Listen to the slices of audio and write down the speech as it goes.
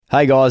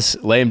Hey guys,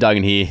 Liam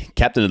Duggan here,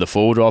 captain of the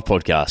 4 Drive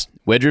podcast.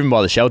 We're driven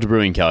by the Shelter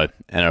Brewing Co.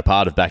 and are a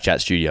part of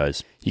Backchat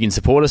Studios. You can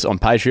support us on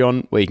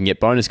Patreon, where you can get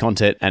bonus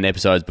content and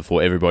episodes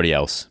before everybody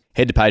else.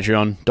 Head to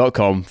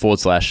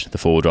patreon.com/the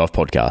 4 Drive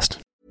podcast.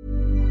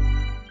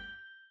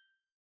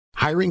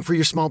 Hiring for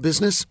your small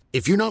business?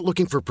 If you're not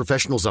looking for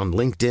professionals on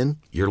LinkedIn,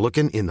 you're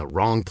looking in the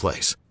wrong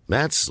place.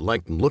 That's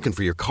like looking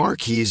for your car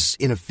keys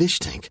in a fish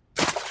tank.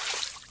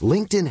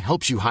 LinkedIn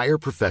helps you hire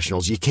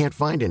professionals you can't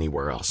find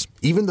anywhere else,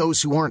 even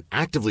those who aren't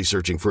actively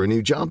searching for a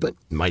new job but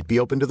might be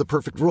open to the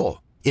perfect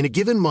role. In a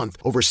given month,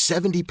 over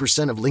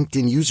 70% of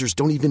LinkedIn users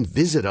don't even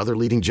visit other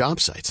leading job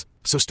sites.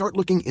 So start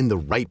looking in the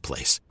right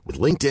place. With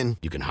LinkedIn,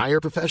 you can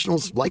hire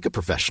professionals like a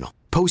professional.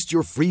 Post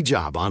your free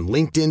job on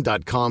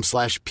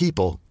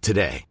linkedin.com/people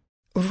today.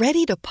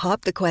 Ready to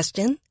pop the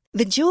question?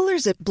 The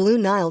jewelers at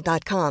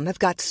BlueNile.com have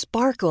got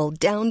sparkle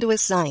down to a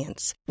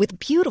science with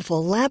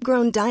beautiful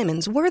lab-grown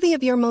diamonds worthy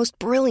of your most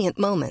brilliant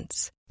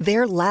moments.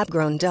 Their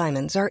lab-grown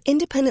diamonds are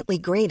independently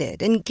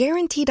graded and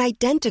guaranteed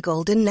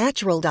identical to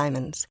natural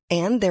diamonds,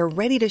 and they're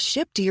ready to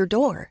ship to your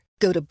door.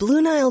 Go to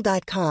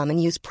BlueNile.com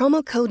and use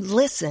promo code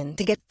LISTEN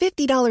to get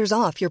 $50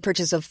 off your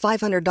purchase of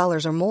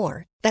 $500 or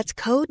more. That's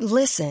code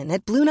LISTEN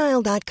at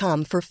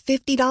BlueNile.com for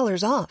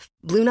 $50 off.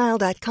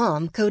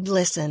 BlueNile.com, code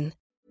LISTEN.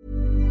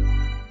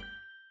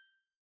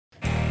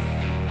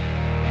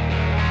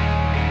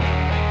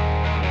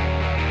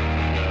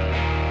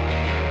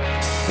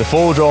 The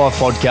 4 Drive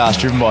podcast,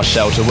 driven by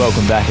Shelter.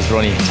 Welcome back as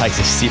Ronnie takes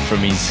a sip from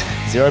his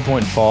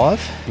 0.5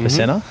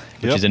 percenter,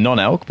 which is a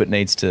non-alc, but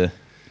needs to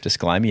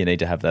disclaimer, you need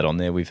to have that on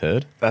there, we've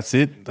heard. That's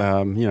it.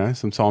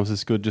 Sometimes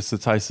it's good just to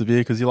taste the beer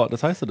because you like the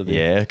taste of the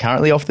beer. Yeah,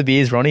 currently off the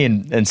beers, Ronnie,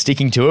 and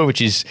sticking to it, which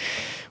is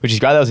great.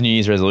 That was a New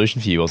Year's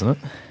resolution for you, wasn't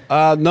it?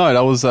 No,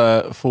 that was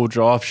a 4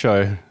 Drive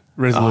show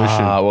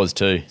resolution. It was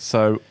too.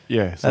 So,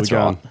 yeah, that's we're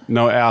going. Right.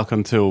 No alc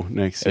until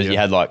next year. You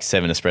had like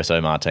 7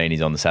 espresso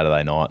martinis on the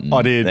Saturday night. And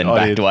I did. Then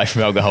backed away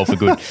from alcohol for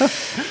good.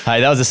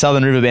 Hey, that was the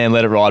Southern River Band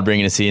Let It Ride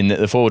bringing us in.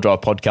 The 4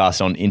 Drive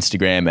podcast on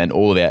Instagram and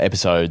all of our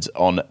episodes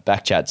on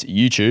Backchat's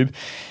YouTube.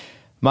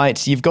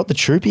 Mate, you've got the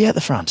Troopy out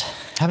the front.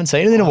 Haven't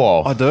seen it in a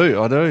while. I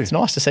do. It's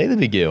nice to see the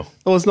big girl.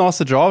 Well, it's nice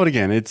to drive it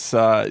again. It's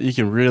you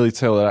can really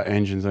tell that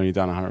engine's only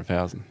done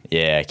 100,000.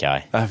 Yeah,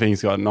 okay. That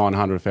thing's got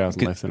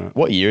 900,000 left in it.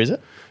 What year is it?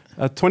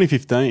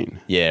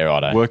 2015. Yeah,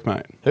 righto.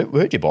 Workmate.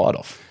 Where'd you buy it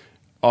off?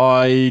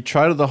 I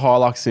traded the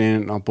Hilux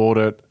in and I bought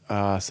it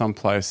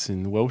someplace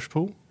in the Welsh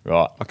Pool.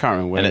 Right. I can't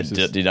remember where. And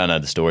you don't know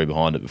the story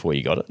behind it before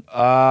you got it?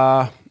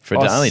 For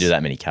it to only do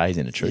that many Ks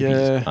in a Troopy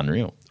is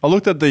unreal. I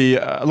looked at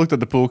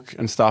the book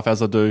and stuff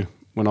as I do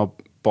when I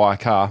buy a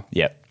car.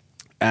 Yep.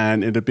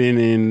 And it had been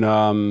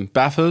in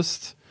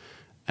Bathurst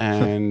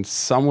and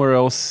somewhere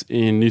else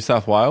in New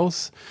South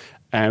Wales.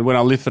 And when I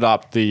lifted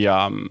up the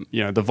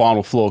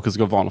vinyl floor, because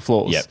it's got vinyl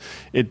floors,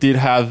 it did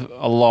have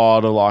a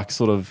lot of like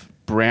sort of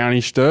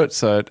brownish dirt,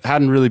 so it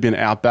hadn't really been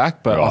out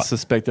back, but I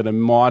suspect that it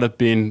might have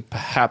been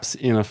perhaps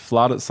in a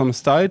flood at some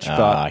stage,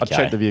 but I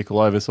checked the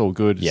vehicle over, it's all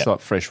good. It's like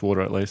fresh water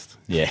at least.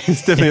 Yeah.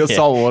 It's definitely got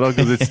salt water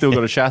because it's still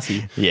got a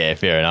chassis. Yeah,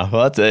 fair enough.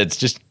 Well, it's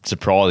just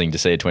surprising to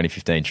see a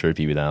 2015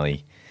 Troopy with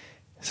only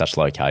such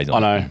low Ks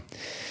on it.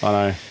 I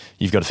know.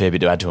 You've got a fair bit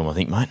to add to them, I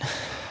think, mate.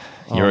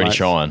 You're already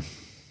trying.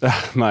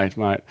 Mate.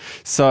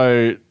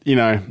 So,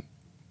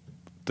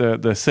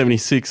 the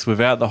 76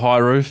 without the high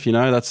roof,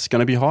 that's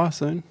going to be high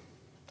soon.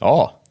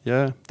 Oh.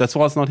 Yeah. That's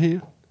why it's not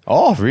here.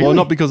 Oh, really? Well,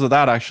 not because of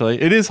that,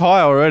 actually. It is high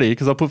already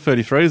because I put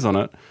 33s on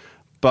it.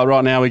 But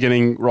right now we're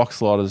getting rock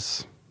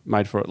sliders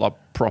made for it, like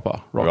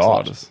proper rock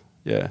sliders.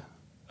 Yeah.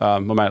 My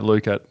mate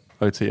Luke at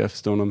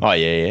OTF's doing them. Oh,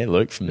 yeah.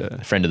 Luke, from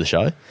a friend of the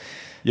show.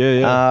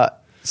 Yeah.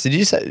 So did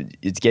you say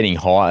it's getting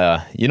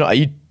higher? You're not, are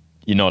you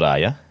not?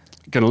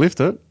 Going to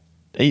lift it.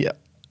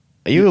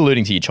 Are you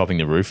alluding to you chopping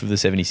the roof of the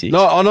 76?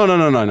 No.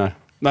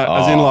 No,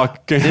 as in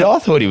like... I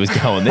thought he was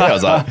going there. I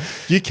was like...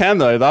 You can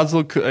though. Those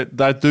look...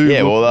 They do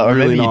Yeah, well, I remember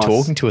really you nice.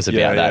 talking to us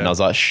about that and I was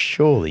like,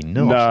 surely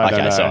not.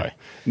 No. Sorry.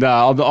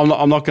 No,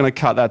 I'm not going to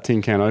cut that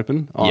tin can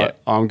open.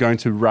 I'm going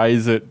to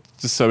raise it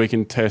just so we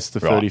can test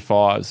the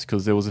 35s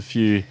because there's a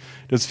few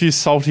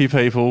salty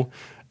people,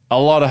 a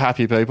lot of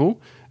happy people,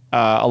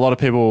 a lot of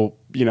people,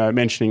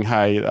 mentioning,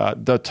 hey,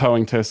 the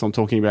towing test I'm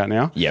talking about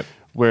now. Yep.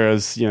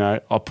 Whereas, I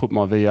put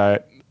my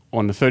V8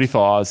 on the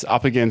 35s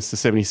up against the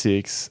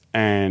 76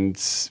 and,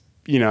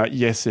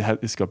 yes,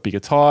 it's got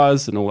bigger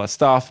tyres and all that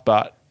stuff,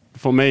 but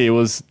for me it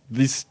was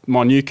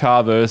my new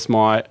car versus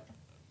my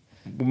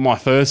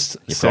first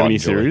 70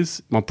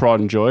 series, my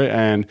pride and joy,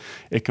 and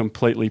it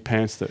completely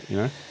pantsed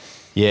it,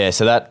 Yeah,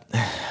 so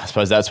I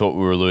suppose that's what we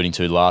were alluding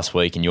to last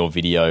week in your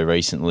video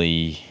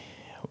recently.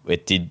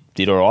 It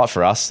did all right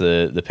for us.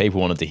 The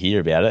people wanted to hear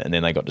about it and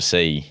then they got to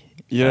see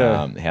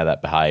how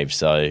that behaved.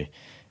 So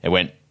it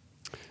went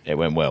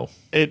well.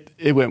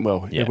 It went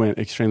well. Yeah. It went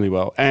extremely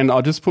well. And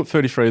I just put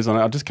 33s on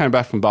it. I just came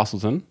back from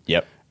Bustleton.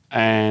 Yep.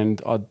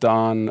 And I'd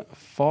done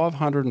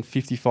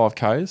 555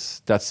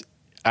 Ks. That's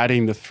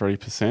adding the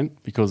 3%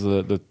 because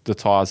the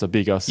tyres are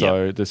bigger.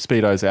 So the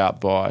speedo's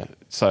out by...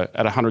 So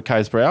at 100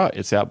 Ks per hour,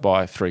 it's out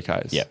by 3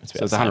 Ks. Yeah, it's about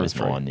so it's the same as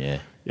 103. mine,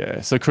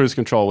 Yeah. So cruise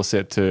control was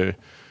set to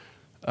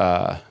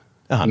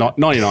 99.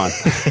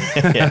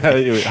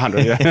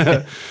 100,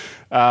 yeah.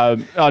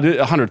 I did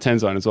 110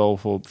 zone as well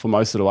for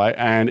most of the way,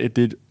 and it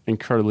did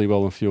incredibly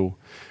well in fuel.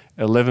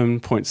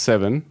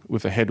 11.7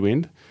 with a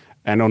headwind,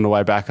 and on the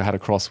way back I had a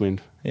crosswind.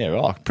 Yeah,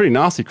 right. Like, pretty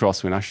nasty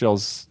crosswind. Actually, I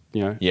was,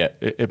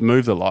 it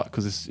moved a lot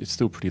because it's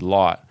still pretty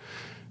light.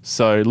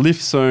 So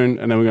lift soon,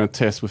 and then we're going to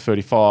test with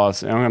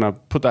 35s, and I'm going to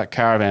put that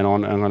caravan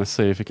on, and I'm going to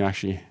see if it can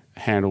actually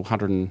handle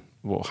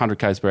 100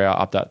 k's per hour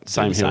up that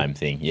same hill. Same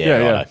thing.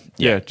 Yeah,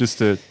 just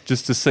to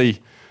see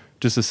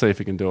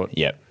if it can do it.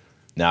 Yeah.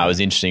 No, it was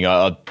interesting.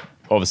 I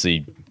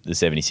obviously the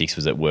 76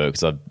 was at work,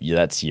 so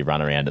that's your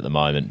run around at the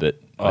moment.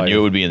 But I knew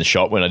it would be in the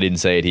shop when I didn't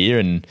see it here,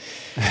 and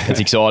it's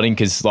exciting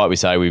because, like we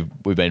say, we've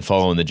been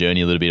following the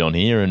journey a little bit on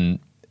here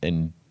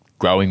and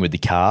growing with the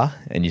car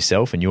and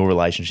yourself and your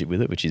relationship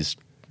with it, which is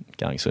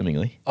going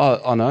swimmingly.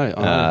 I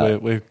know.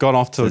 We've gone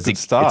off to a good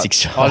start. It's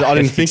exciting. I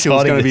didn't think it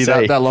was going to be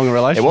that long a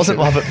relationship. It wasn't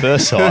love at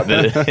first sight,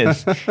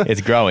 but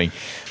it's growing.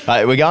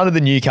 We're going to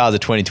the new cars of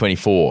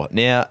 2024.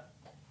 Now,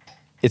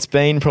 it's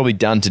been probably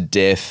done to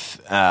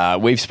death.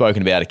 We've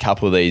spoken about a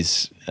couple of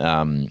these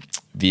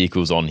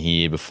vehicles on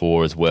here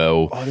before as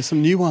well. Oh, there's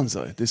some new ones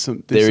though.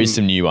 There is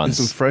some new ones.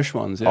 There's some fresh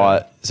ones.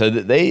 Yeah. So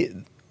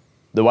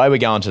the way we're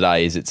going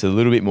today is it's a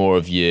little bit more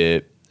of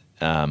your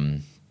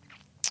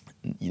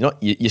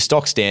your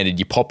stock standard,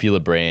 your popular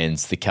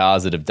brands, the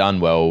cars that have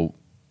done well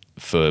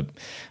for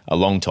a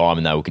long time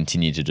and they will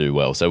continue to do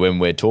well. So when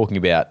we're talking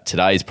about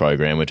today's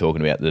program, we're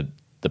talking about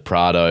the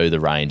Prado, the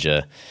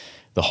Ranger,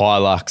 the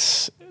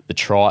Hilux, the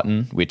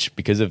Triton, which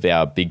because of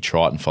our big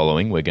Triton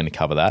following, we're going to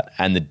cover that,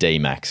 and the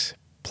D-Max,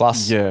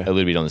 plus a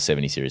little bit on the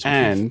 70 series, which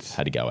we've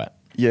had to go at.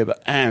 Yeah,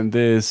 and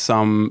there's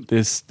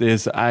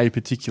a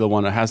particular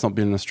one that has not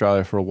been in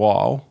Australia for a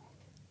while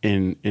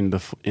in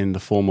the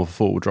form of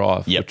full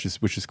drive,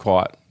 which is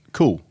quite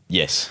cool.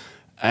 Yes.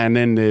 And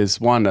then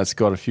there's one that's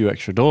got a few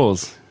extra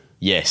doors.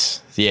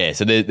 Yes. Yeah.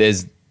 So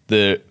there's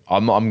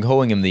I'm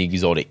calling them the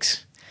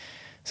exotics.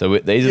 So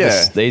these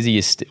are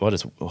your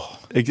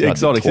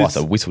exotics. Twice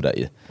I whistled at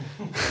you.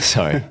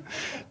 Sorry.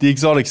 The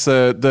exotics,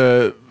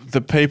 the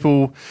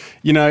people,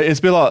 it's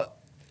a bit like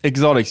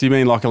exotics. You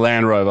mean like a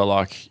Land Rover?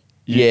 Like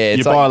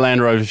you buy a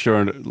Land Rover if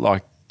you're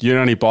like you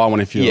only buy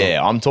one if you're.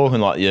 Yeah, I'm talking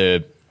like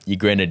your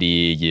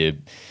Grenadier,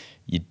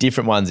 your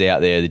different ones out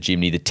there. The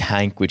Jimny, the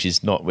Tank, which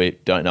is not we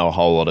don't know a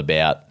whole lot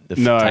about. The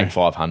Tank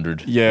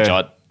 500. Yeah. Which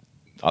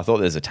I thought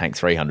there's a Tank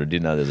 300.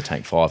 Didn't know there's a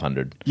Tank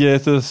 500. Yeah,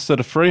 so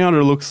the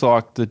 300 looks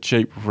like the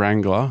Jeep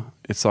Wrangler.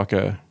 It's like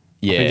I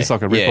think it's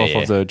like a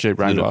rip-off of the Jeep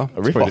Wrangler.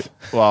 A rip-off?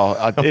 Well,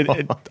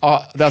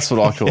 that's what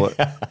I call it.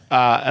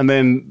 And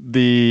then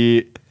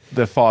the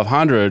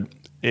 500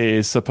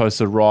 is supposed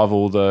to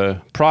rival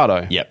the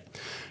Prado. Yep.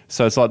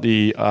 So it's like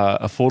the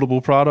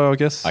affordable Prado, I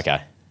guess.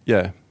 Okay.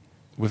 Yeah,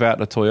 without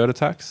the Toyota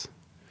tax.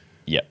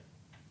 Yep.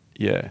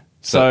 Yeah.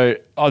 So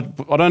I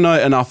don't know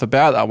enough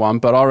about that one,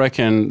 but I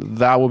reckon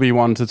that will be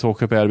one to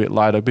talk about a bit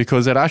later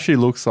because it actually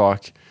looks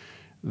like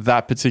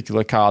that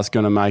particular car is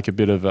going to make a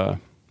bit of a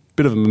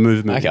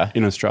movement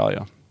in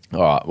Australia.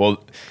 All right.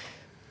 Well,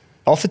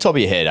 off the top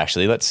of your head,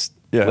 actually, let's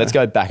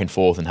go back and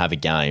forth and have a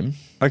game.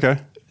 Okay.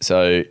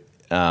 So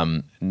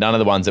none of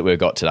the ones that we've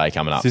got today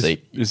coming up.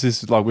 Is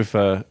this like with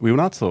wheel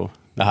nuts or?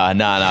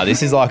 No.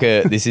 This is like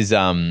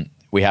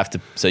we have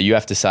to. So you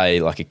have to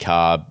say like a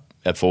car.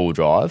 A four-wheel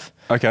drive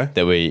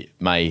that we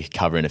may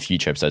cover in a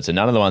future episode. So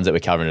none of the ones that we're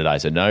covering today.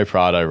 So no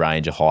Prado,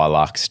 Ranger,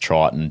 Hilux,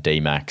 Triton,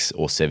 D-Max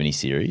or 70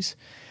 series.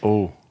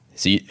 Oh.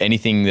 So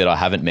anything that I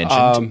haven't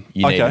mentioned,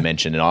 you need to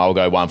mention, and I'll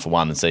go one for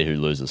one and see who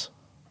loses.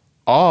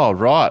 Oh,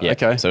 right. Yeah.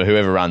 Okay. So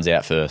whoever runs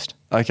out first.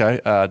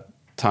 Okay.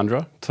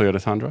 Tundra, Toyota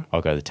Tundra.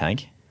 I'll go the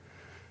Tank.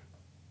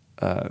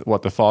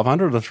 What, the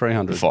 500 or the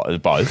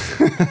 300? Both.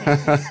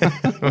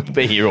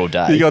 Be here all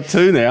day. You got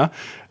two now.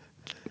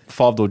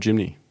 5-door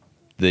Jimny.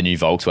 The new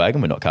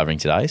Volkswagen we're not covering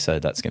today, so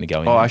that's going to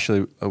go in. Oh,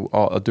 actually,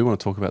 I do want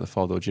to talk about the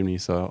 5-door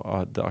Jimny, so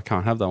I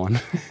can't have that one.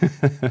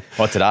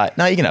 What, today?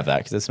 No, you can have that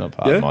because that's not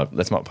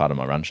part of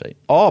my run sheet.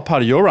 Oh,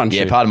 part of your run sheet?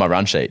 Yeah, part of my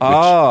run sheet.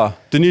 The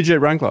new Jeep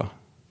Wrangler.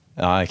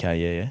 Oh,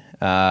 okay,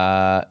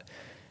 yeah.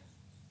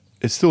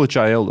 It's still a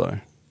JL though,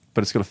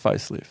 but it's got a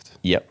facelift.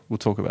 Yep. We'll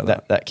talk about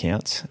that. That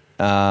counts.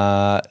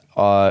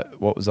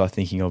 What was I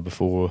thinking of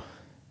before?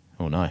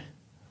 Oh, no.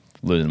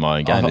 Losing my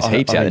own game. There's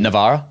heaps out there.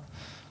 Navara.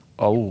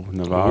 Oh,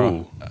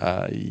 Navara.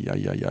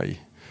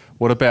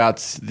 What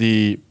about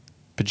the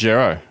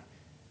Pajero?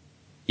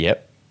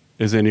 Yep.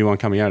 Is there anyone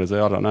coming out? Is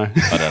there? I don't know.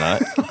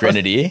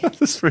 Grenadier.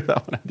 Just threw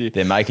that one at you.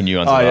 They're making new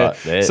ones.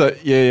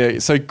 Yeah.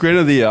 So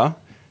Grenadier,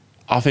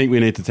 I think we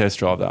need to test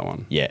drive that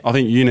one. Yeah. I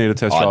think you need to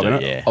test drive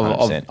it. Yeah,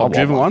 I've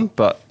driven one,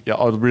 but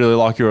I'd really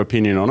like your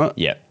opinion on it.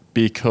 Yeah.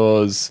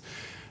 Because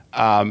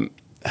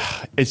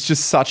it's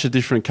just such a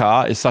different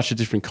car. It's such a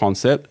different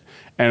concept.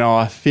 And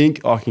I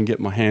think I can get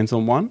my hands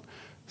on one.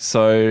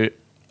 So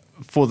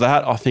for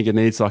that, I think it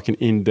needs like an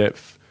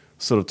in-depth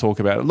sort of talk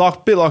about it, a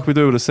bit like we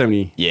do with a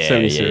 70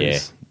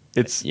 series.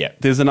 Yeah.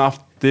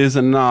 There's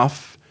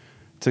enough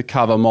to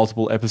cover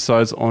multiple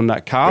episodes on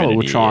that car, but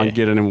we'll try and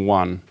get it in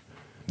one.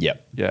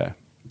 Yep. Yeah.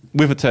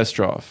 With a test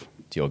drive.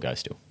 It's your go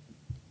still.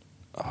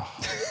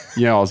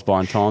 Yeah, I was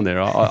buying time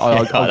there.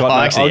 I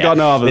got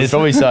no others. There's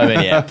probably so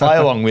many out. Play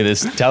along with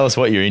us. Tell us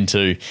what you're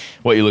into,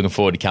 what you're looking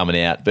forward to coming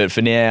out. But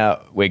for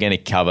now, we're going to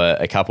cover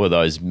a couple of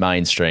those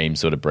mainstream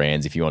sort of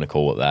brands, if you want to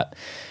call it that.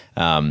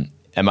 And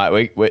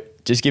mate,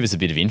 just give us a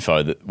bit of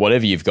info that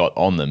whatever you've got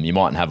on them, you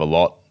mightn't have a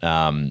lot.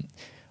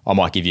 I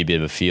might give you a bit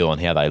of a feel on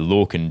how they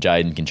look, and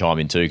Jaden can chime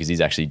in too because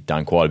he's actually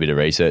done quite a bit of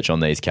research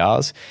on these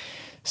cars.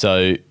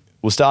 So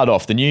we'll start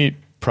off the new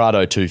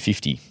Prado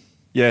 250.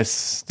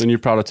 Yes, the new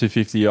Prado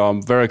 250.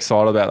 I'm very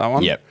excited about that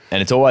one. Yep,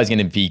 and it's always going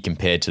to be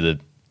compared to the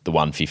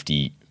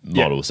 150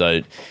 model. Yep.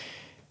 So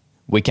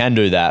we can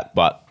do that,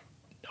 but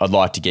I'd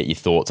like to get your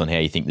thoughts on how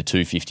you think the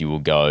 250 will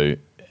go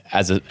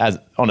as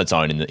on its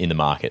own in the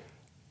market.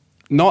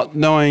 Not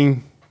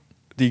knowing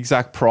the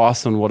exact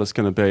price on what it's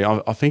going to be,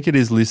 I think it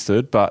is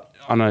listed, but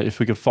I know if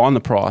we could find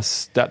the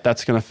price,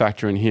 that's going to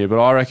factor in here.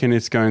 But I reckon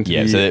it's going to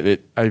be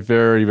a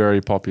very,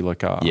 very popular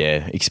car.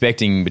 Yeah,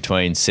 expecting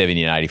between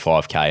 70 and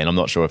 85K, and I'm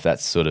not sure if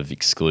that's sort of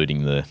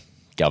excluding the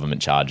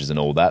government charges and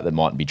all that. That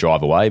might be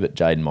drive away, but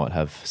Jaden might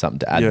have something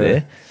to add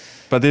there.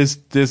 But there's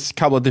a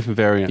couple of different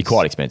variants. They're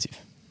quite expensive.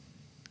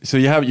 So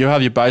you have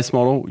your base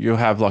model, you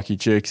have like your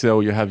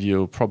GXL, you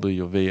have probably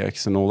your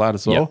VX and all that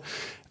as well. Yep.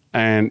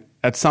 And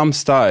at some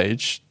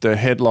stage, the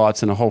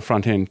headlights and the whole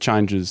front end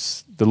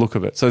changes the look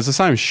of it. So it's the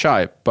same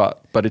shape,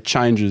 but it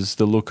changes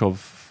the look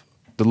of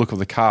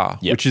the car,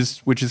 yep.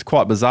 which is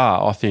quite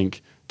bizarre, I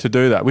think, to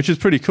do that. Which is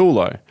pretty cool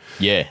though.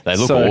 Yeah, they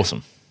look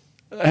awesome.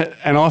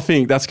 And I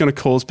think that's going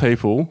to cause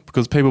people,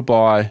 because people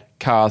buy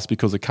cars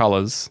because of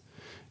colours,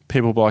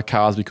 people buy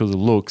cars because of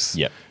looks.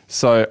 Yep.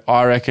 So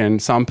I reckon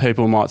some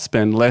people might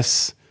spend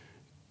less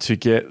to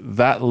get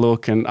that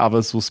look, and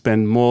others will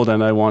spend more than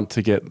they want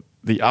to get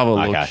the other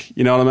look.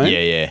 You know what I mean?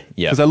 Yeah.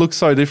 Because they look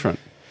so different.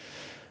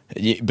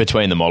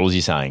 Between the models,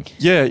 you're saying?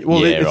 Yeah,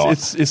 well, right.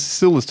 it's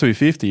still a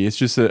 250. It's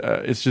just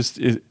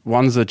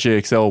one's a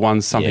GXL,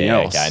 one's something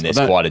else. Okay, and there's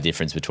quite a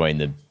difference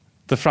between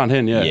the front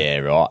end. Yeah, yeah,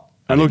 right.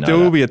 And look, there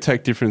will be a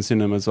tech difference in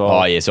them as well.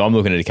 Oh yeah, so I'm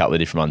looking at a couple of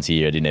different ones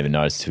here. I didn't even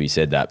notice until you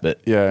said that,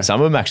 but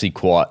some of them actually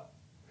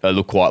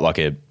look quite like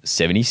a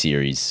 70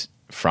 series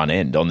front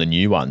end on the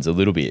new ones a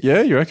little bit.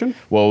 Yeah, you reckon?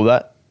 Well,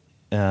 that.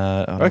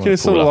 I reckon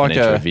it's sort of like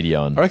a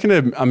video. I reckon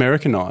they're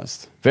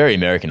Americanized. Very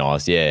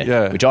Americanized, yeah.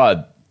 Yeah. Which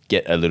I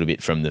get a little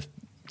bit from the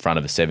front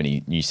of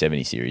a new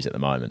 70 series at the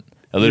moment.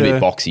 A little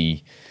bit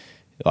boxy,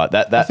 like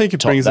that. I think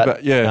it brings it back.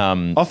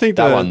 Yeah, I think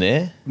that one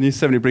there. New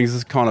 70 brings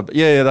us kind of.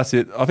 Yeah, that's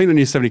it. I think the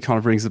new 70 kind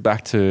of brings it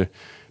back to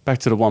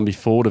the one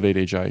before the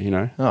VDJ. You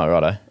know. Oh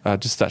righto.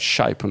 Just that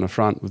shape on the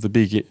front with the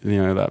big,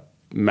 that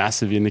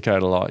massive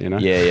indicator light. You know.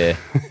 Yeah.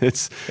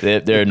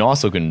 they're a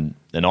nice looking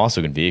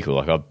vehicle.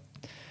 Like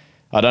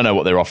I don't know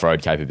what their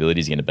off-road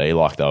capability is going to be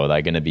like, though. Are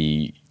they going to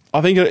be...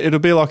 I think it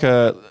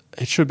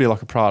should be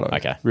like a Prado.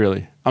 Okay.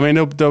 Really. I mean,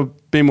 there'll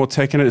be more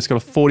tech in it. It's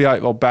got a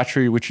 48-volt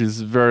battery, which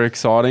is very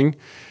exciting.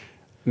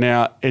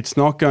 Now, it's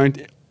not going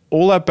to...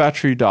 All that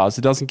battery does,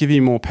 it doesn't give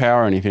you more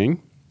power or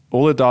anything.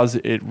 All it does,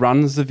 it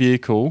runs the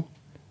vehicle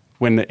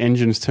when the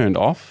engine's turned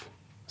off,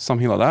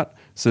 something like that.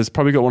 So it's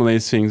probably got one of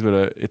these things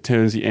where it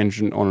turns the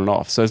engine on and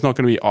off. So it's not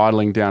going to be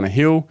idling down a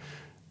hill.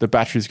 The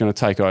battery's going to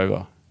take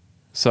over.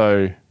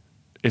 So...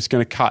 it's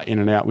going to cut in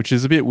and out, which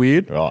is a bit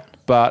weird. Right.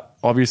 But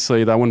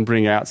obviously they wouldn't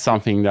bring out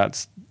something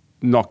that's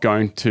not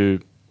going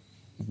to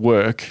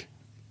work,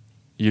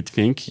 you'd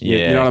think.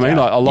 Yeah, you know what I mean?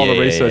 Like a lot of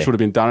research would have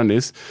been done in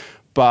this.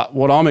 But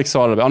what I'm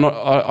excited about,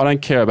 I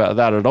don't care about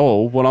that at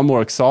all. What I'm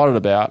more excited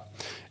about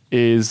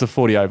is the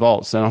 48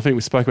 volts. And I think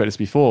we spoke about this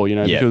before,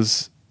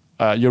 because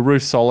your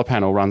roof solar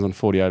panel runs on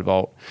 48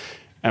 volt.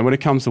 And when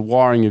it comes to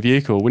wiring your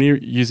vehicle, when you're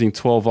using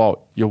 12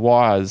 volt, your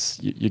wires,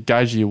 your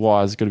gauge of your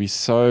wires is going to be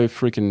so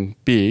freaking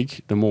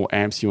big, the more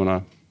amps you want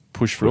to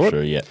push through it.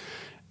 Sure, yeah.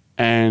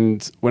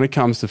 And when it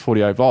comes to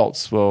 48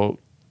 volts, well,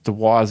 the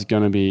wires are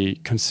going to be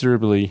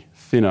considerably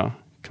thinner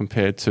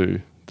compared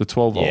to the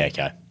 12 volt. Yeah,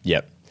 okay.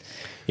 Yep.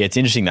 Yeah, it's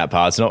interesting that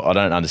part. I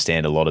don't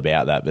understand a lot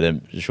about that, but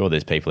I'm sure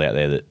there's people out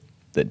there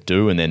that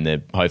do, and then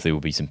there hopefully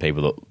will be some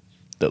people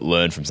that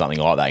learn from something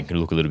like that and can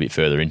look a little bit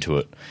further into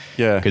it.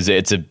 Yeah. Because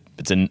it's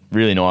a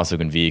really nice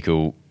looking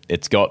vehicle.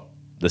 It's got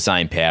the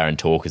same power and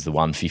torque as the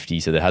 150,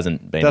 so there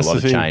hasn't been a lot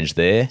of change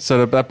there.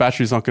 So that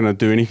battery's not going to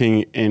do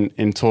anything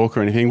in torque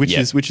or anything, which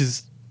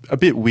is a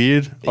bit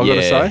weird, I've got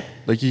to say.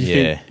 Like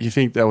you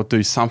think that would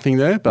do something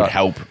there, but would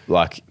help.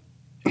 Like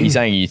you're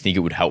saying, you think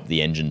it would help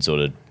the engine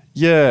sort of.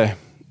 Yeah.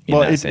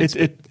 Well,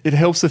 it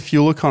helps the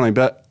fuel economy,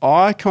 but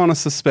I kind of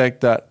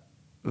suspect that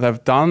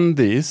they've done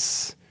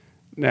this.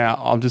 Now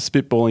I'm just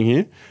spitballing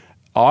here.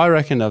 I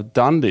reckon they've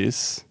done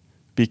this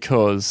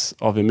because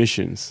of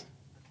emissions.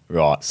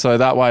 Right. So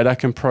that way they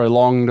can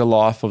prolong the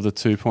life of the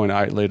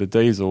 2.8 litre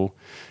diesel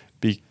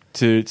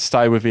to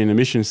stay within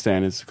emission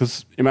standards.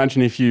 Because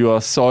imagine if you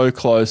are so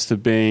close to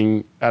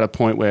being at a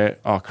point where,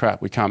 oh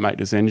crap, we can't make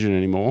this engine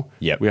anymore.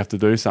 Yep. We have to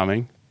do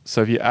something.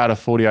 So if you add a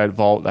 48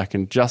 volt that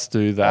can just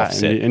do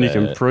that and you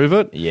can prove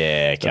it,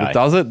 yeah, okay. that it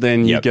does it,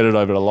 then you get it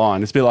over the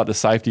line. It's a bit like the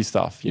safety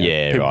stuff. You know,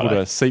 Yeah, people right. put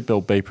a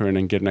seatbelt beeper in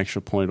and get an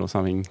extra point or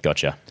something.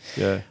 Gotcha.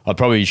 Yeah. I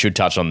probably should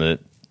touch on the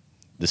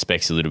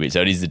specs a little bit.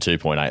 So it is the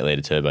 2.8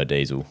 litre turbo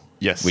diesel.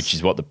 Yes. Which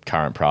is what the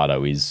current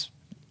Prado is,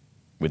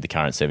 with the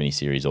current 70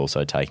 series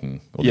also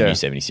taking, or the new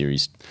 70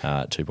 series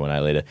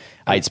 2.8 litre.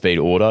 8-speed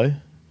auto.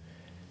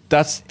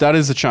 That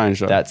is the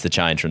change, though. That's the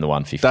change from the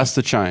 150. That's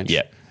the change.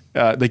 Yeah.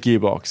 The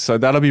gearbox. So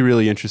that'll be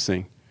really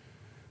interesting.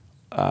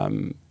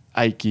 8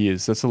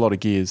 gears. That's a lot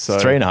of gears. So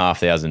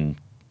 3,500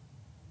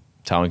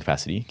 towing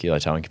capacity, kilo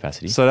towing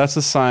capacity. So that's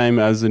the same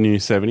as the new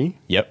 70.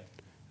 Yep.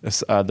 The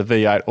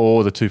V8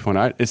 or the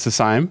 2.8. It's the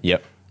same.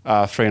 Yep.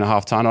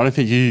 3.5 ton. I don't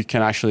think you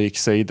can actually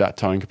exceed that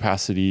towing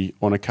capacity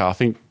on a car. I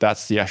think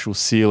that's the actual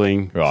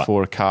ceiling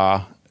for a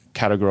car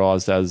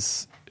categorized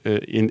as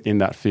in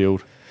that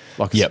field.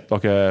 Like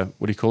like a,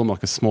 what do you call them?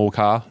 Like a small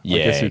car, I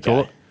guess you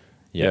call it.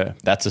 Yeah.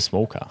 That's a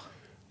small car.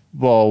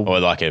 Well, or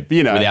like a,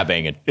 without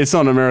being a... It's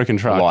not an American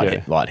truck,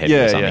 light heavy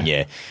or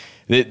something,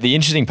 The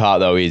interesting part,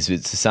 though, is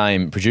it's the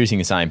same, producing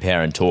the same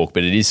power and torque,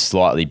 but it is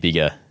slightly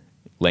bigger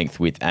length,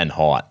 width and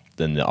height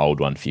than the old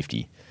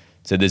 150.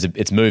 So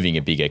it's moving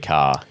a bigger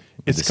car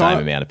with the same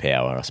amount of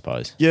power, I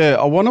suppose. Yeah,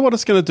 I wonder what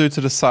it's going to do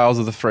to the sales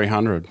of the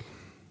 300.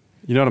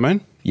 You know what I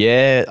mean?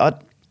 Yeah,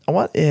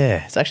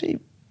 it's actually...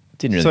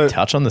 Didn't really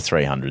touch on the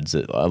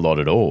 300s a lot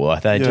at all.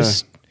 Like they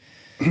just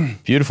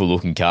beautiful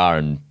looking car,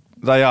 and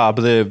they are,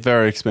 but they're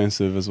very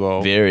expensive as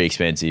well. Very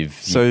expensive.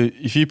 So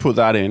if you put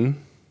that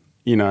in,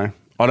 I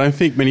don't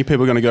think many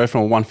people are going to go from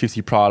a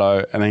 150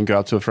 Prado and then go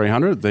up to a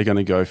 300. They're going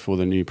to go for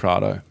the new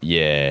Prado.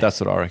 Yeah, that's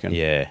what I reckon.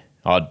 Yeah,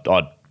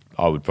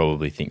 I would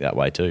probably think that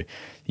way too.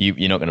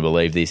 You're not going to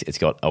believe this. It's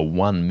got a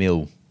 1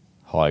 mil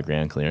higher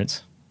ground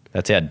clearance.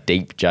 That's how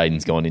deep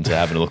Jaden's gone into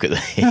having a look at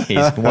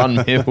these.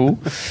 1 mil.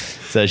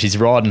 So she's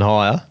riding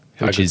higher.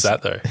 How good's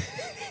that, though?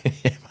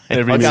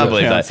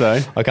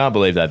 I can't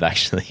believe they've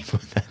actually put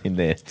that in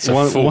there. It's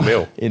a full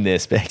mil. In their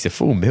specs, a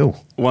full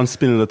mil. One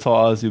spin of the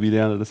tyres, you'll be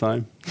down to the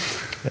same.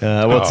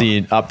 What's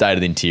the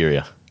updated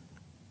interior?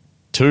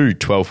 2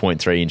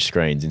 12.3-inch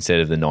screens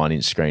instead of the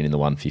 9-inch screen in the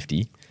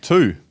 150.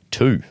 Two.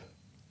 I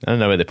don't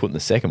know where they're putting the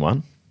second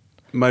one.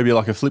 Maybe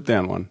like a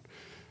flip-down one.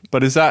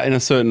 But is that in a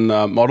certain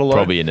model?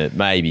 Probably in it,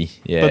 maybe,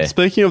 yeah. But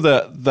speaking of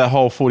the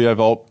whole 48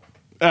 volt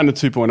and the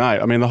 2.8,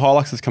 I mean, the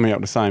Hilux is coming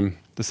out with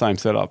the same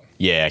setup.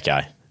 Yeah,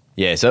 okay.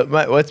 Yeah, so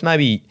let's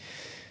maybe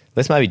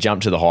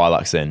jump to the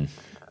Hilux then.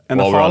 And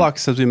the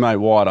Hilux has been made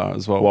wider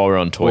as well. While we're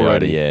on Toyota,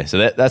 already. Yeah.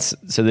 So that's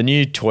the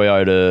new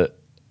Toyota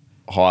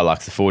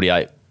Hilux, the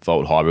 48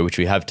 volt hybrid, which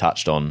we have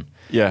touched on.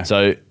 Yeah.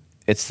 So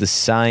it's the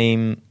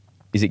same.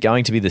 Is it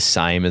going to be the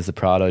same as the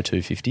Prado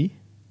 250?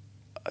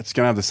 It's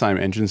going to have the same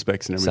engine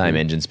specs and everything. Same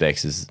engine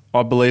specs as...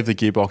 I believe the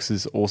gearbox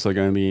is also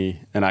going to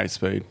be an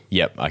 8-speed.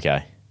 Yep,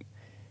 okay.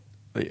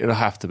 It'll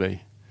have to be.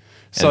 And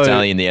it's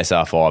only in the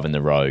SR5 and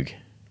the Rogue.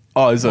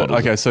 Oh, is it?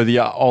 Okay, so the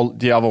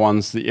other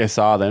ones, the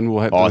SR then,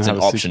 will have... Oh, it's an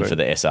option for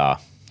the SR.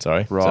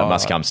 Sorry. Right. So it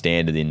must come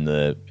standard in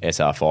the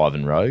SR5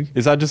 and Rogue.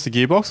 Is that just the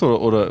gearbox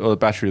or the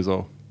battery as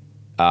well?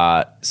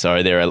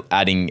 So they're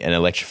adding an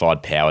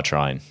electrified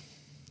powertrain.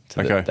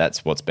 So okay.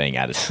 That's what's being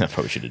added. I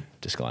probably should have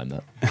disclaimed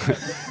that.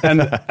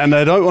 and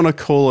they don't want to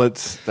call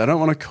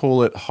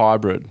it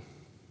hybrid.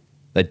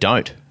 They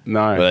don't.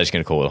 No. Well, they're just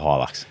going to call it a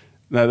Hilux.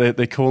 No,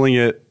 they're calling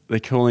it a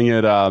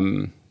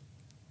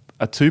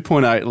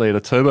 2.8 litre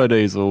turbo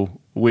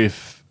diesel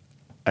with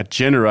a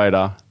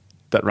generator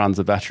that runs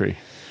a battery.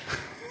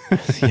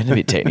 It's getting a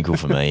bit technical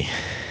for me.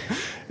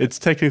 It's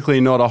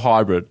technically not a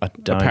hybrid,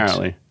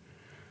 apparently.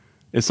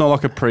 It's not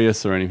like a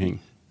Prius or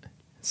anything.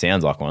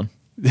 Sounds like one.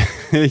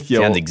 Yeah,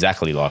 Sounds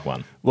exactly like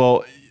one.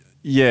 Well,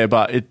 yeah,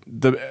 but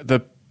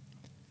the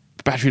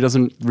battery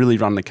doesn't really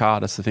run the car.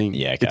 That's the thing.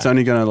 Yeah, okay. It's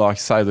only going to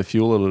save the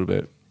fuel a little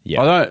bit.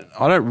 Yeah,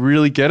 I don't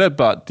really get it,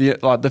 but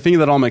the thing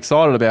that I'm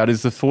excited about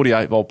is the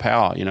 48 volt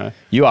power.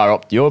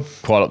 You're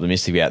quite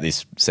optimistic about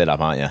this setup,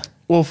 aren't you?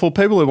 Well, for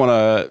people who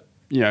want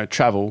to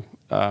travel,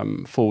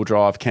 4-wheel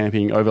drive,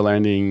 camping,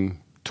 overlanding,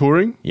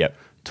 touring. Yep.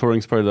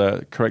 Touring's probably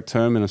the correct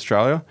term in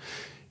Australia.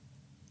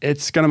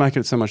 It's going to make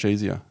it so much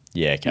easier.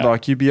 Yeah, okay.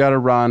 Like you'd be able to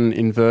run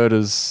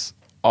inverters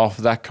off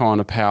that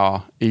kind of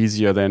power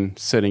easier than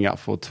setting up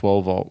for a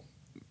 12 volt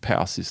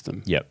power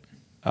system. Yep.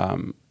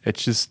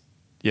 It's just,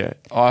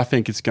 I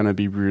think it's going to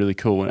be really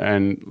cool.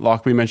 And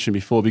like we mentioned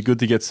before, it'd be good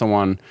to get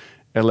someone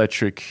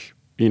electric,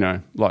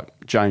 like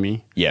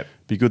Jamie. Yep.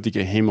 Be good to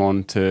get him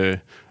on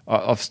to,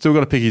 I've still got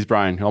to pick his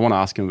brain. I want to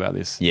ask him about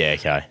this. Yeah,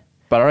 okay.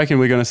 But I reckon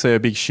we're going to see a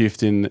big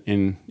shift in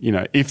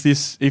if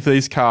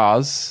these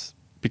cars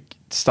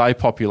stay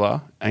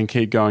popular and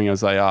keep going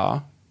as they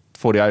are,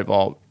 48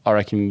 volt, I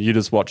reckon you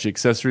just watch the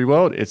accessory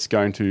world, it's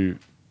going to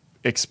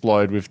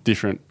explode with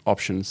different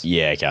options.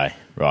 Yeah, okay.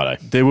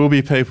 Righto. There will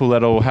be people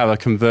that will have a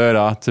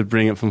converter to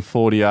bring it from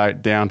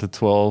 48 down to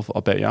 12, I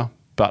bet you.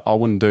 But I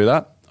wouldn't do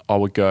that. I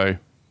would go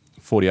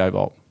 48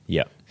 volt.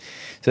 Yeah.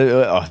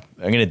 So I'm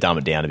going to dumb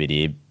it down a bit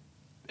here,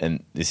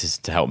 and this is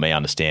to help me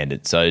understand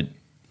it. So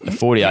a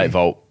 48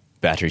 volt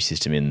battery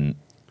system in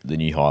the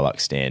new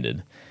Hilux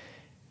standard.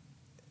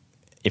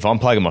 If I'm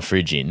plugging my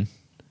fridge in,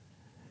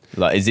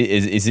 like is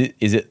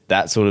it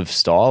that sort of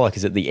style? Like,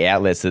 is it the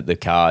outlets that the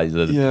car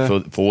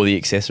for the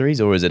accessories,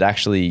 or is it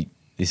actually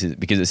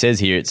because it says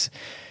here it's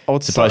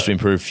supposed to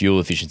improve fuel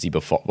efficiency by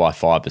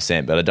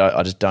 5%, but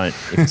I just don't.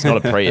 If it's not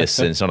a Prius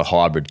and it's not a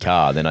hybrid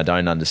car, then I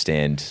don't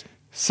understand.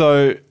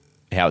 So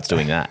how it's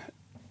doing that?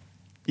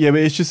 Yeah,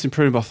 but it's just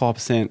improving by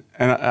 5%,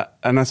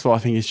 and that's why I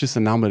think it's just a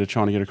number to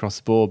trying to get across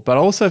the board. But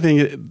I also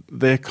think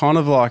they're kind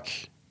of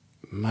like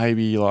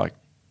maybe like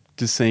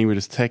just seeing where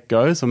this tech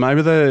goes, or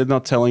maybe they're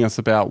not telling us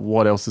about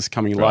what else is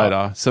coming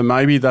later. So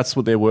maybe that's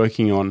what they're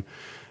working on,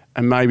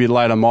 and maybe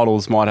later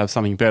models might have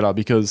something better,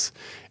 because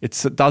it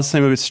does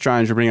seem a bit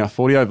strange to bring out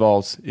 48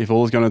 volts if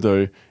all it's going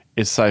to do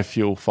is save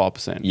fuel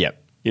 5%.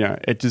 Yep. You know,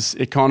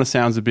 it kind of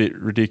sounds a bit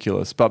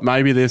ridiculous, but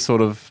maybe they're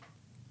sort of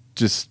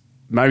just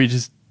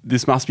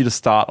this must be the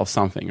start of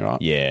something,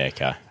 right? Yeah,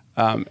 okay.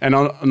 And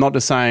I'm not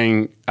just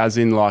saying as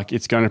in like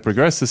it's going to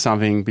progress to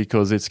something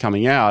because it's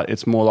coming out.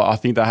 It's more like I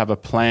think they have a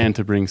plan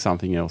to bring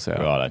something else out.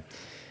 Right.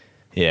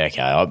 Yeah,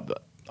 okay.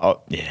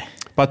 Yeah.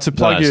 But to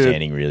plug not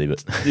understanding really,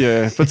 but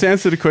yeah. But to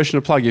answer the question,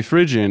 to plug your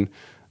fridge in,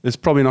 it's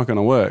probably not going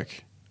to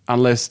work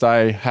unless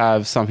they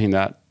have something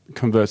that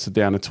converts it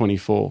down to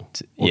 24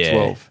 or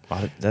 12.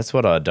 That's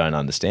what I don't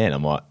understand.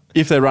 I'm like,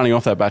 if they're running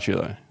off that battery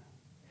though.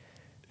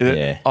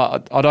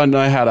 I don't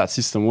know how that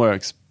system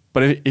works,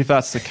 but if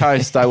that's the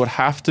case, they would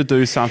have to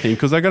do something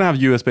because they're going to have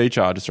USB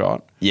chargers,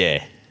 right?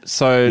 Yeah.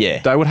 So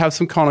they would have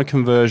some kind of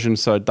conversion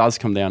so it does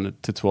come down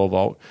to 12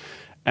 volt.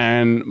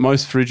 And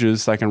most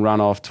fridges, they can run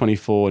off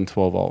 24 and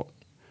 12 volt.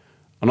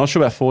 I'm not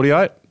sure about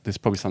 48. There's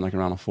probably something that can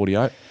run off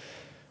 48.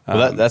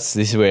 Well, this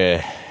is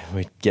where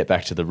we get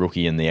back to the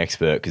rookie and the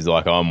expert, because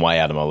like I'm way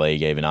out of my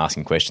league even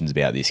asking questions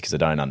about this because I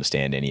don't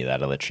understand any of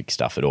that electric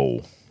stuff at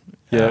all.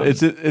 Yeah,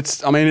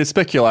 it's. I mean, it's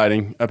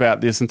speculating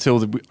about this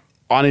until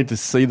I need to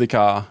see the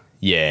car.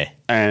 Yeah,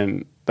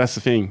 and that's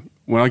the thing.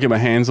 When I get my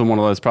hands on one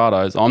of those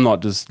Prados, I'm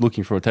not just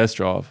looking for a test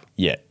drive.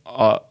 Yeah,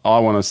 I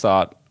want to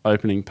start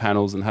opening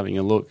panels and having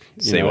a look,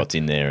 see what's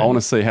in there. I want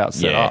to see how it's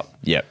set up.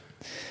 Yeah,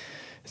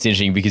 it's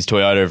interesting because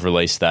Toyota have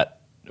released that,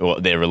 or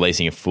they're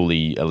releasing a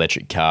fully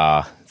electric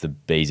car, the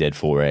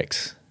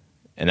BZ4X,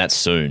 and that's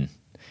soon.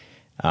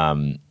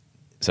 So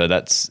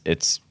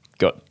it's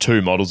got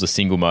two models, a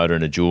single motor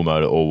and a dual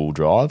motor all-wheel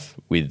drive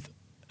with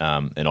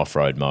an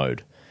off-road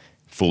mode,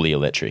 fully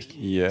electric.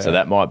 Yeah. So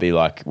that might be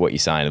like what you're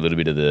saying, a little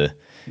bit of the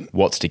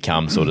what's to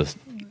come sort of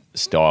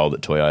style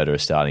that Toyota are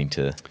starting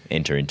to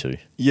enter into.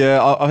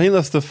 Yeah, I think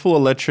that's the full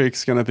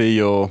electric's going to be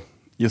your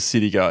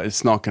city go.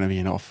 It's not going to be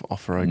an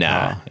off-road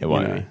car. Nah, it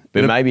won't be.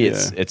 But maybe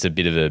it's a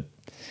bit of a...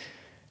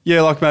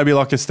 Yeah, like maybe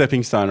like a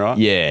stepping stone, right?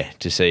 Yeah,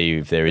 to see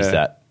if there is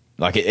that...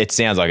 Like it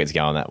sounds like it's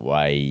going that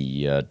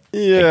way. I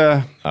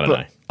don't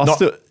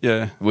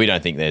know. We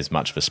don't think there's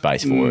much of a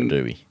space for it,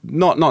 do we?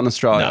 Not in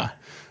Australia.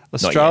 No,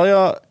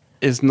 Australia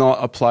is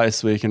not a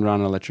place where you can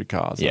run electric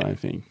cars. I don't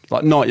think.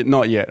 Like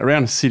not yet.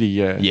 Around a city,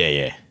 yeah.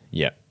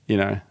 Yeah. You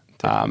know,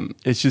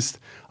 it's just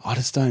I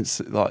just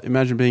don't like.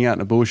 Imagine being out in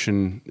the bush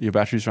and your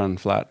battery's running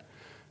flat.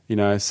 You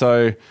know,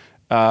 so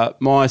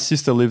my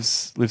sister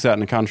lives out in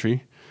the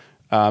country.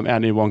 Out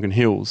near Wongan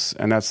Hills,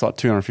 and that's like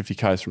 250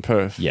 k's from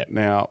Perth. Yeah.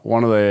 Now,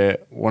 one of their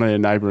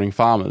neighbouring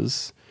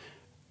farmers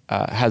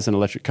has an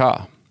electric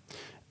car,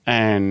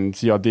 and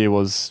the idea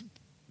was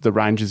the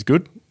range is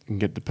good, you can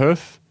get to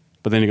Perth,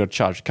 but then you got to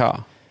charge the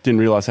car. Didn't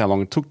realise how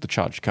long it took to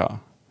charge the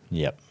car.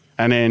 Yep.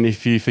 And then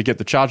if you forget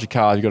to charge the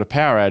car, you've got a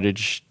power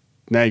outage.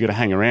 Now you got to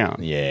hang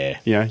around. Yeah.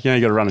 You know,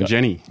 you got to run a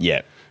Jenny.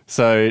 Yeah.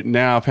 So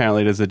now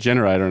apparently there's a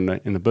generator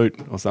in the boot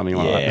or something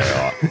like that.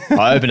 Yeah, right.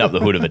 I opened up the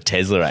hood of a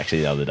Tesla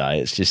actually the other day.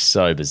 It's just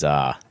so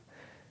bizarre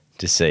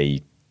to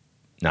see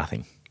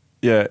nothing.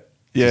 Yeah.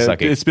 It's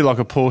a bit like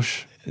a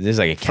Porsche. There's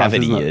like a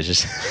cavity. It's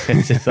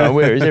just like,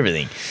 where is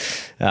everything?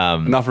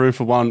 Enough room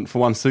for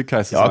one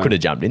suitcase. I could have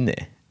jumped in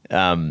there.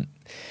 All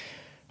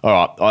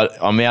right,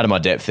 I'm out of my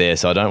depth there,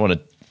 so I don't want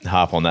to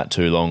harp on that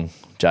too long.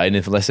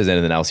 Jaden, unless there's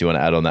anything else you want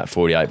to add on that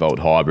 48-volt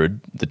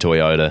hybrid, the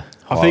Toyota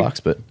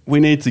Hilux. But we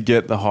need to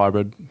get the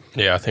hybrid.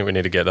 Yeah, I think we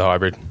need to get the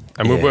hybrid.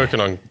 And we're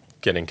working on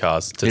getting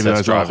cars to Even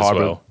test drive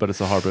hybrid, as well. But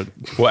it's a hybrid.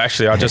 Well,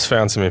 actually, I just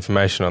found some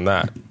information on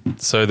that.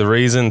 So the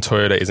reason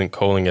Toyota isn't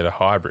calling it a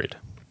hybrid,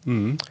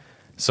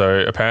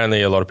 so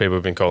apparently a lot of people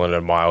have been calling it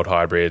a mild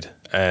hybrid,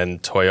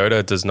 and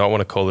Toyota does not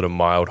want to call it a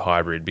mild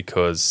hybrid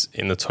because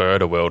in the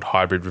Toyota world,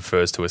 hybrid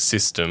refers to a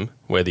system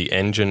where the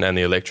engine and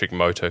the electric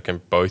motor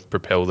can both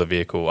propel the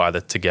vehicle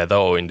either together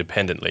or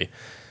independently,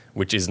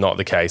 which is not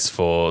the case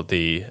for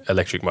the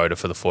electric motor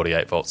for the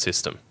 48-volt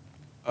system.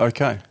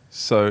 Okay,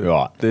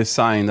 so they're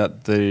saying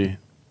that the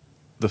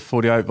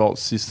 48-volt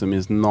system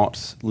is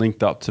not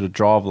linked up to the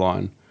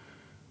driveline,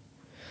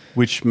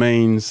 which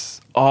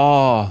means...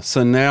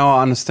 so now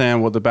I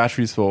understand what the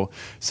battery's for.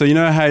 So you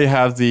know how you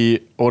have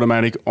the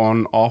automatic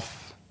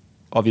on-off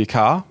of your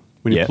car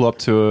when you pull up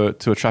to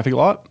a traffic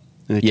light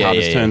and the car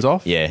just turns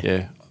off?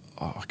 Yeah.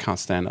 Oh, I can't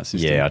stand that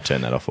system. Yeah, I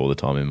turn that off all the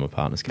time in my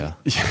partner's car.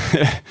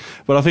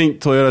 But I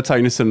think Toyota are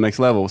taking this to the next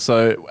level.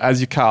 So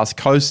as your car's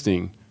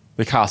coasting,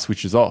 the car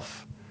switches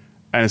off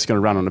and it's going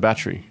to run on a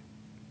battery.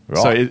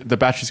 Right. So the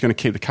battery's going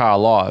to keep the car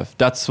alive.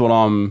 That's what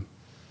I'm...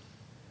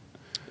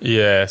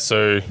 Yeah,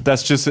 so...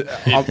 That's just...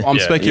 I'm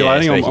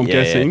speculating, I'm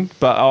guessing,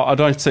 but I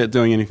don't see it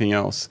doing anything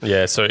else.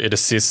 Yeah, so it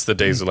assists the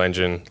diesel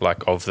engine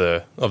of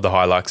the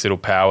Hilux. It'll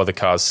power the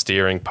car's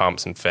steering,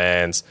 pumps and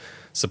fans,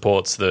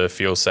 supports the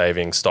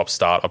fuel-saving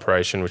stop-start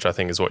operation, which I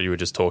think is what you were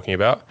just talking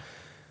about.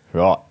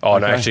 Right. Oh,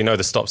 no, actually, no,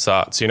 the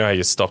stop-start. So you know how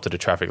you stopped at a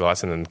traffic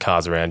light and then the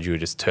cars around you are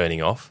just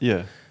turning off?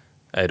 Yeah.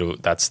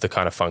 That's the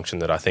kind of function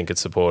that I think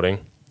it's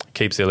supporting.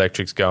 Keeps the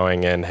electrics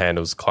going and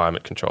handles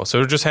climate control. So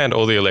it'll just handle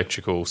all the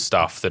electrical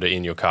stuff that are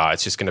in your car.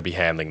 It's just going to be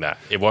handling that.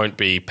 It won't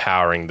be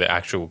powering the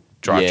actual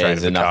drivetrain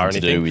of the car or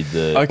anything. To do with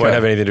the Won't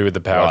have anything to do with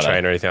the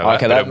powertrain or anything like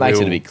that. Okay, that makes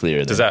it a bit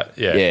clearer. Does that?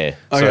 Yeah. Yeah.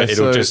 So Okay,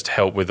 it'll just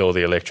help with all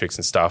the electrics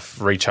and stuff,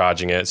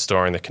 recharging it,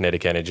 storing the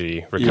kinetic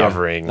energy,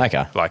 recovering,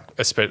 Okay.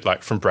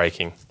 like from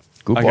braking.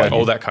 Good Okay. by All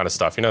you. that kind of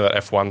stuff. You know, that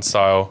F1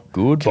 style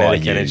Good by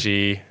kinetic you.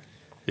 energy.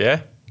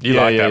 Yeah? You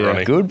Yeah, like yeah, that, yeah.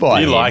 Ronnie? Good by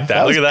You him. like that.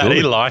 That Look was at that.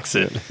 He good. likes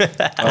it.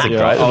 That's a great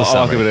I'll little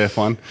summary. give it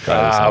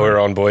F1. We're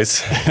on, boys.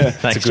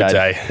 Thanks, It's a good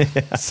Jade.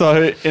 day.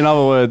 So, in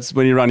other words,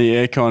 when you run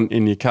your aircon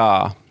in your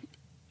car,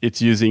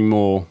 it's using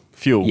more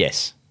fuel.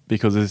 Yes.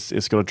 Because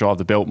it's got to drive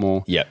the belt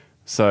more. Yep.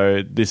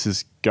 So, this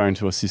is going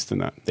to assist in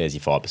that. There's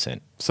your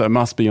 5%. So, it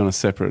must be on a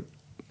separate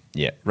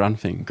Yep. run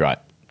thing. Great.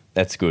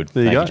 That's good.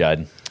 There you Thank go. you,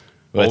 Jaden.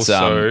 Let's see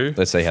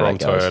how from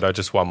that goes. Toyota,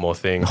 just one more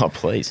thing. Oh,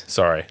 please.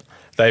 Sorry.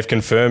 They've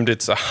confirmed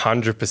it's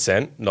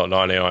 100%, not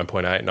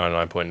 99.8,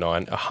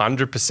 99.9,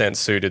 100%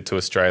 suited to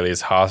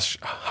Australia's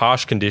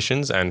harsh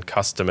conditions and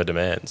customer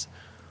demands.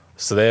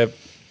 So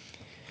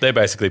they're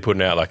basically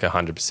putting out like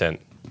 100%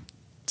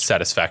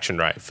 satisfaction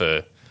rate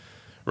for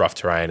rough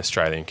terrain,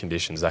 Australian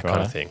conditions, that kind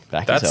Right. of thing.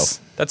 Back yourself.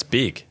 That's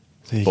big.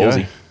 There you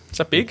Ballsy. go. Is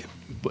that big?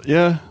 But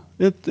yeah,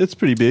 it's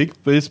pretty big,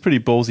 but it's pretty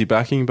ballsy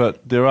backing.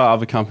 But there are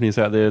other companies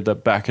out there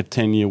that back a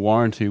 10-year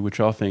warranty, which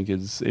I think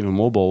is even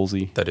more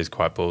ballsy. That is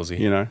quite ballsy.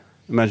 You know,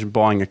 imagine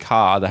buying a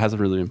car that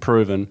hasn't really been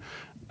proven,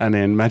 and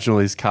then imagine all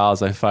these cars,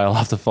 they fail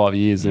after 5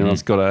 years, and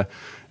it's got a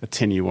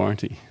 10-year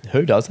warranty.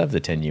 Who does have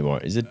the 10-year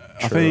warranty? Is it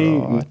I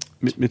think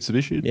Triton?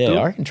 Mitsubishi. Yeah, do it?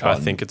 I reckon I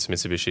Triton. think it's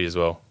Mitsubishi as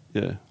well.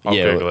 Yeah. I'll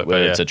yeah, Google it, but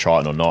whether yeah. it's a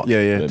Triton or not. Yeah,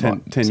 It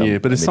might- 10 some- year.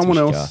 But a there's someone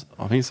Mitsubishi else,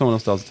 car. I think someone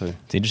else does too.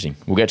 It's interesting.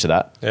 We'll get to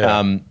that.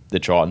 Yeah. The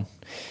Triton.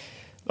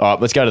 All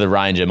right, let's go to the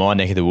Ranger, my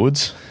neck of the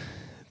woods.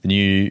 The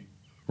new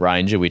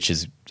Ranger, which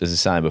is, as I was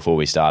saying before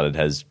we started,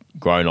 has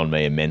grown on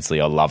me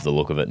immensely. I love the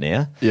look of it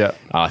now. Yeah.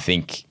 I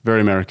think Very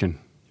American.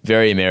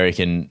 very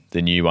American,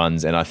 the new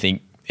ones, and I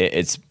think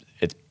it's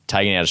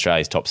taken out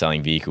Australia's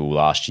top-selling vehicle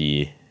last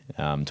year,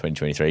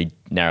 2023,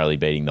 narrowly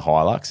beating the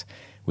Hilux,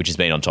 which has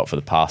been on top for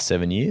the past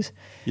 7 years.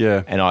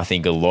 Yeah. And I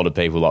think a lot of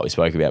people, like we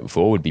spoke about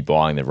before, would be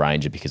buying the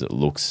Ranger because it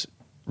looks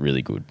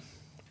really good.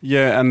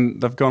 Yeah,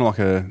 and they've gone like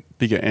a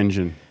bigger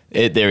engine.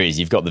 There is.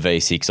 You've got the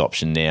V6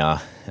 option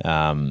now,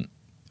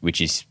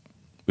 which is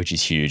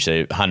huge.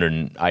 So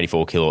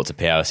 184 kilowatts of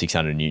power,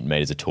 600 newton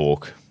meters of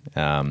torque.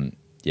 And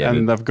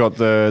they've got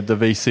the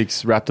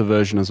V6 Raptor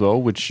version as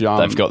well, which...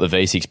 they've got the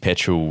V6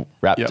 petrol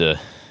Raptor,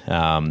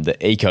 the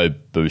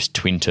EcoBoost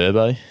twin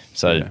turbo.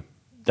 So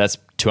that's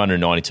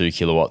 292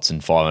 kilowatts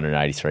and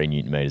 583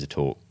 newton meters of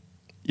torque.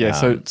 Yeah,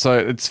 so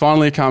it's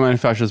finally a car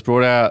manufacturer's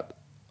brought out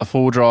a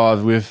full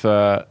drive with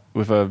a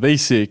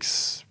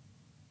V6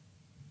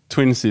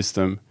 twin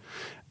system,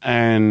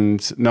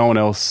 and no one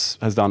else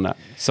has done that.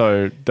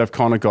 So they've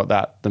kind of got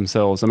that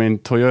themselves. I mean,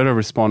 Toyota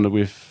responded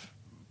with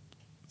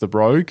the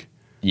Rogue,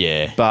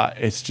 Yeah. but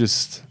it's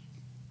just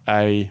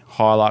a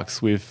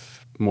Hilux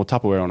with more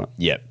Tupperware on it.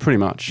 Yep. Pretty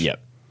much.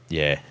 Yep.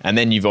 Yeah. And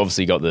then you've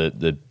obviously got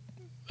the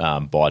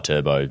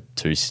bi-turbo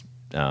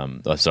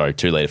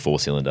 2-litre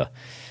four-cylinder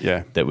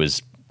Yeah. that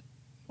was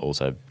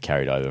also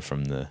carried over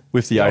from the...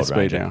 With the old 8-speed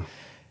Ranger.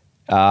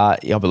 now.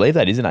 I believe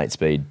that is an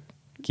 8-speed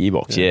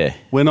gearbox, yeah.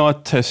 When I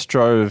test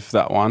drove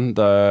that one,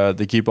 the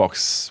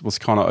gearbox was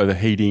kind of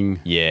overheating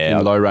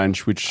in low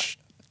range, which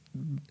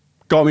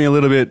got me a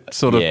little bit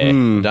sort of... I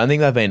don't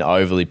think they've been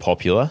overly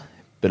popular,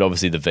 but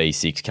obviously the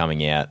V6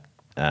 coming out,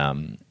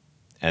 and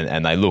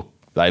they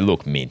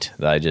look mint.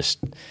 They just...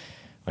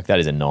 Like, that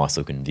is a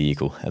nice-looking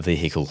vehicle.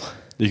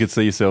 You could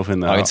see yourself in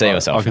that. I can see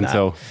myself I can in that.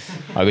 tell.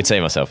 I could see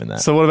myself in that.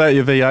 So what about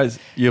your V8?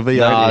 Your V8?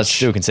 No, I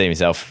still can see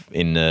myself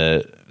in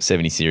the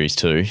 70 Series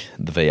 2,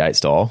 the V8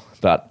 style.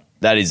 But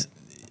that is,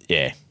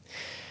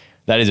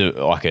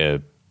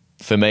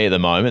 for me at the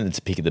moment, it's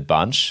a pick of the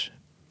bunch.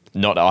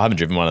 I haven't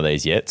driven one of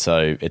these yet,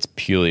 so it's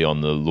purely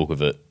on the look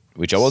of it,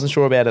 which I wasn't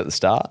sure about at the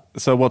start.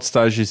 So what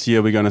stage this year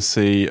are we going to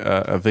see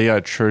a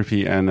V8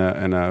 Troopy and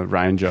a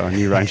Ranger, a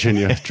new Ranger in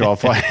your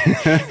driveway?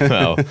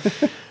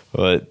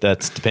 Well,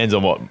 that depends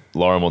on what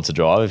Lauren wants to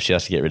drive. If she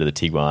has to get rid of the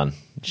Tiguan,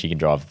 she can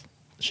drive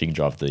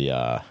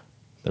the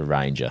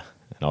Ranger,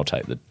 and I'll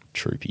take the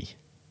Troopy.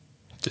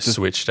 Just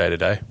switch day to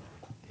day.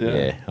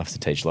 I have to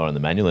teach Lauren the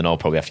manual, and I'll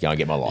probably have to go and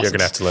get my license. You're going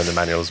to have to learn the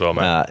manual as well,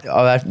 mate.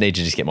 I need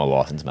to just get my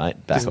license,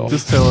 mate. Back off.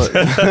 Just tell it.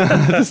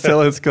 Just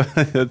tell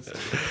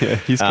it.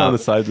 He's kind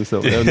of saved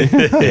himself, hasn't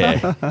he?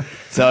 Yeah.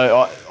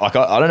 So I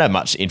don't have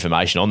much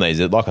information on these.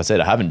 Like I said,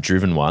 I haven't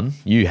driven one.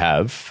 You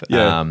have.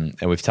 Yeah. And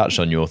we've touched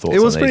on your thoughts. It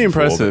was on pretty these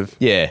before, impressive.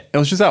 Yeah. It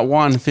was just that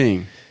one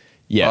thing.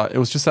 Yeah. It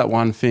was just that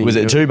one thing. Was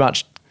it too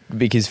much?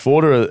 Because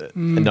Ford are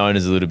known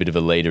as a little bit of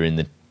a leader in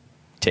the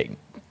tech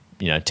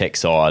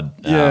side.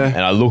 Yeah. And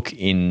I look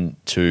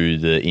into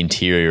the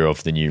interior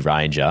of the new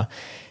Ranger,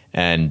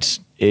 and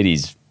it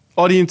is.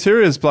 Oh, the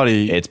interior is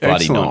bloody. It's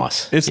bloody excellent.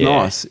 nice. It's Yeah.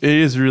 nice. It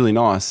is really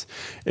nice.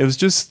 It was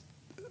just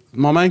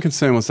my main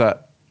concern was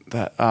that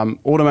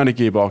automatic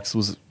gearbox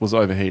was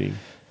overheating.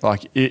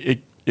 Like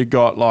it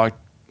got like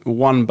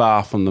 1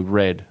 bar from the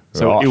red,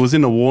 so Right. it was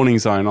in the warning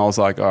zone. I was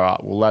like, all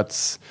right, well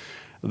that's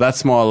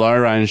my low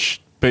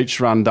range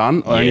beach run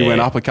done. I only Yeah. went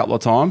up a couple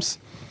of times,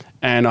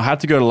 and I had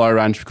to go to low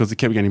range because it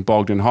kept getting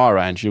bogged in high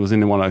range. It was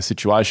in one of those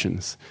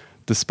situations,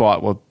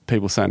 despite what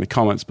people say in the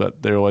comments,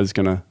 but they're always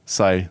going to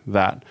say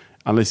that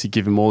unless you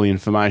give them all the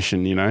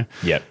information,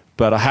 Yep.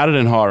 But I had it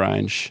in high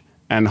range,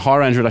 and high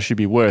range would actually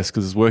be worse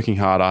because it's working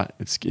harder.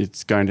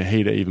 It's going to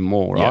heat it even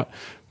more, right? Yep.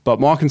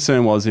 But my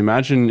concern was,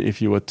 imagine if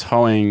you were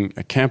towing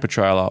a camper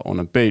trailer on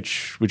a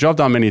beach, which I've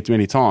done many,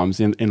 many times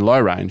in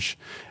low range,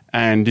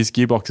 and this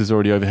gearbox is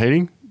already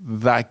overheating.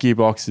 That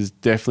gearbox is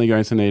definitely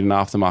going to need an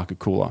aftermarket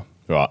cooler.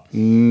 Right.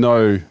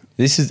 No.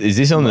 Is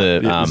this on the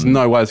There's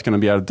no way it's going to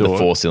be able to do the it.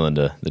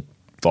 4-cylinder, the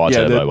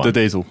turbo one? The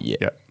diesel.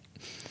 Yeah.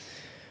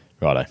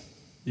 Righto.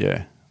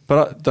 Yeah.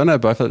 But I don't know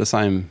both are the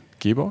same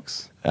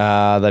gearbox.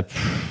 I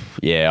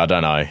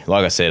don't know.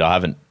 Like I said, I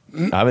haven't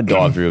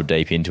dived real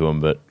deep into them,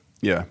 but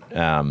Yeah.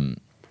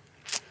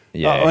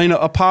 yeah. I mean,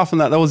 apart from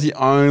that was the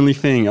only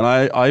thing. And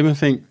I even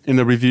think in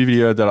the review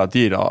video that I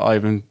did, I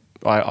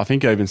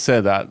think I even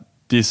said that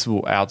this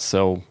will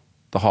outsell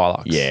the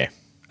Hilux. Yeah.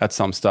 At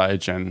some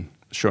stage, and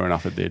sure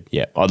enough, it did.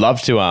 Yeah, I'd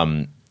love to.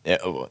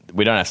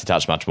 We don't have to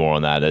touch much more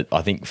on that.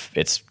 I think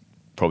it's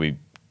probably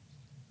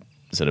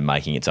sort of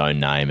making its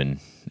own name and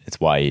its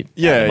way. At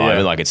the moment.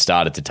 Yeah. Like it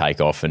started to take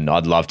off, and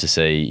I'd love to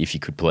see if you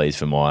could please,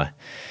 for my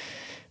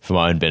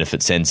own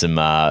benefit, send some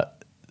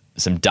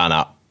done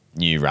up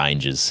new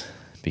Rangers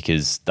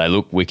because they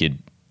look wicked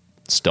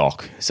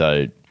stock.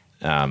 So,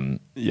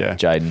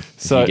 Jaden,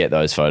 if you get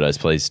those photos,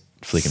 please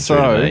flick them through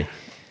to me.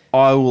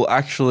 I will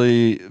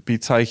actually be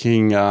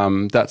taking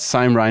that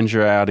same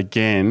Ranger out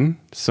again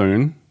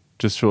soon,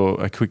 just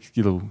for a quick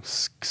little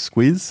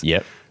squiz.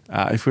 Yep.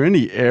 If we're in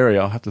the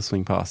area, I'll have to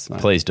swing past. Mate.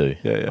 Please do.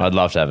 Yeah. I'd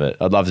love to have it.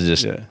 I'd love to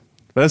just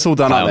but it's all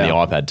done play up on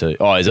now. the iPad too.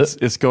 Oh, is it?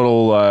 It's got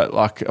all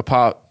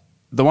apart.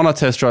 The one I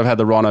test drove had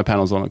the Rhino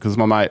panels on it because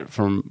my mate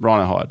from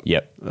Rhino Hide.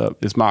 Yep.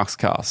 Is Mark's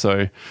car.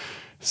 So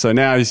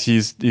now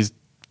he's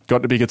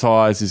got the bigger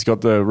tires. He's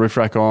got the roof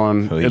rack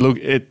on.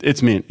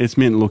 It's mint. It's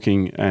mint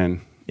looking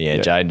and. Yeah,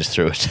 Jaden just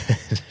threw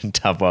a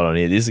tough one on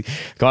here. This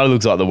kind of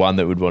looks like the one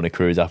that would want to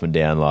cruise up and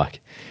down like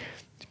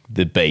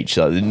the beach,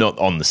 like not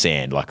on the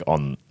sand, like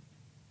on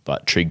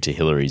like Trig to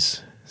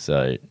Hillary's.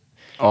 So,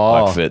 for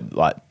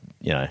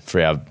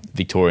our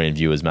Victorian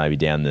viewers, maybe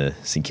down the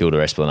St Kilda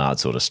Esplanade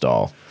sort of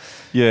style.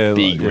 Yeah,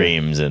 big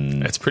rims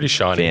and it's pretty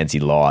shiny, fancy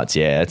lights.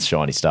 Yeah, it's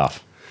shiny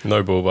stuff.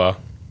 No bull bar.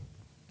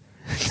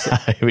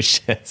 Why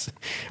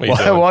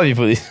have you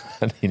put this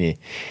one in here?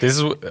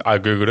 I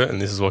googled it and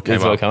this is what came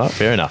up.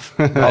 Fair enough.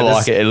 I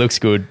like it. It looks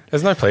good.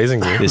 There's no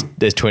pleasing you.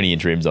 There's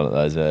 20-inch rims on it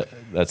though.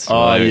 So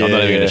I'm not even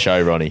going to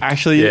show Ronnie.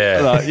 Actually,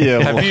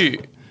 Have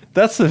you?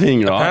 That's the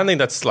thing, right? Apparently,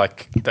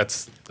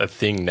 that's a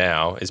thing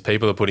now. Is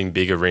people are putting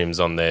bigger rims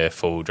on their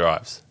full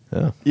drives.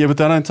 Yeah, but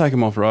they don't take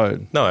them off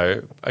road.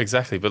 No,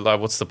 exactly. But like,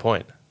 what's the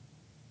point?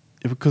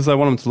 Because they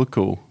want them to look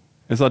cool.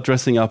 It's like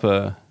dressing up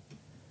a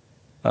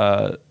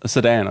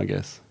sedan, I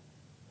guess.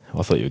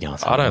 I thought you were going to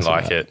say I don't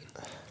like that. it.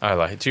 I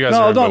like it. Do you guys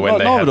remember when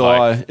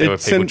there were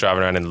people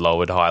driving around in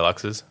lowered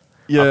Hiluxes?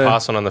 Yeah. I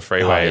passed one on the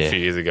freeway a few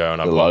years ago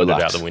and I blowed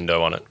out the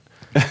window on it.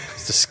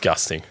 It's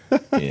disgusting.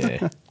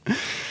 Yeah.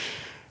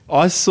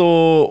 I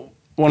saw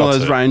one of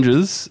those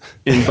Rangers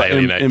in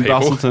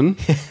Bustleton.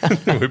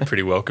 We're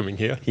pretty welcoming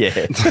here.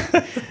 Yeah.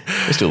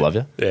 We still love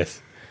you.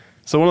 Yes.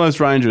 So one of those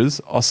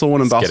Rangers, I saw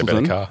one in Let's get a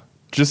better Bustleton car.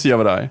 just the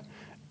other day.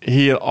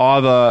 He had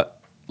either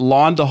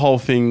lined the whole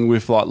thing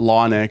with like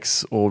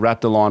Line-X or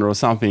Raptor liner or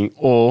something,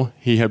 or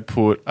he had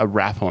put a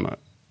wrap on it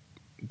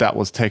that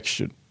was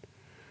textured.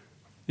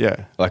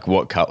 Yeah. Like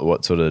what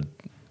sort of...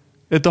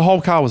 The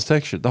whole car was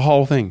textured, the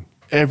whole thing.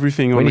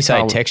 Everything on the car. When you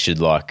say textured,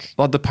 like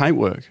the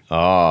paintwork.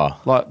 Oh.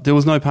 Like there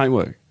was no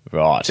paintwork.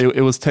 Right.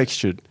 It was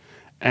textured.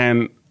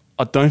 And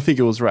I don't think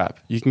it was wrap.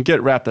 You can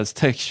get wrap that's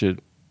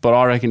textured, but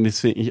I reckon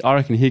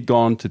he'd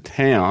gone to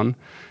town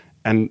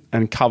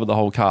and covered the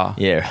whole car.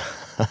 Yeah.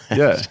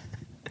 Yeah.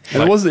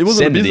 And it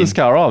wasn't a business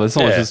car either. It's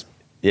not just...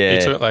 Yeah.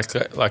 You took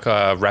like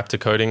a Raptor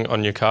coating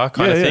on your car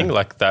kind of thing,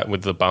 like that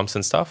with the bumps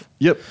and stuff?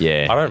 Yep.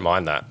 Yeah. I don't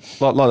mind that.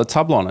 Like the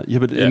tub liner. Yeah,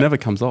 but it never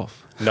comes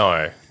off.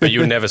 No, but you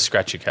would never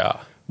scratch your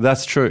car.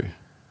 That's true.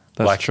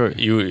 That's true.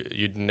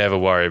 You'd never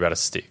worry about a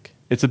stick.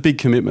 It's a big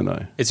commitment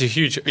though. It's a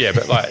huge,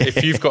 but like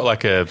if you've got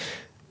like a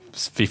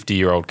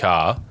 50-year-old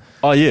car.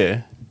 Oh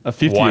yeah, a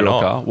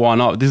 50-year-old car. Why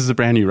not? This is a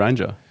brand new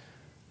Ranger.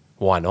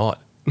 Why not?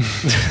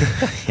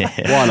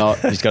 Why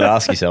not? You just got to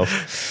ask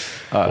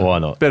yourself, why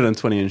not? Better than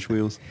 20-inch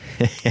wheels.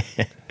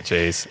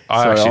 Jeez.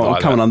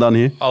 I'm coming undone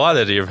here. I like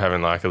the idea of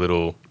having like a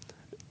little,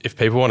 if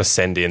people want to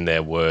send in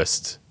their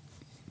worst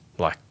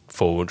like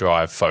four-wheel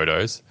drive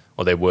photos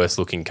or their worst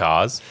looking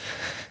cars,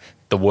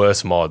 the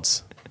worst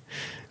mods.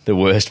 The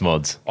worst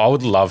mods. I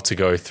would love to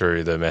go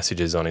through the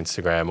messages on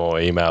Instagram or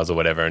emails or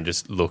whatever and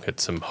just look at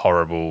some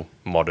horrible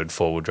modded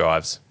four-wheel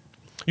drives.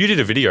 You did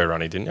a video,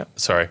 Ronnie, didn't you?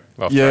 Sorry.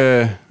 Off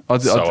track.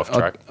 Off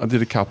track. I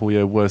did a couple,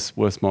 worst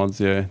mods,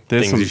 There's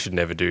things you should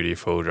never do to your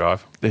four-wheel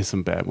drive. There's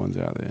some bad ones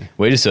out there.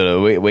 We're just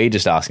we're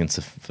just asking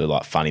for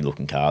like funny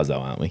looking cars though,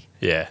 aren't we?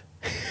 Yeah.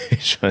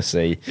 Just want to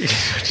see.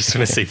 Just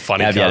want to see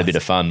funny Have cars. you had a bit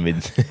of fun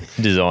with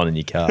designing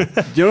your car?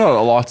 You know what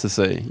I like to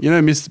see? You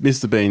know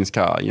Mr. Bean's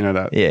car,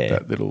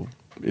 that little...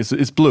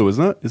 It's blue,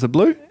 isn't it? Is it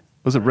blue? Or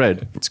is it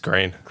red? It's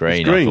green.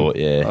 Green, It's green. I thought,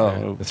 yeah.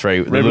 Oh,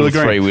 the little green.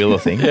 three-wheeler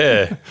thing.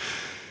 Yeah.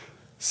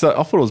 So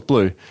I thought it was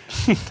blue.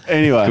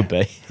 Anyway, Could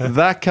be.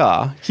 That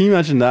car, can you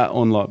imagine that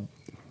on like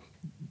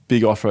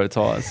big off-road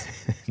tyres?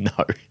 No.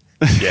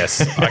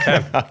 Yes, I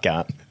can. I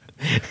can't.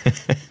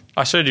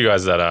 I showed you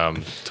guys that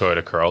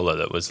Toyota Corolla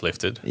that was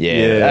lifted.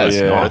 Yeah, that was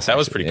nice. That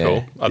was pretty Yeah.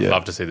 cool. I'd Yeah.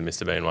 love to see the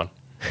Mr. Bean one.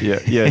 Yeah,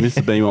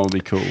 Mr. Bean one would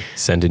be cool.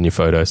 Send in your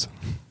photos.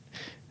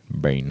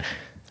 Bean.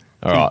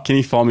 All right. Can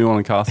you find me one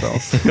on car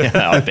sales?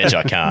 I bet you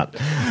I can't.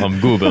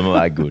 I'm good, but I'm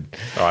not that good.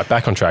 All right,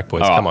 back on track,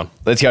 boys. All right, Come on.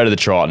 Let's go to the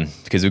Triton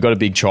because we've got a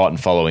big Triton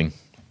following,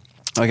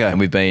 Okay. and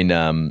we've been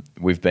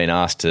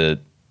asked to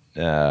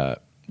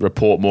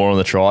report more on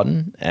the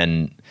Triton,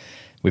 and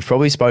we've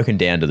probably spoken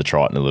down to the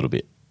Triton a little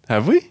bit.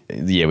 Have we?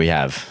 Yeah, we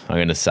have. I'm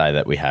going to say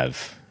that we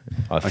have.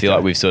 I feel Okay.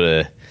 like we've sort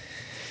of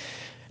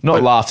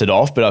not laughed it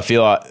off, but I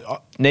feel like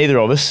neither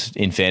of us,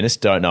 in fairness,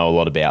 don't know a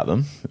lot about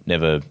them.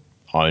 Never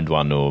owned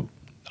one, or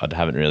I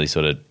haven't really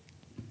sort of.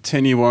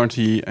 10-year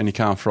warranty and you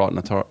can't frighten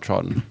a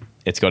Triton.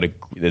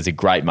 There's a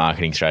great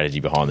marketing strategy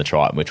behind the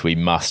Triton, which we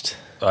must.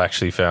 I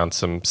actually found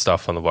some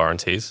stuff on the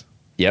warranties.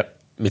 Yep.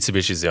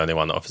 Mitsubishi's the only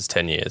one that offers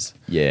 10 years.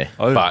 Yeah.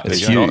 Oh, But it's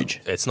it's not-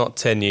 huge. It's not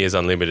 10 years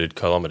unlimited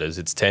kilometres.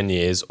 It's 10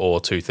 years or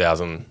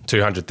 200,000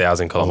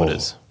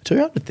 kilometres.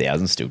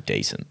 200,000 is still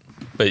decent.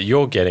 But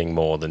you're getting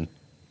more than...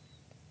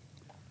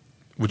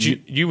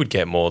 You would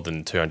get more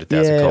than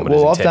 200,000 kilometres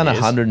well, in I've 10 done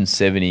years.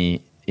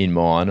 170 in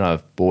mine.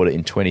 I've bought it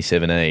in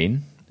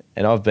 2017,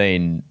 and I've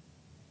been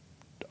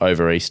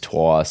over east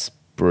twice,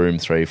 Broome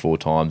 3 or 4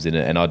 times in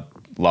it, and I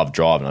love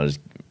driving. I just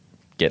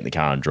get in the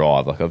car and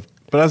drive.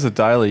 But as a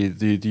daily,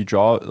 do you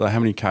drive? Like, how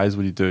many Ks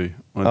would you do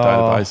on a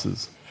daily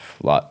basis?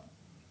 Like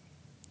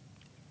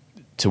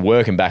to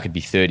work and back would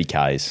be 30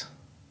 Ks,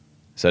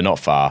 so not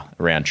far,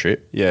 a round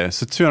trip. Yeah,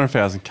 so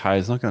 200,000 K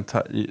is not going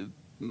to take...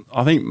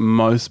 I think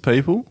most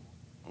people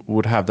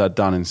would have that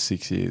done in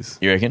 6 years.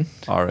 You reckon?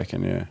 I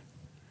reckon, yeah.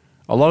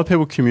 A lot of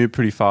people commute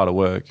pretty far to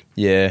work.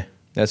 Yeah,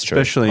 that's true.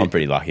 Especially- I'm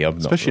pretty lucky. I'm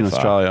not Especially in far.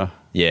 Australia.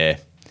 Yeah,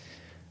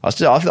 I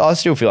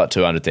still feel like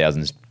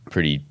 200,000 is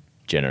pretty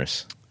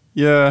generous.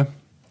 Yeah.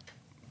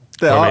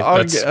 Well, I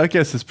mean, I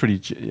guess it's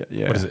pretty...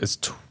 Yeah. What is it? It's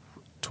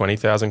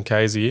 20,000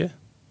 Ks a year?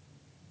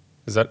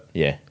 Is that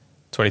Yeah,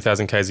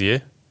 20,000 Ks a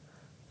year?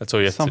 That's all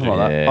you have Something to do.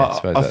 like that. Yeah, I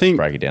suppose I let's think-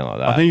 break it down like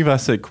that. I think if I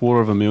said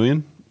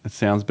 250,000, it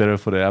sounds better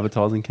for the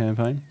advertising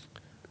campaign.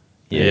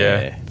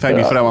 Yeah. Thank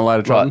me for that one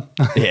later, Triton.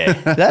 Yeah,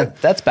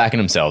 that's backing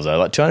themselves though.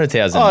 Like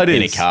 200,000 Oh, it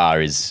in a is. car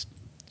is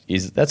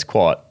that's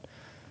quite.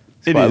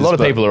 It A is, lot of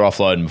but- people are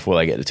offloading before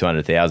they get to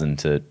 200,000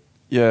 to.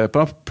 Yeah,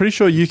 but I'm pretty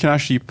sure you can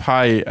actually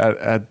pay at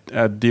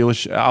other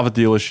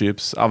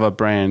dealerships, other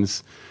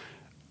brands.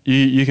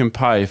 You can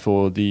pay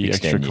for the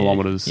Extend, extra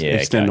kilometres, yeah,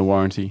 extend okay. the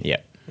warranty.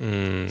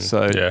 Yeah,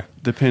 So yeah.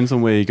 depends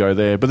on where you go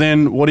there. But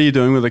then what are you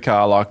doing with the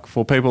car? Like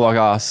for people like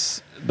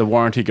us, the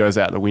warranty goes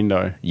out the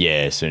window. yeah.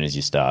 As soon as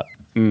you start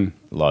Mm.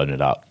 loading it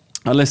up,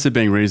 Unless they're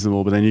being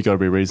reasonable, but then you got to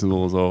be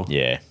reasonable as well.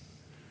 yeah.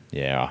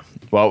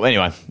 Well,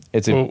 anyway,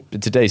 it's a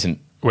decent.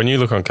 When you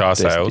look on car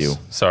Decent sales, deal.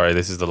 sorry,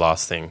 this is the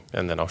last thing,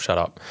 and then I'll shut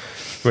up.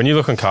 When you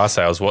look on car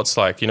sales, what's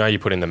like, you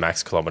put in the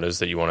max kilometres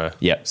that you want to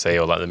Yep. see,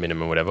 or like the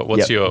minimum, whatever.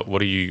 What's Yep. what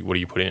do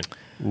you put in?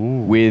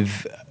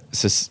 With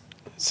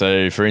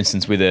so for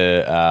instance, with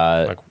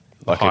a Like the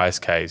like a-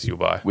 highest Ks you'll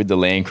buy. with the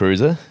Land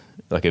Cruiser,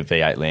 like a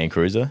V8 Land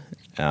Cruiser,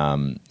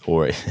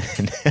 or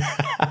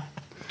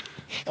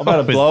I'm about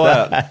to blow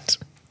out.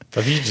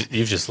 Have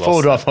you've just lost.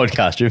 Full Drive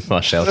Podcast, Jim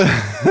myself.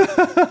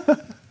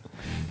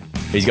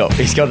 He's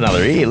got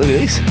another ear. Look at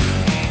this.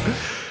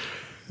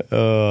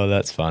 Oh,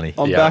 that's funny.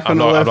 I'm Yeah, back on I'm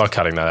the not, left. I'm not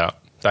cutting that out.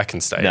 That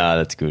can stay. No,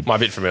 that's good. My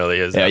bit from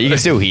earlier is Yeah, you can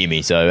still hear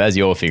me. So as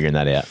you're figuring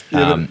that out,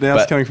 Yeah, but now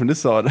it's but- coming from this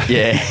side.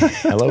 yeah.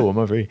 Hello, I'm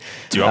over here.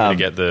 Do you want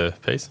me to get the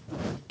piece?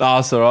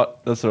 That's all right.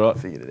 That's all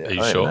right. Are you I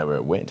don't sure? know where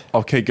it went.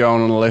 I'll keep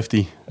going on the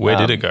lefty. Where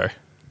did it go?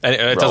 And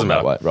it doesn't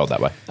matter. Rolled that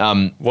way.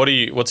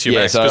 What's your Yeah,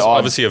 max? so 'Cause I'm-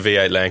 obviously a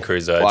V8 Land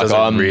Cruiser, it Like, doesn't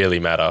I'm- really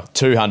matter.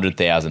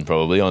 200,000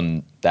 probably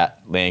on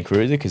that Land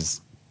Cruiser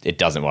because it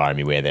doesn't worry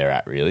me where they're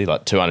at really.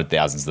 Like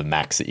 200,000 is the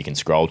max that you can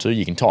scroll to.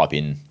 You can type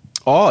in.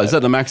 Oh, is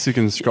that the max you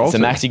can scroll to? It's the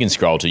max you can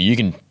scroll to. You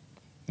can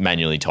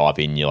manually type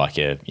in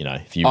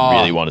if you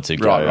really wanted to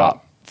go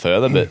up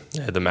further,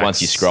 but the max,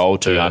 once you scroll,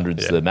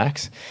 200's the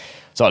max.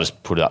 So I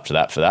just put it up to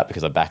that for that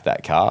because I backed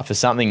that car. For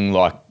something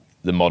like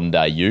the modern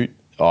day Ute,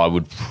 I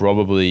would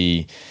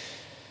probably,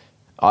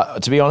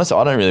 to be honest,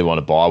 I don't really want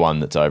to buy one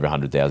that's over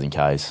 100,000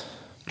 Ks.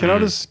 Can I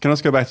just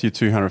go back to your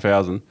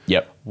 200,000?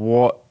 Yep.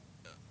 What?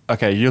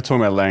 Okay, you're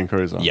talking about Land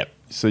Cruiser. Yep.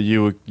 So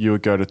you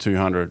would go to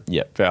 200,000.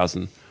 Yep.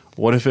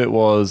 What if it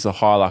was a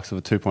Hilux of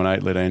a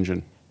 2.8 litre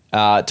engine?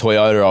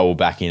 Toyota, I will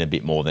back in a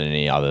bit more than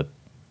any other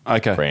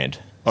brand.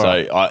 All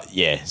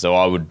right. So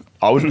I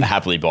would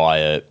happily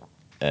buy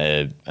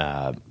a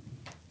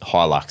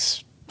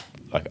Hilux,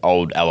 like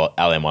old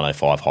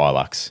LM105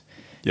 Hilux.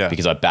 Yeah.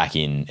 Because I back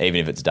in, even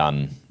if it's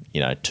done,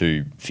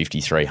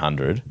 250,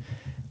 300,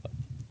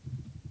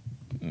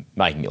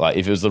 making it like,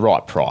 if it was the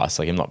right price,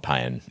 like I'm not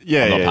paying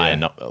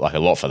like a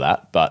lot for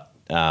that, but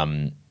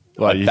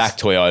I'd back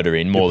Toyota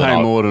in more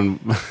than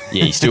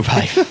yeah, you still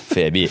pay a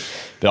fair bit,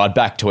 but I'd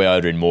back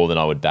Toyota in more than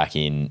I would back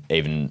in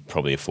even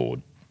probably a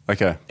Ford.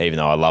 Okay. Even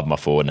though I love my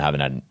Ford and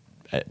haven't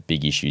had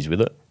big issues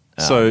with it.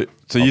 So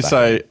you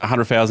say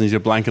 100,000 is your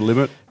blanket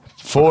limit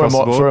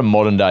for a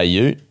modern day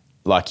Ute?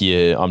 Like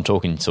I'm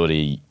talking sort of,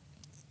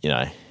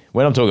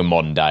 when I'm talking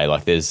modern day,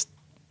 like there's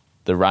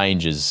the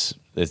Rangers,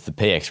 there's the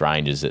PX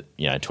Rangers at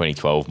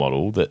 2012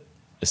 model that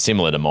are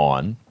similar to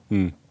mine.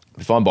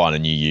 If I'm buying a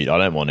new Ute, I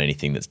don't want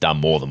anything that's done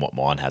more than what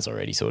mine has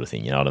already, sort of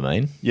thing. You know what I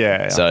mean?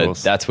 Yeah. So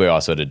that's where I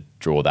sort of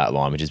draw that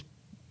line, which is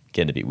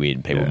getting a bit weird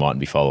and people mightn't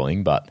be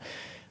following, but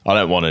I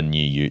don't want a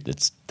new Ute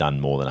that's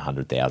done more than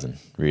 100,000,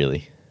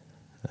 really.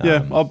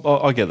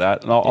 I'll get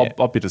that. And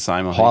I'll be the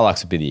same.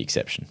 Hilux would be the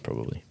exception,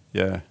 probably.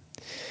 Yeah.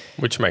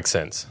 Which makes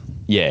sense.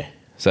 Yeah.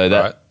 So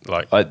that's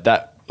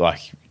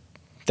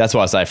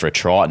why I say for a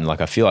Triton,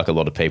 like I feel like a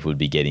lot of people would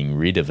be getting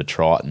rid of a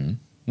Triton,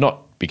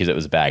 not because it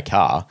was a bad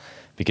car,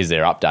 because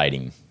they're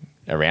updating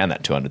around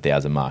that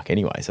 200,000 mark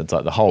anyway. So it's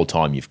like the whole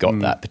time you've got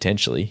that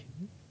potentially.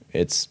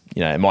 It's,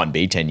 it mightn't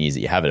be 10 years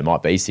that you have it. It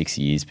might be 6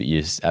 years, but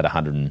you're at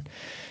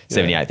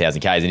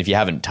 178,000 Ks. And if you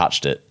haven't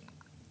touched it,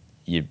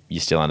 you're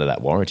still under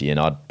that warranty, and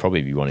I'd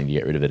probably be wanting to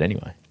get rid of it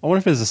anyway. I wonder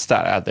if there's a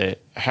stat out there.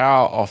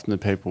 How often do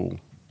people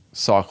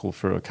cycle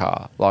through a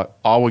car? Like,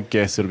 I would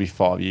guess it'll be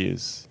 5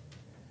 years.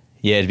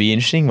 Yeah, it'd be an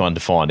interesting one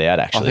to find out,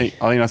 actually.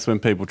 I think that's when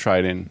people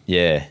trade in.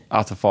 Yeah.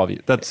 After 5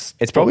 years.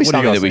 It's probably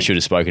something that we should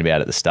have spoken about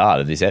at the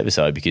start of this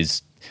episode,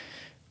 because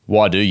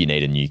why do you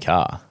need a new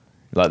car?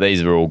 Like,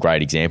 these are all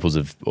great examples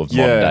of modern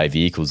day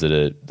vehicles that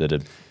are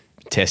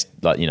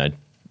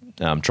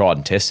tried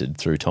and tested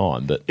through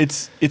time. But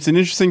it's an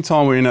interesting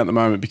time we're in at the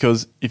moment,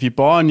 because if you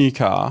buy a new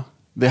car,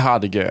 they're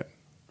hard to get,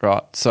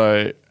 right?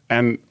 So,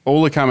 and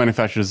all the car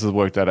manufacturers have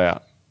worked that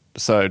out.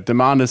 So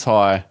demand is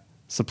high,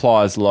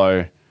 supply is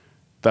low.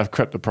 They've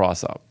crept the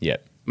price up. Yeah.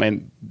 I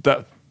mean,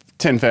 that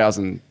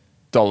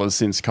 $10,000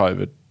 since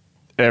COVID,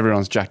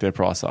 everyone's jacked their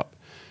price up,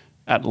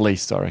 at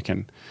least, I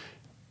reckon.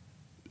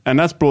 And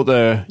that's brought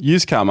the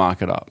used car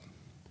market up.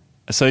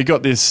 So you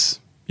got this,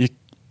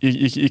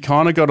 you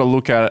kind of got to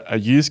look at a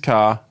used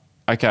car,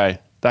 okay,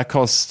 that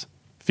costs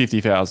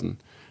 $50,000,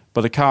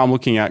 but the car I'm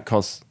looking at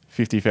costs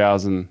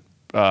 $50,000,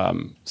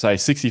 say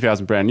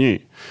 $60,000 brand new.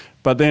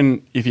 But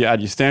then if you add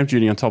your stamp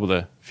duty on top of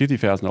the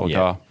 $50,000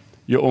 car,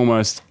 you're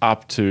almost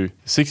up to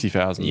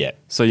 $60,000. Yeah.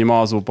 So you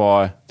might as well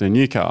buy the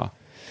new car.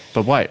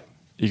 But wait,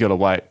 you got to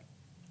wait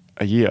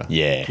a year.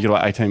 Yeah. You got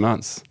to wait 18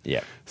 months.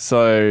 Yeah.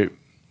 So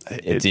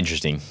it's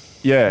interesting.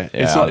 Yeah.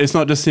 It's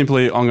not just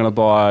simply I'm going to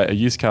buy a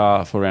used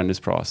car for around this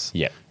price.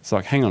 Yeah. It's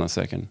like, hang on a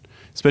second,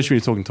 especially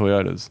when you're talking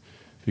Toyotas,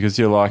 because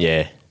you're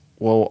like,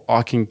 well,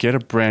 I can get a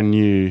brand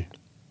new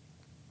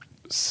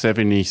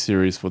 70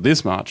 series for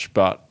this much,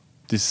 but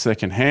this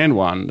second-hand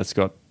one that's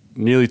got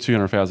nearly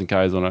 200,000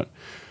 Ks on it,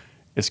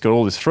 it's got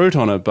all this fruit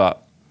on it,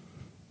 but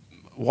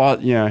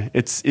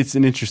it's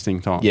an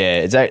interesting time. Yeah,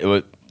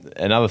 exactly.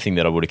 Another thing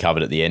that I would have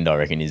covered at the end, I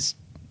reckon, is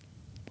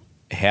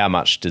how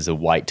much does a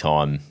wait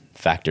time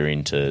factor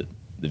into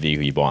the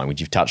vehicle you're buying, which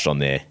you've touched on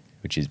there,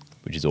 which is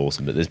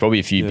awesome. But there's probably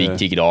a few big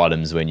ticket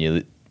items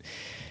when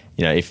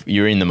if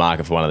you're in the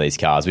market for one of these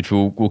cars, which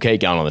we'll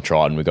keep going on the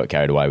Triton. We got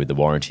carried away with the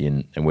warranty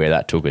and where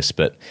that took us,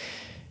 but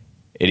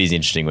it is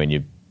interesting when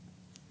you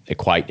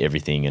equate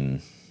everything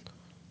and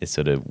it's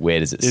sort of where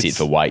does it sit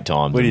for wait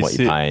times and what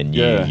you're paying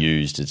new,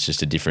 used. It's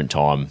just a different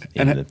time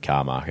in the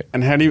car market.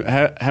 And how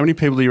many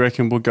people do you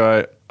reckon will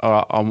go,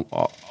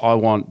 I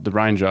want the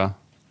Ranger,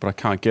 but I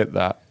can't get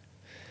that,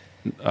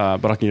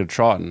 but I can get a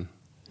Triton.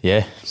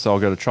 Yeah. So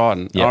I'll go to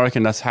Triton. Yep. I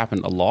reckon that's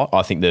happened a lot.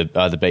 I think the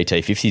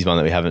BT50 is one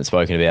that we haven't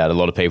spoken about. A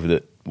lot of people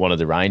that wanted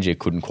the Ranger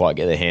couldn't quite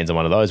get their hands on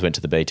one of those, went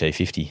to the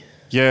BT50.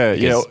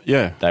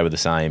 Yeah. They were the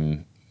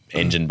same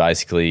engine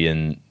basically,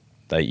 and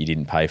you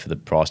didn't pay for the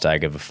price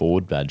tag of a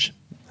Ford badge.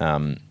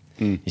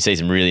 You see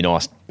some really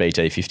nice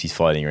BT50s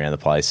floating around the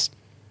place,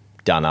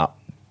 done up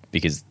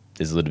because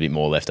there's a little bit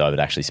more left over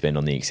to actually spend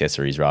on the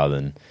accessories rather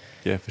than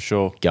Yeah, for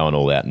sure. going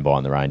all out and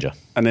buying the Ranger.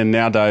 And then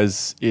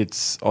nowadays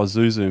it's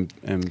Isuzu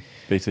and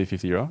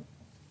BT50,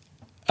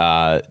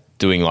 right?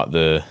 Doing like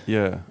the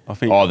I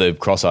think. the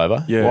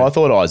crossover. Yeah. Well, I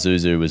thought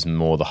Isuzu was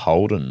more the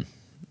Holden.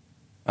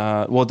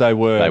 Well, they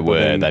were. They but were.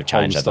 then They've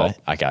changed, have Holden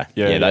they? stopped.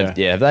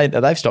 Okay.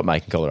 They've stopped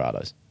making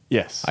Colorados.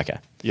 Yes. Okay.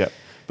 Yeah.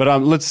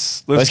 But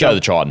let's go to the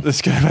Triton.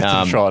 Let's go back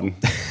to the Triton.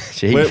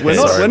 Jeez.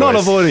 We're not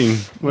avoiding.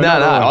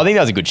 I think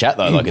that was a good chat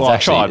though. Like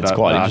it's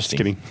quite interesting. Just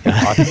kidding.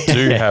 I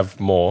do have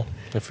more.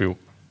 If we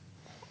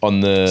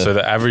so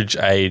the average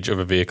age of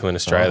a vehicle in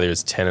Australia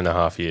is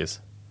 10.5 years.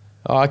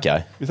 Oh,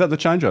 okay. Is that the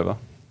changeover?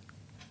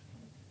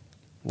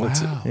 Wow.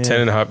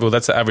 10.5. Well,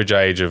 that's the average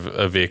age of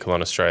a vehicle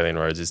on Australian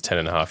roads is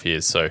 10.5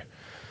 years. So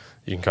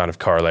you can kind of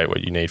correlate what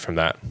you need from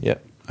that.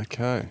 Yep.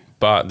 Okay.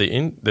 But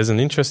there's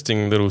an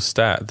interesting little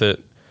stat that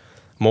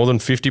more than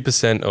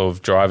 50%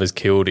 of drivers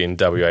killed in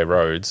WA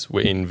roads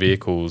were in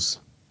vehicles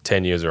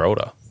 10 years or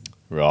older.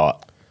 Right.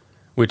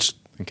 Which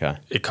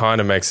it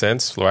kind of makes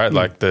sense, right?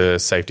 Like the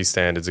safety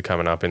standards are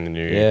coming up in the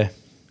new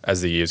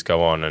as the years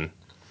go on, and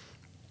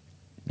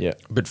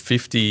but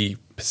 50%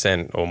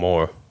 or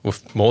more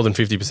than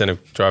 50%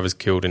 of drivers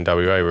killed in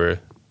WA were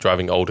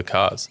driving older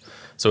cars.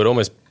 So it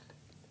almost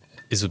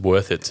is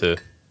worth it to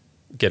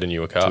get a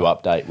newer car to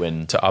update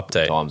when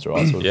times are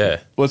right. Sort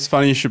of Well, it's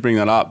funny you should bring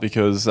that up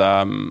because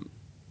my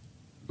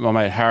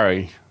mate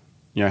Harry,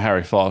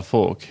 Harry Fly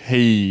Fork,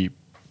 he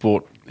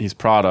bought his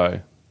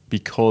Prado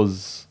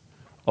because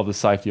of the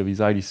safety of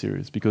his 80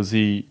 series, because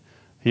he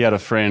had a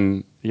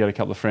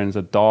couple of friends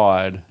that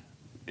died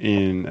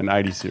in an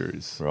 80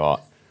 series. Right.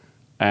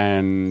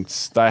 And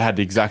they had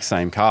the exact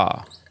same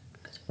car,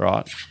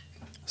 right?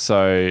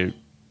 So,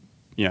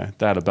 they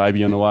had a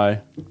baby on the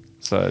way.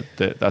 So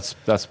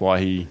that's why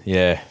he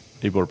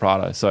bought a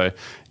Prado. So,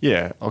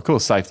 of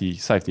course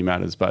safety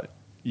matters, but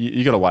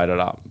you got to weigh it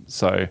up.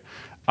 So,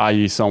 are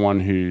you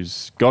someone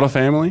who's got a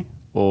family,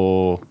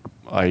 or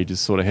are you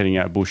just sort of heading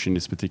out bush in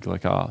this particular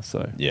car?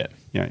 So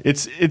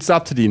it's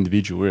up to the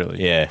individual,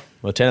 really. Yeah.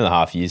 Well,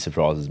 10.5 years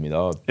surprises me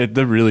though.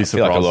 That really surprises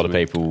me. I feel like a lot of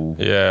people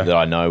that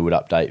I know would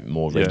update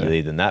more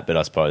regularly than that, but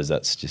I suppose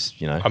that's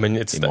just I mean,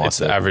 it's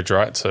the average,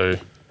 right? So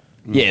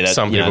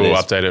some people will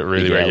update it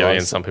really regularly,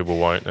 and some people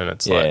won't, and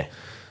it's like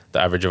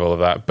the average of all of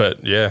that.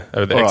 But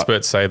the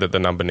experts say that the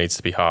number needs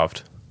to be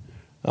halved.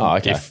 Oh,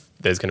 okay. If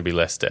there's going to be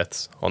less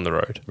deaths on the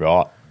road.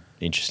 Right.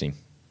 Interesting.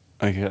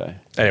 Okay.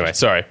 Anyway,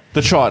 sorry.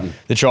 The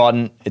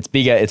Triton. It's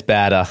bigger, it's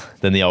badder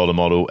than the older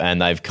model,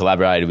 and they've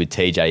collaborated with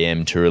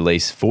TJM to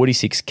release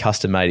 46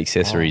 custom-made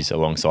accessories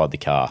alongside the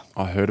car.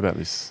 I heard about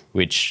this.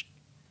 Which,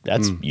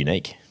 that's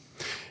unique.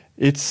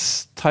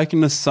 It's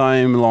taken the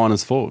same line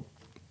as Ford.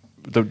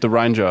 The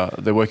Ranger,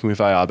 they're working with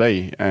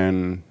ARB,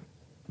 and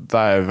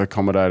they've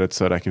accommodated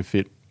so they can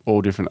fit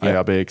all different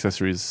ARB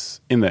accessories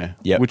in there,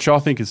 which I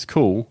think is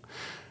cool.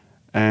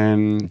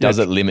 And does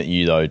it limit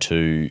you, though,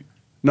 to...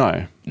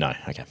 No.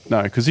 Okay.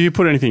 No, because you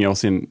put anything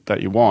else in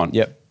that you want.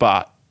 Yep.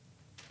 But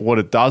what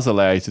it does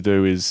allow you to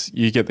do is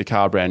you get the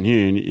car brand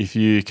new, and if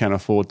you can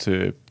afford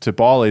to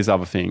buy these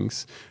other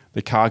things,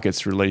 the car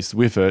gets released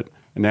with it,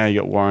 and now you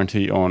got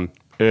warranty on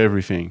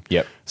everything.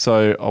 Yep.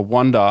 So I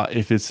wonder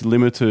if it's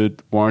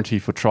limited warranty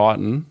for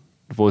Triton,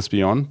 Voice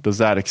Beyond, does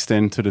that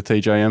extend to the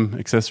TJM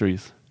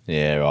accessories?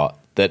 Yeah, right.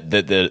 That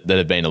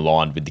have been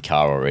aligned with the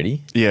car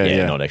already.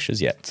 Yeah. Not extras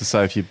yet. So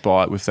say if you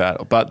buy it with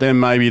that. But then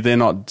maybe they're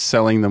not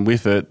selling them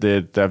with it.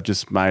 They've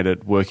just made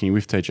it working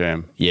with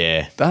TJM.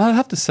 Yeah. They don't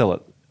have to sell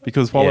it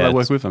because why would they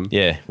work with them?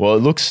 Yeah. Well, it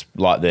looks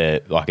like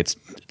it's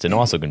a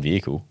nice looking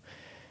vehicle.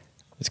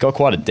 It's got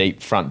quite a deep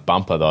front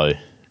bumper though.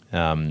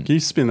 Can you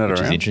spin that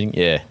which around? Is interesting.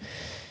 Yeah.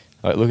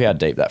 Like, look how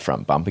deep that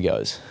front bumper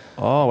goes.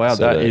 Oh, wow.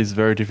 So that is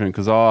very different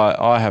because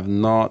I have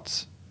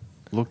not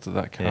looked at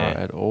that car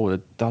at all.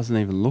 It doesn't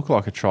even look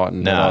like a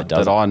Triton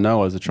that I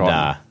know as a Triton.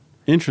 Nah.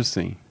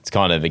 Interesting. It's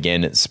kind of,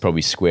 again, it's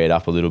probably squared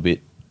up a little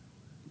bit.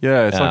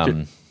 Yeah,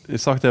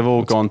 it's like they've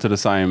all gone to the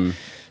same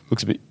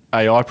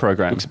AI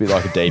program. Looks a bit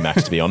like a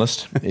D-Max, to be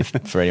honest,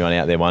 for anyone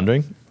out there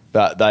wondering.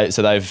 But they're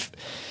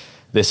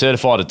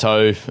certified to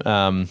tow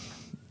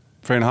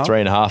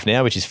 3.5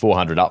 now, which is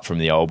 400 up from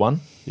the old one.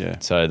 Yeah.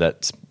 So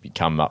that's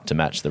come up to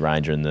match the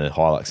Ranger and the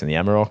Hilux and the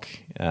Amarok.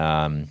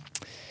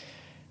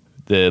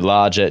 The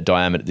larger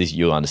diameter,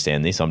 you'll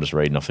understand this, I'm just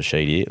reading off a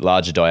sheet here.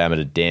 Larger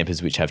diameter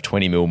dampers, which have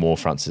 20 mil more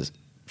front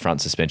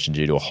suspension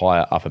due to a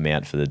higher upper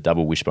mount for the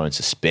double wishbone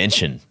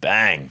suspension.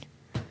 Bang!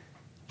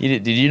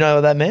 Did you know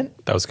what that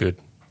meant? That was good.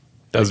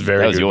 That was very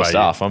good. That was your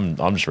stuff. I'm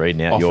just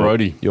reading out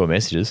your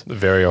messages.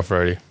 Very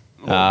off-roady.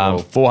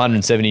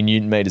 470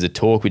 newton meters of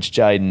torque, which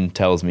Jaden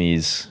tells me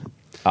is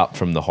up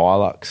from the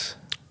Hilux.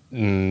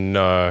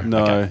 No.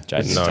 Okay.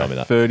 Jaden told me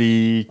that.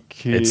 30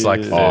 It's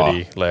like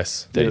 30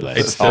 less. 30 less.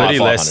 It's 30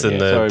 less than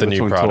the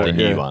new Prado. The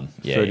new one.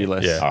 Yeah, 30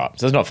 less. Yeah. All right.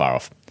 So it's not far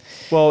off.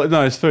 Well,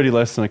 no, it's 30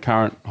 less than the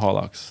current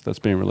Hilux that's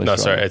being released. No,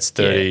 sorry, it's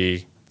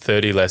 30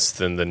 less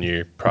than the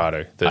new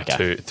Prado. The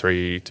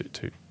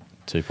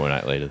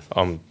 2.8 litres.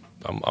 I'm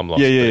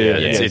lost. Yeah.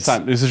 It's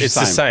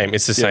the same.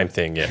 It's the same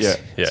thing, yes.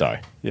 Yeah. Sorry.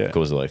 Yeah.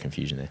 Caused a lot of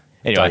confusion there.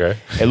 Anyway,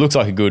 it looks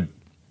like a good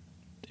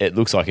it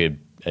looks like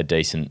a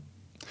decent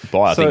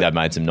buy. I think they've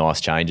made some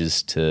nice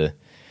changes to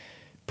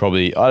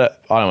probably. I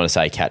don't want to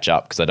say catch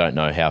up because I don't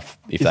know if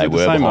they were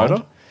same behind.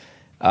 motor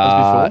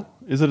as before?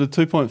 Is it a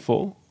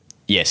 2.4?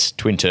 Yes,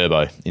 twin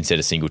turbo instead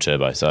of single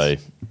turbo. So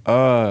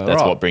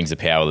that's what brings the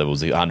power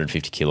levels,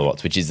 150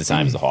 kilowatts, which is the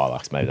same as the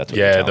Hilux. Maybe that's what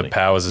you're telling the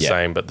power's the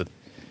same, but the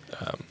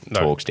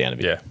torque's down a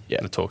bit.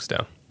 Yeah, the torque's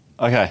down.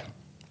 Okay.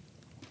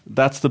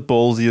 That's the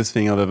ballsiest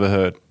thing I've ever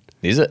heard.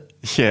 Is it?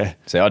 Yeah.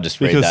 So I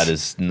just read that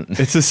as...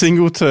 it's a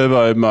single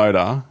turbo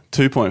motor,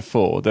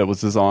 2.4, that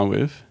was designed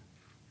with.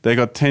 They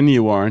got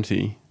 10-year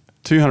warranty,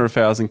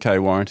 200,000 K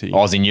warranty.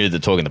 Oh, as in you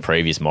that talking the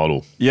previous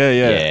model. Yeah.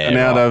 And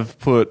now they've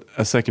put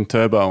a second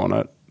turbo on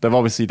it. They've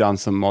obviously done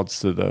some mods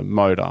to the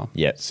motor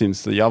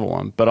since the other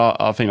one, but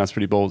I think that's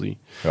pretty ballsy.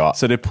 Right.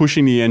 So they're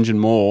pushing the engine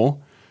more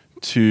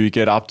to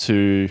get up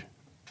to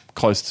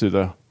close to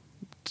the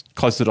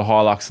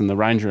Hilux and the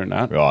Ranger and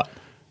that. Right.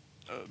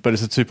 But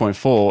it's a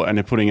 2.4 and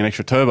they're putting an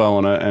extra turbo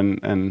on it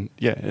and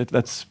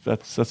that's a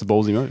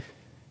ballsy move.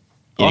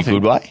 In a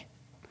good way?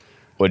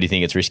 Or do you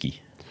think it's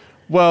risky?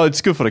 Well,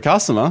 it's good for the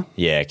customer.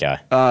 Yeah, okay.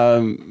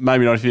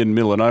 Maybe not if you're in the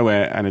middle of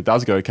nowhere and it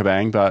does go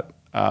kabang, but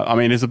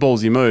it's a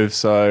ballsy move,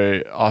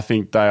 so I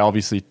think they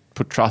obviously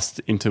put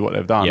trust into what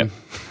they've done.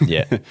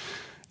 Yep.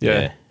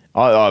 Yeah.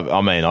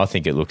 I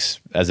think it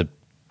looks, as a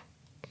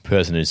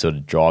person who's sort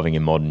of driving a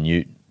modern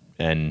ute,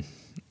 and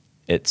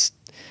it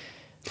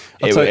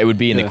would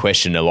be in the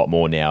question a lot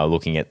more now,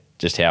 looking at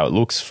just how it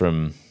looks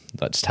from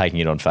just taking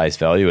it on face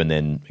value, and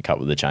then a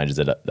couple of the changes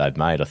that they've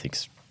made. I think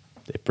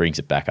it brings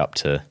it back up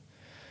to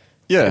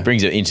it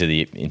brings it into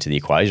the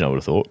equation. I would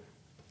have thought.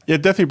 Yeah,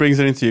 it definitely brings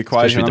it into the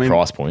equation. Especially with the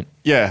price point.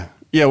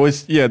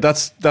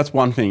 That's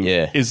one thing.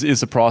 Yeah.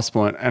 is the price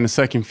point, and the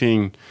second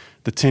thing,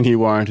 the 10-year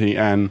warranty,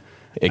 and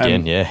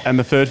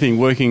the third thing,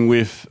 working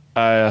with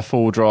a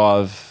full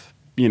drive,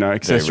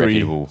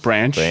 accessory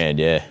branch,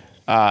 yeah.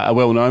 A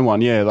well-known one,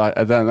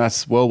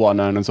 that's worldwide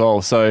known as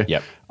well. So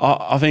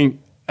I think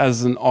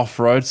as an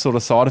off-road sort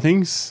of side of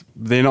things,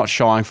 they're not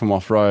shying from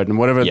off-road. And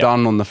whatever they've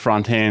done on the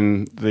front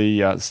end,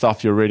 the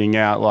stuff you're reading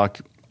out, like,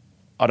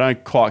 I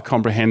don't quite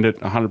comprehend it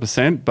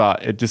 100%,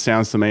 but it just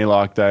sounds to me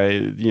like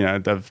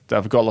they've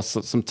got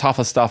some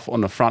tougher stuff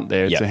on the front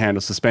there to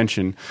handle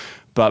suspension.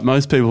 But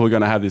most people who are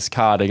going to have this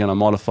car, they're going to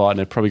modify it and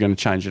they're probably going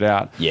to change it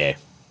out. Yeah.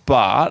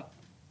 But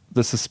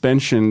the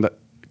suspension that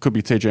could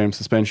be TGM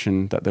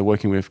suspension that they're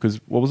working with, because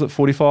what was it,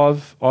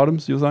 45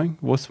 items you were saying?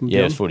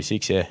 Yeah, it's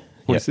 46,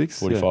 46?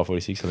 45,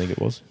 46, I think it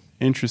was.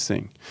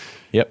 Interesting.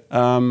 Yep.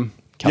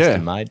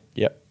 Custom made,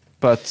 yep.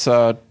 But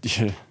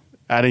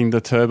adding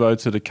the turbo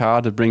to the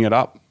car to bring it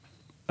up,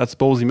 that's a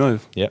ballsy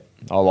move. Yep.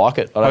 I like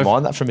it. I don't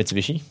mind that from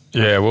Mitsubishi.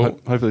 Yeah, well...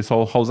 Hopefully this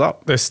holds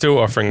up. They're still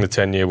offering the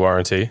 10-year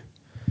warranty.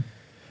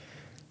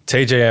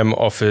 TGM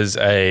offers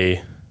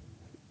a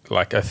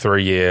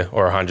 3-year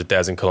or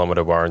 100,000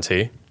 kilometre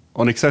warranty.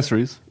 On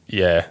accessories?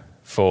 Yeah.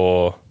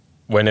 For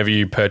whenever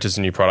you purchase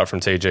a new product from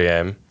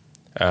TGM,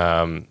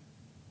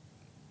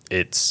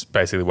 it's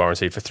basically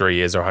warranted for 3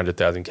 years or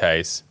 100,000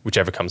 Ks,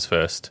 whichever comes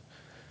first.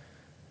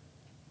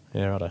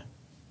 Yeah, righto.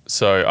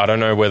 So I don't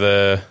know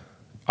whether...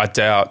 I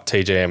doubt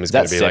TGM is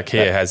going to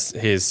be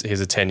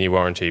here's a 10-year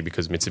warranty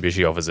because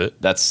Mitsubishi offers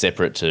it. That's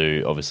separate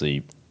to,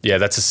 obviously... Yeah,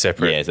 that's a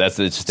separate... Yeah, it's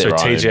just their own.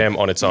 TGM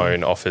on its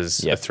own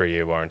offers a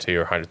 3-year warranty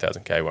or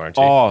 100,000 K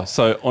warranty. Oh,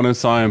 so on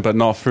its own, but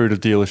not through the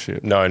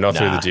dealership? No, not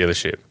through the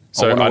dealership.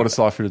 So I wonder what it's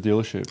like through the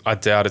dealership. I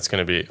doubt it's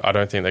going to be... I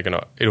don't think they're going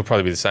to... It'll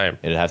probably be the same.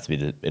 It'd have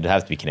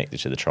to be connected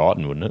to the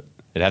Triton, wouldn't it?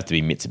 It'd have to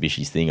be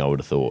Mitsubishi's thing, I would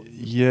have thought.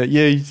 Yeah,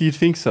 you'd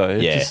think so.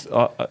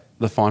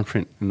 The fine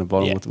print in the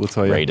bottom will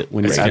tell you. Read it.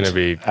 When you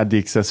add the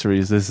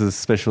accessories. There's a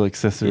special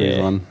accessories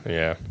one.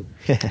 Yeah.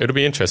 It'll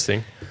be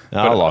interesting.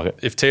 I like it.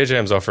 If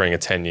TGM's offering a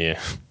 10-year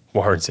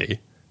warranty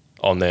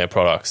on their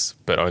products,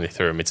 but only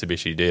through a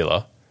Mitsubishi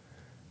dealer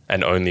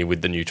and only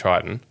with the new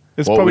Triton...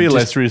 It's probably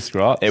less risk,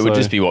 right? It would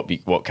just be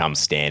what comes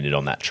standard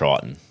on that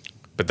Triton.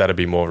 But that'd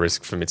be more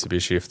risk for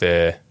Mitsubishi if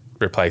they're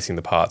replacing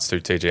the parts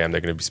through TGM.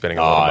 They're going to be spending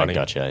a lot of money.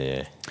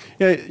 Gotcha,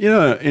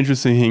 Yeah,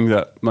 interesting thing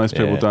that most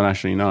people don't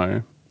actually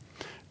know.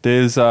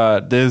 There's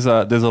a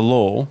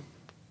law.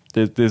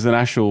 There's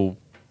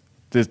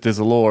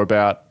a law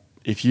about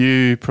if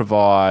you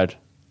provide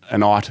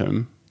an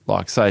item,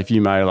 like say if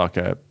you made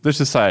let's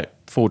just say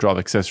full drive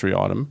accessory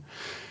item,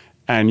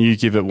 and you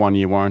give it 1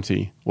 year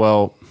warranty.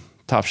 Well,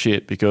 tough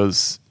shit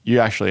because you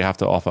actually have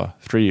to offer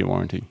 3-year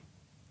warranty.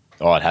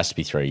 Oh, it has to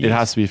be 3 years. It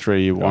has to be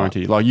 3-year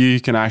warranty. Like you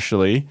can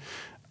actually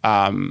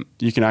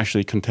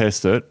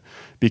contest it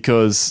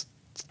because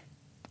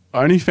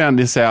I only found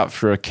this out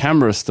for a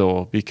camera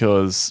store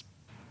because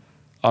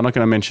I'm not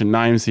going to mention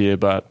names here,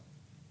 but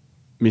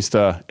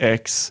Mr.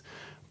 X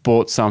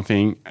bought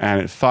something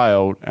and it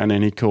failed and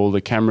then he called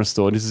the camera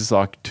store. This is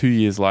 2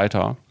 years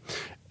later.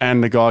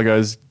 And the guy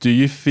goes, do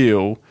you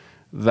feel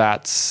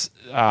that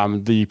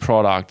the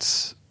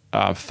product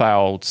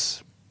failed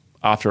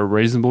after a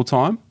reasonable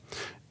time?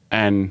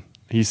 And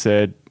he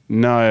said,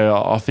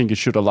 no, I think it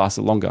should have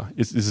lasted longer.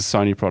 It's a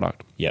Sony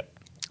product. Yep.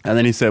 And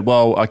then he said,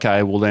 well,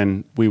 okay, well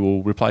then we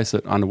will replace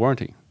it under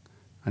warranty.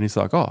 And he's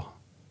like, oh,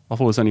 I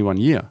thought it was only 1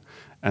 year.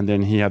 And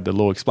then he had the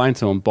law explained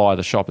to him by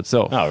the shop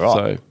itself. Oh, right.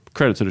 So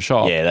credit to the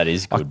shop. Yeah, that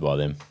is good by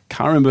them.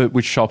 Can't remember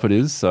which shop it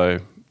is, so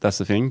that's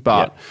the thing.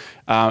 But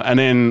and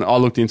then I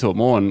looked into it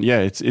more, and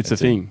it's a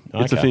thing.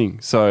 It's a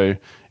thing. So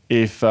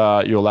if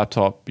your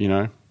laptop,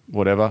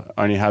 whatever,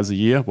 only has a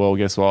year, well,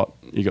 guess what?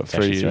 You got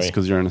 3 years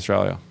because you're in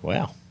Australia.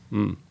 Wow.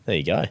 There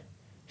you go. A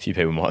few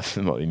people might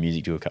be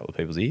music to a couple of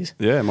people's ears.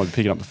 Yeah, it might be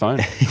picking up the phone.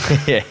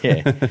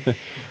 yeah.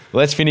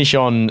 Let's finish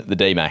on the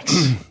D-Max.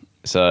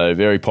 So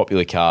very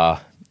popular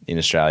car in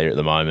Australia at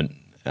the moment.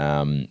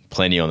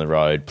 Plenty on the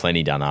road,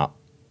 plenty done up.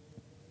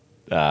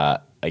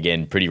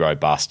 Again, pretty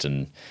robust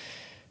and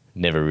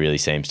never really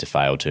seems to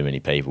fail too many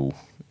people.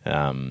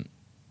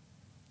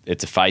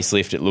 It's a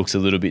facelift. It looks a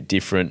little bit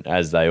different,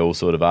 as they all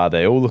sort of are.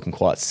 They're all looking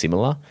quite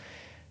similar.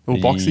 All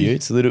boxy?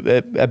 It's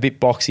a bit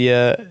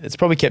boxier. It's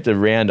probably kept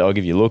around, I'll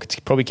give you a look, it's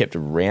probably kept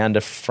around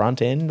a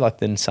front end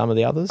than some of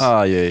the others.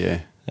 Oh, yeah.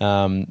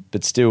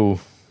 But still,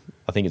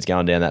 I think it's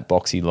going down that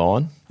boxy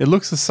line. It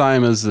looks the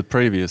same as the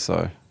previous,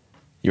 though.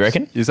 You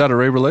reckon? Is that a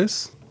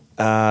re-release?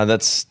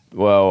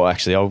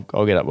 Actually,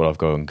 I'll get up what I've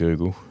got on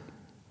Google.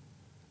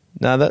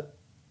 No,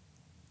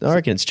 I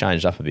reckon it's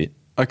changed up a bit.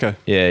 Okay.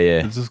 Yeah.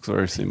 It looks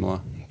very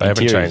similar. They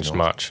haven't changed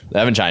much. They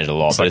haven't changed a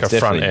lot. It's but like it's a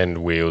front end,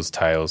 wheels,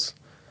 tails.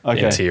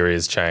 Okay.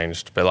 Interior's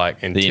changed,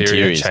 but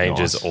interior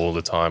changes all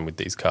the time with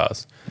these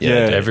cars. Yeah.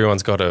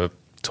 Everyone's got a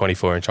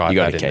 24-inch iPad. You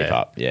got to in keep there.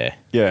 up. Yeah.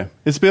 Yeah.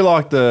 It's a bit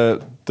like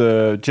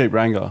the Jeep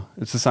Wrangler.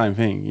 It's the same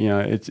thing.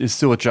 It's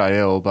still a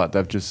JL, but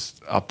they've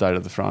just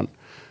updated the front.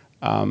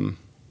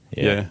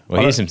 Yeah.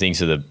 Well, here's some things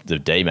for the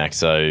D-Max.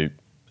 So,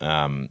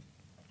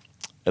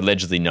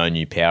 allegedly no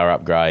new power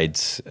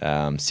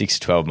upgrades, 6 to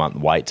 12 month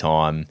wait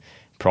time,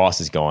 price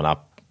has gone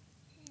up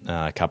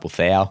a couple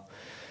thou.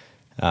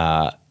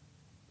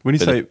 When you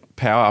say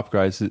power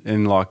upgrades,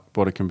 in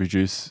what it can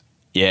produce?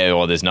 Yeah,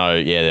 or there's no.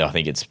 Yeah, I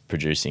think it's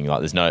producing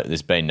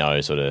there's been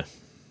no sort of.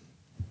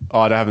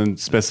 Oh, they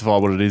haven't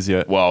specified what it is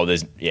yet. Well,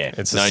 it's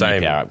the no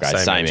same new power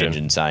upgrades, same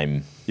engine,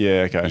 same.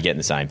 Yeah, okay. You're getting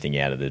the same thing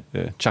out of the.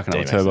 Yeah, chuck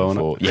another D-Max turbo on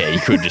it. Yeah, you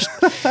could just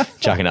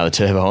chuck another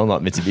turbo on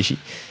like Mitsubishi.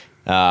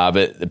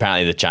 But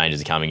apparently the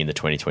changes are coming in the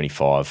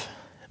 2025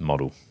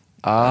 model.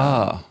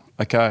 Ah,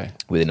 okay.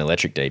 With an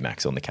electric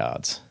D-Max on the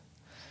cards.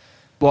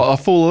 Well, a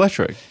full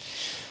electric?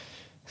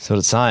 That's what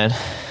it's saying.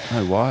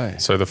 No way.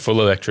 So the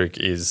full electric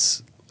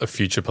is a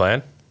future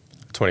plan,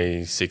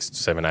 26,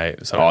 7,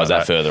 8, something Oh, like is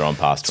that further on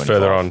past 25? It's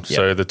further on. Yep.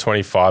 So the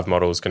 25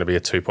 model is going to be a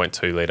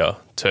 2.2 litre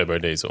turbo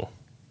diesel.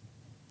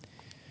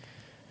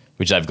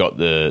 Which they've got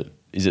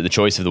is it the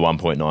choice of the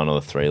 1.9 or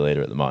the 3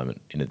 litre at the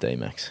moment in a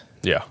D-Max?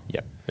 Yeah.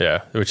 Yep.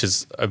 Yeah, which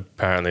is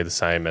apparently the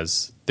same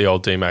as the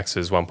old D-Max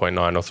is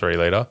 1.9 or 3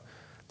 litre.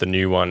 The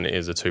new one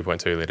is a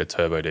 2.2 litre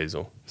turbo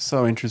diesel.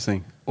 So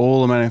interesting.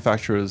 All the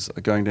manufacturers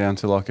are going down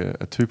to a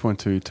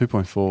 2.2,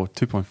 2.4,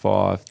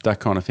 2.5, that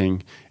kind of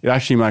thing. It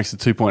actually makes the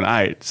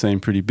 2.8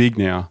 seem pretty big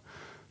now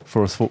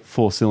for a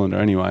four-cylinder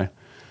anyway.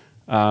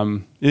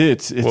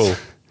 It's well,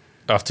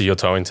 after your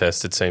towing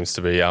test, it seems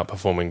to be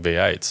outperforming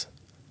V8s.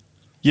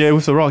 Yeah,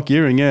 with the right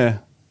gearing, yeah.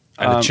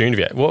 And the tuned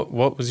V8.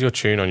 What was your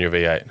tune on your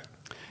V8?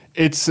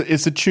 It's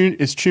a tune.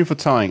 It's tuned for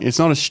towing. It's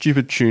not a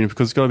stupid tune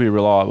because it's got to be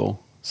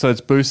reliable. So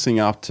it's boosting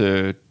up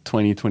to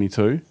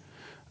 2022.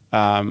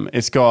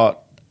 It's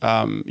got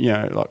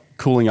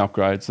cooling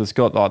upgrades. So it's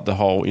got the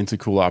whole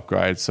intercooler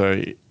upgrade.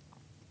 So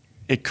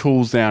it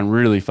cools down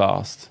really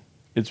fast.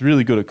 It's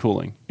really good at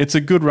cooling. It's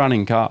a good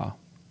running car.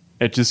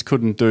 It just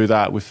couldn't do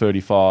that with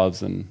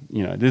 35s, and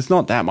there's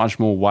not that much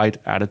more weight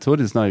added to it.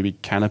 There's no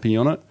big canopy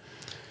on it.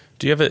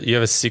 Do you have a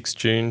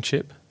 6-tune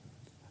chip?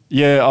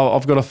 Yeah,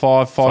 I've got a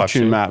five tune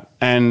tune map,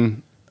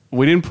 and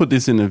we didn't put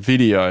this in the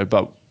video,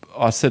 but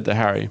I said to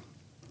Harry,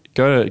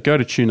 go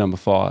to tune number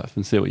 5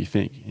 and see what you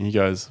think. And he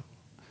goes,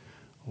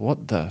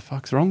 "What the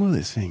fuck's wrong with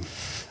this thing?"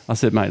 I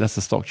said, "Mate, that's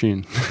the stock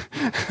tune."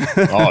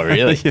 Oh,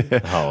 really? Yeah.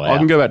 Oh, wow. I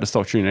can go back to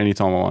stock tune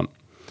anytime I want.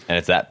 And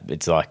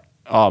it's like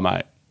Oh,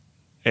 mate,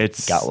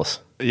 it's gutless.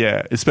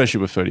 Yeah, especially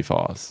with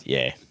 35s.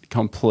 Yeah.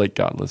 Complete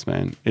gutless,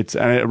 man.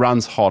 And it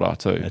runs hotter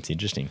too. That's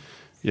interesting.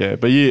 Yeah,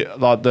 but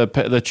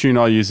the tune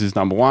I use is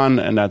number 1,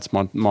 and that's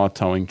my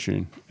towing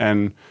tune,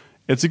 and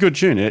it's a good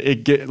tune.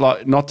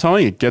 Not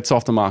towing, it gets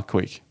off the mark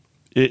quick.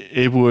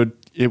 It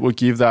would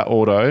give that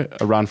auto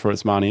a run for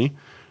its money.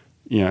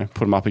 Put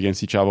them up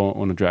against each other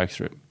on a drag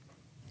strip.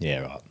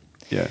 Yeah, right.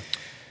 Yeah.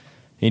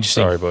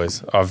 Interesting. Sorry,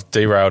 boys. I've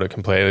derailed it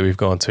completely. We've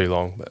gone too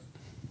long, but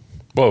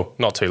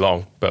not too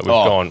long, but we've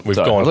gone. I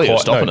thought you were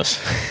stopping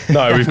us.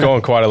 No, we've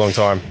gone quite a long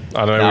time.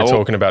 I know we're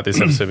talking about this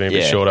episode being a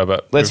bit shorter,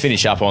 but let's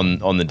finish up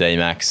on the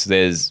D-Max.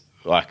 There's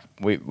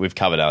we've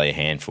covered only a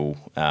handful.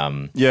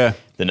 Yeah.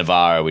 The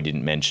Navara we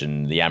didn't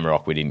mention. The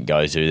Amarok we didn't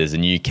go to. There's a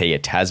new Kia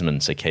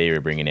Tasman. So Kia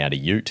are bringing out a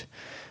Ute.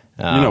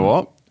 You know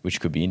what? Which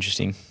could be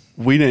interesting.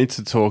 We need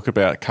to talk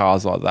about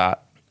cars like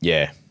that.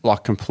 Yeah.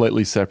 Like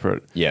completely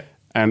separate. Yeah.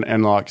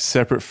 And like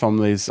separate from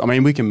these. I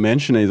mean, we can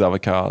mention these other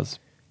cars,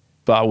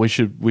 but we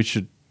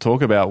should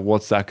talk about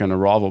what's that going to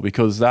rival,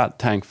 because that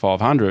Tank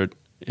 500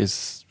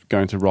 is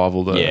going to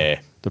rival the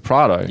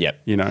Prado.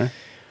 Yep.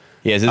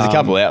 Yeah, there's a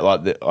couple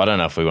out I don't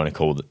know if we want to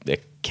call the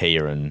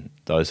Kia and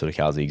those sort of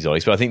cars the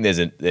exotics, but I think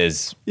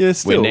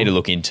we need to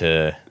look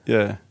into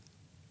the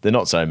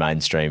not so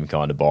mainstream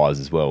kind of buyers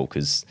as well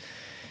because.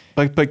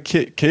 But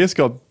Kia's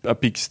got a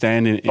big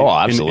stand in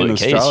absolutely. In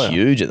Australia. Kia's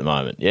huge at the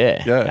moment,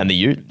 yeah. And the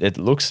Ute, it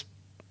looks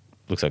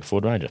like a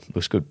Ford Ranger.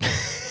 Looks good.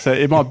 So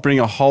it might bring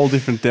a whole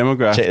different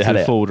demographic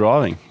to full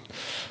driving.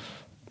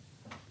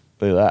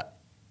 Look at that.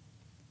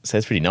 So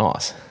it's pretty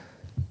nice.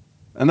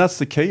 And that's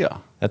the Kia.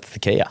 That's the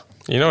Kia.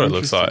 You know what it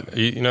looks like?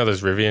 You know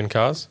those Rivian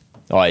cars?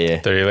 Oh,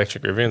 yeah. The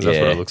electric Rivians? That's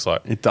what it looks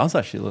like. It does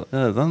actually look,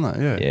 doesn't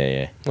it? Yeah.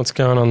 Yeah. What's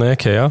going on there,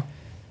 Kia?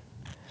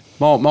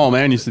 My old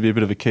man used to be a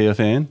bit of a Kia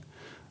fan.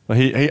 But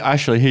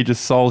he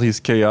just sold his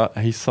Kia,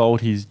 he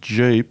sold his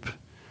Jeep,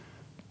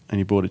 and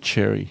he bought a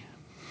Cherry.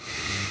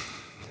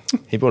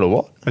 He bought a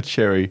what? A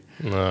Cherry.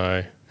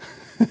 No.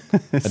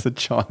 It's a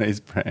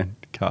Chinese brand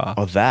car.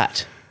 Oh,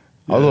 that.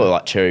 Yeah. I thought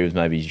like Cherry was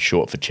maybe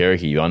short for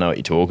Cherokee. I know what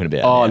you're talking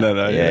about. Oh, now.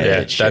 No.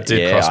 Yeah, that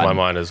did cross my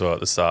mind as well at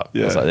the start.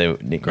 Yeah. It's like they were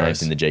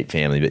nicknames in the Jeep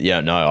family. But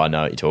I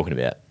know what you're talking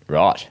about.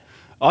 Right.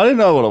 I didn't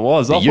know what it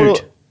was. The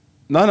Ute.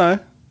 No.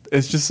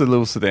 It's just a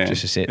little sedan.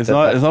 Just a it's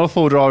not a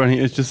full driver in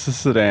here. It's just a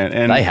sedan.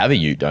 And they have a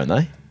Ute, don't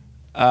they?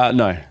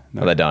 No.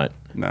 Oh, they don't?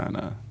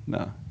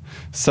 No.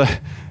 So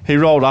he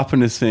rolled up in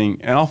this thing,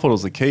 and I thought it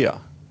was a Kia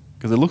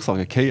because it looks like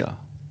a Kia.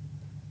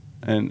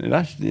 And it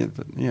actually,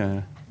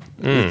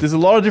 there's a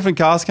lot of different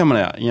cars coming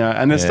out,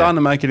 and they're starting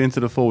to make it into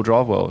the full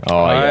drive world. Oh,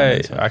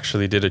 I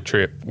actually did a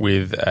trip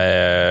with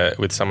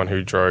someone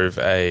who drove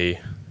a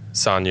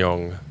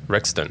Sanyong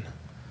Rexton.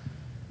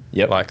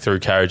 Yep. Like through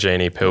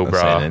Karajini,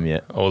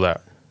 Pilbara, all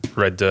that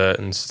red dirt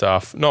and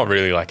stuff. Not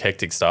really like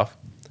hectic stuff,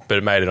 but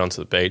it made it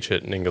onto the beach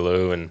at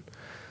Ningaloo and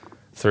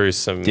through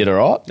some... Did all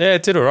right? Yeah,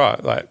 it did all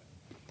right. Like,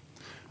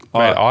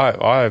 mate,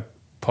 I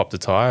popped a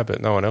tyre,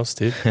 but no one else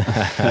did.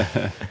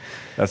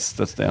 That's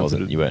down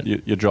to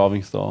your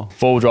driving style.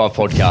 Four-wheel drive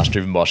podcast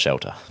driven by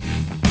Shelter.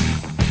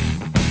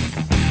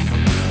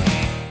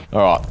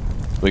 All right,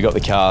 we got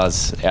the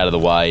cars out of the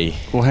way.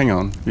 Well, hang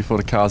on. Before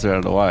the cars are out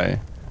of the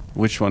way,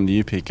 which one do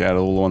you pick out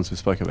of all the ones we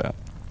spoke about?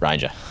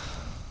 Ranger.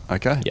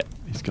 Okay. Yep.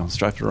 He's gone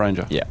straight for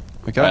Ranger. Yeah.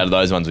 Okay. Out of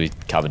those ones we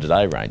covered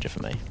today, Ranger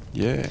for me.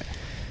 Yeah.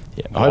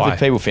 I hope that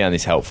people found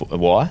this helpful.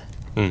 Why?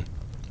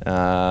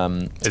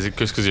 Is it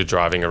just because you're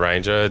driving a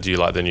Ranger? Do you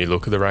like the new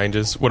look of the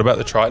Rangers? What about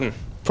the Triton?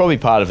 Probably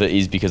part of it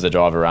is because I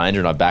drive a Ranger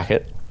and I back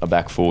it. I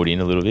back forward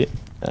in a little bit.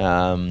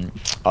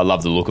 I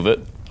love the look of it.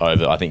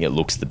 I think it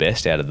looks the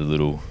best out of the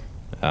little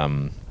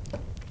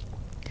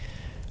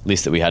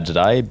list that we had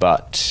today.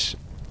 But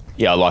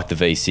I like the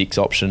V6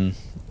 option.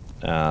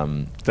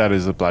 That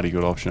is a bloody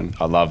good option.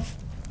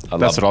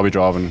 That's what I'll be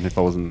driving if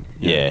I wasn't.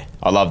 Yeah,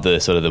 I love the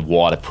sort of the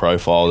wider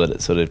profile that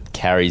it sort of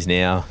carries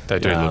now. They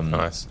do look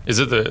nice. Is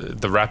it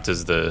the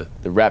Raptor's the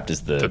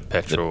Raptor's the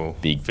petrol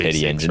the big V6,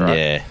 petty engine? right?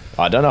 Yeah,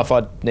 I don't know if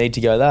I'd need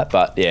to go that,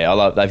 but I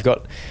love. They've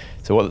got.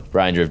 So what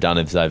Ranger have done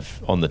is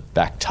they've on the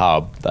back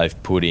tub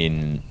they've put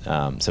in.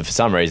 So for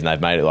some reason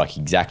they've made it like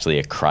exactly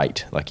a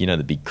crate, like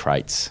the big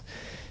crates.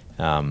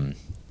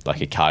 Like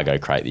a cargo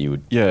crate that you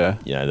would, the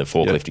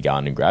forklift to go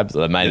in and grab.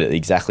 So they made it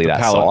exactly that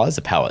size,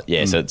 a pallet.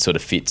 Yeah, so it sort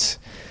of fits.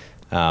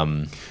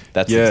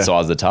 That's the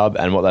size of the tub.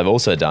 And what they've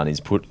also done is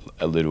put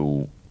a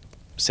little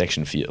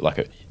section for you,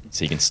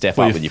 so you can step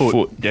up with your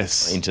foot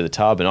into the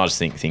tub. And I just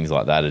think things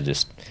like that are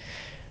just,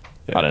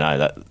 I don't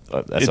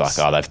know, that's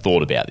like, they've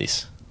thought about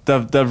this.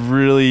 They've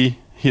really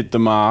hit the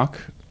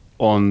mark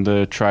on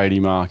the tradie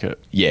market.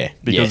 Yeah,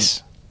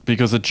 because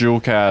a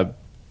dual cab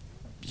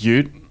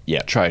Ute,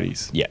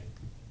 tradies. Yeah.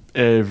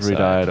 Every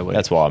day of the week.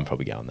 That's why I'm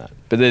probably going that.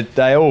 But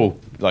they all,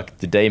 like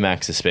the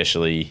D-Max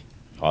especially,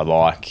 I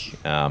like.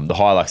 The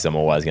Hilux I'm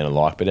always going to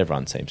like, but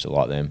everyone seems to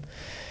like them.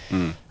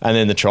 And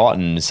then the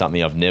Triton is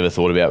something I've never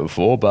thought about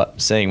before, but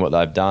seeing what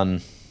they've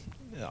done,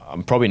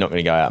 I'm probably not going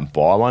to go out and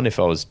buy one if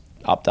I was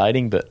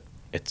updating, but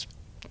it's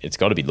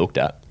got to be looked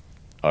at,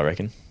 I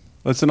reckon.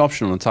 It's an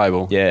option on the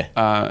table. Yeah.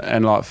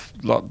 And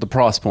like the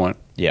price point.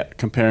 Yeah.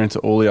 Comparing to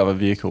all the other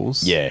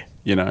vehicles. Yeah.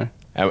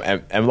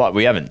 And like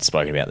we haven't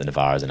spoken about the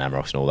Navaras and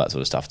Amarocks and all that sort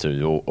of stuff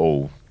too.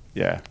 All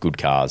good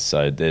cars.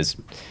 So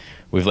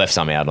we've left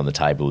some out on the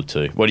table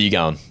too. What are you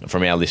going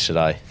from our list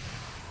today?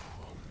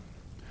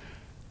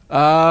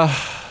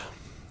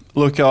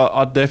 Look,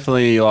 I'd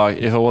definitely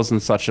if I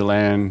wasn't such a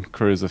Land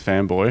Cruiser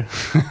fanboy,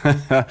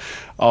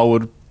 I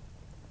would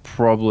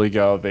probably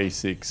go a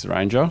V6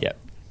 Ranger. Yep.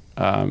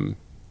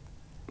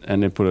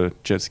 And then put a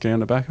jet ski on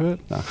the back of it.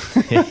 No.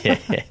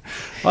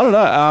 I don't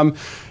know.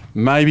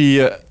 Maybe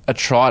a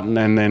Triton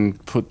and then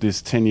put this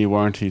 10-year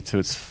warranty to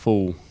its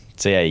full.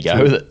 See how you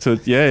go with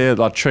it.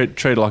 Like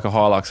treat it like a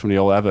Hilux from the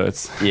old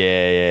adverts.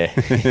 Yeah,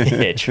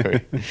 true.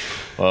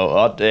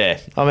 Well,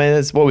 I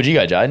mean, what would you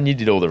go, Jaden? You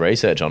did all the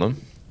research on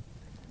them.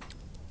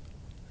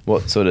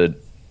 What sort of?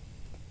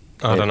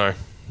 I don't know.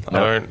 I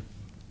don't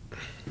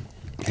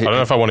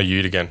know if I want a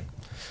Ute again.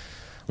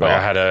 Like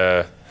I had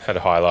a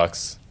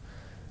Hilux.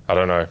 I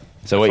don't know.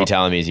 So what you're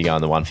telling me is you're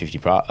going the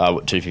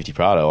 250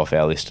 Prado off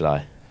our list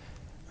today.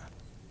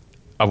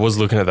 I was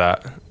looking at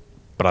that,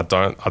 but I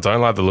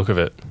don't like the look of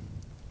it.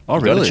 Oh,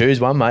 You've got really? to choose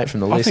one, mate,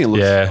 from the I list. think it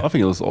looks. Yeah. I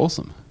think it looks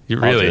awesome. You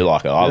I really do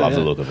like it. I love the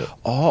look of it.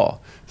 Oh,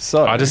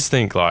 so I just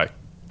think like,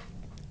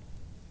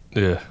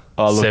 yeah,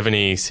 Oh, look.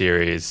 70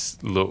 series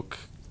look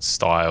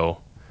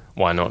style.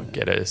 Why not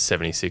get a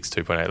 76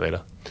 2.8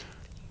 litre?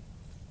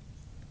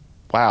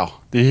 wow.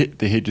 Did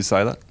he just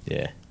say that?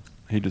 Yeah.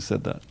 He just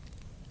said that.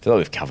 I feel like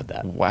we've covered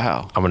that.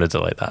 Wow. I'm going to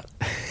delete that.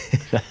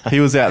 He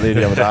was out there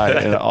the other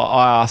day, and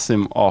I asked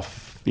him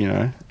off,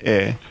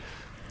 air,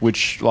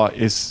 which like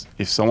is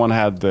if someone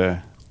had the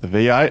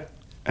V8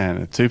 and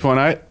a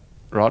 2.8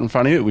 right in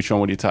front of you, which one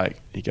would you take?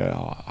 He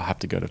go, I have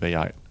to go to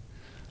V8.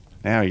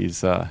 Now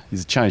he's a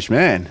changed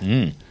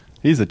man.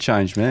 He's a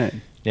changed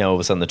man. Now all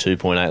of a sudden the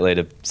 2.8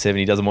 litre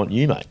 70 doesn't want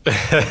you, mate.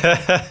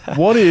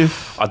 What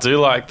if? I do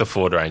like the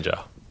Ford Ranger,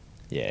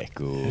 Yeah,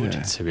 good.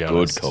 to be Good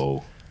honest.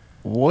 call.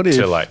 What if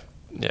To like,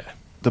 yeah.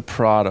 the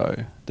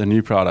Prado, the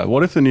new Prado?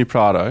 What if the new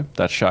Prado,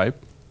 that shape,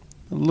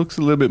 it looks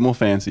a little bit more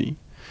fancy,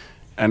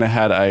 and it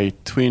had a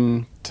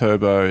twin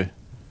turbo,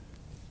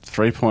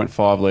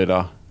 3.5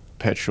 litre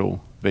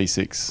petrol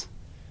V6?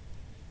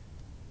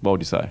 What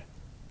would you say?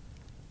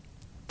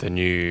 The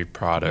new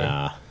Prado.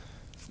 Nah.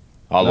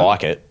 I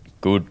like it.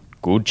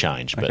 Good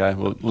change. But Okay,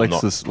 well, I'm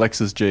not-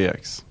 Lexus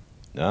GX.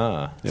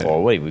 Ah. Yeah.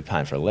 Well, we're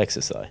paying for a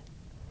Lexus, though.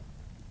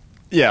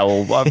 Yeah,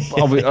 well, are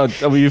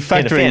we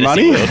factoring In a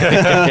money?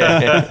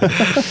 fantasy world.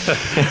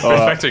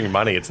 We're factoring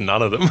money, it's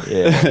none of them.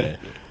 Yeah.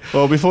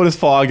 Well, before this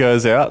fire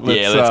goes out,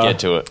 let's, Let's get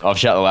to it. I've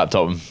shut the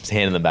laptop and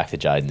handing them back to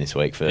Jaden this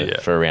week for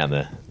around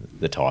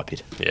the tie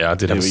pit. Yeah, I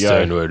did have a Here we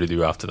stern go. word with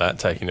you after that,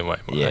 taking away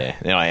my Yeah.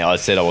 Anyway, I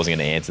said I wasn't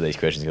going to answer these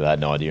questions because I had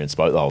no idea and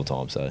spoke the whole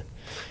time, so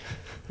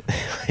I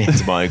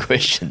answered my own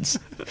questions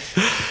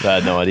that I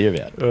had no idea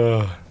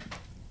about.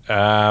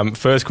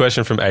 First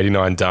question from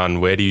 89 Dunn.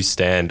 Where do you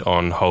stand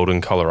on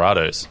Holden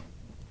Colorados?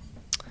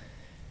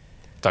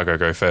 Doug,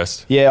 go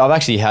first. Yeah, I've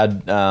actually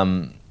had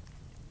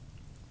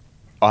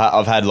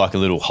I've had like a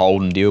little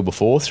Holden deal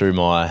before through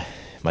my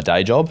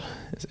day job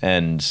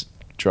and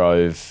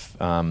drove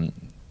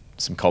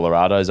some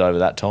Colorados over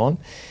that time.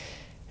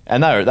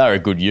 And they were a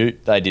good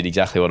ute. They did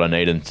exactly what I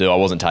needed them to do. I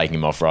wasn't taking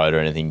them off-road or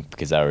anything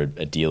because they were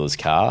a dealer's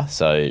car,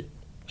 so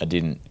I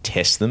didn't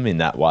test them in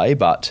that way,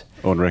 but...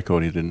 On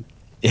record, he didn't.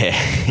 Yeah.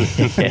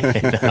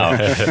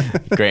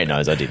 No, Grant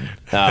knows I didn't.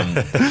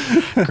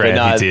 Grant,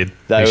 no, he did.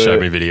 they He showed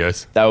were- me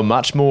videos. They were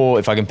much more,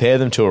 if I compare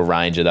them to a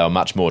Ranger, they were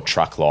much more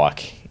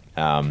truck-like,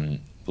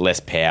 less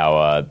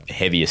power,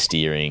 heavier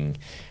steering.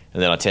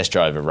 And then I test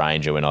drove a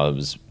Ranger when I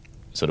was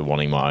sort of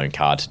wanting my own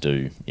car to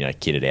do,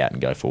 kit it out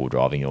and go forward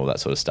driving and all that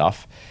sort of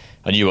stuff.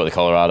 I knew what the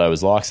Colorado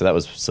was like, so that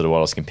was sort of what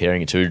I was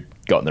comparing it to.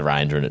 Got in the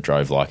Ranger and it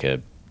drove like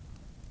a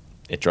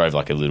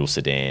little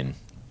sedan,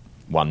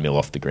 1 mil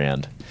off the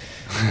ground.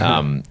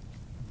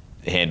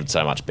 Handled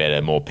so much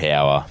better, more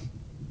power.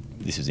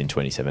 This was in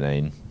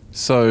 2017.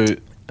 So,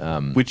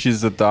 which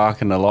is the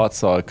dark and the light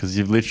side? Because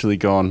you've literally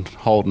gone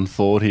Holden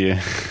Ford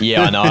here.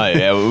 Yeah, I know.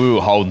 Yeah, we were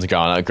Holdens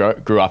growing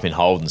up. Grew up in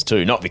Holdens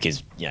too. Not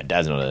because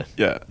Dad's not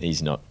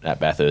he's not at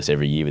Bathurst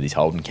every year with his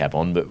Holden cap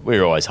on, but we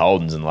were always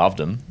Holdens and loved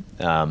them.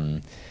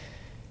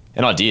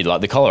 And I did.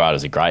 Like the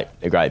Colorado's a great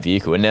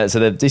vehicle. And now, so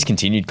they've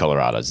discontinued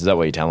Colorados. Is that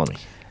what you're telling me?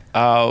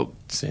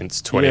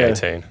 Since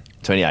 2018.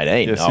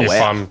 2018. Yes, Oh If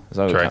wow. I'm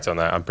So we correct can't- on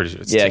that, I'm pretty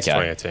sure it's Yeah, since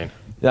okay. 2018.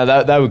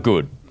 No, they were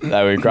good. They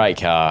were a great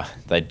car.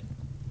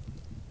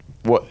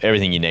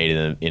 Everything you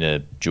need in a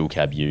dual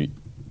cab ute.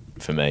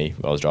 For me,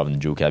 I was driving the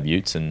dual cab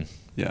utes, and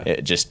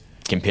just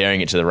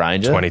comparing it to the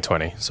Ranger.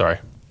 2020, sorry.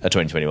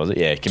 2020 was it?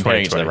 Yeah,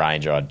 comparing it to the 2020.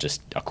 Ranger,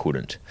 I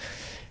couldn't.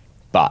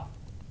 But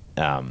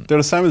They're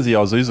the same as the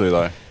Isuzu,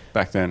 though,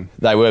 back then.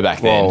 they were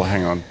back then. Well,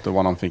 hang on. The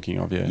one I'm thinking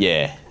of,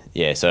 yeah.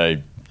 Yeah. So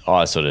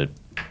I sort of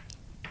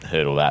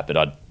heard all that, but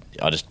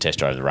I just test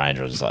drove the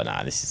Ranger. I was just like,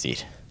 nah, this is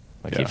it.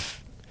 Like Yeah.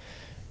 if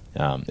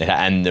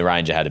and the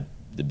Ranger had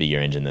the bigger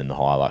engine than the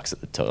Hilux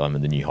at the time,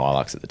 and the new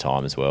Hilux at the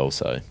time as well.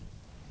 So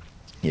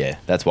yeah,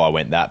 that's why I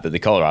went that. But the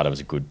Colorado was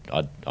a good.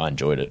 I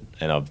enjoyed it,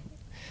 and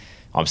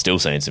I'm still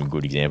seeing some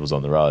good examples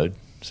on the road.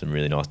 Some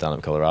really nice done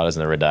up Colorados,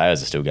 and the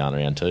Rodeos are still going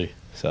around too.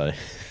 So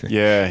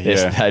Yeah.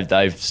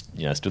 they've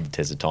stood the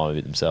test of time a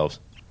bit themselves.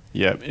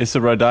 Yeah, it's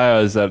the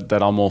Rodeos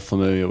that I'm more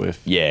familiar with.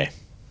 Yeah.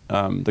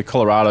 The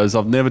Colorados,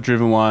 I've never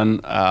driven one.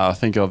 I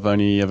think I've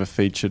only ever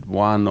featured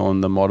one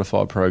on the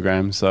modified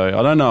program. So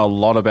I don't know a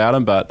lot about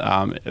them, but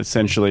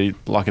essentially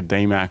like a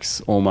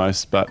D-Max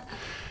almost. But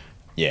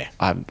Yeah.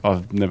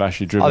 I've never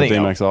actually I driven a think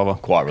D-Max either.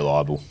 quite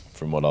reliable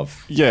from what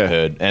I've Yeah.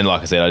 heard. And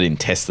like I said, I didn't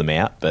test them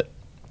out, but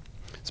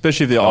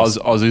Especially if the Nice.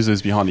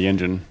 Isuzu's behind the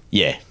engine.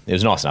 yeah, it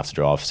was nice enough to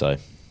drive. So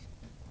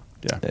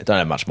Yeah. they don't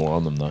have much more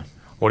on them though.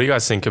 What do you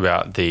guys think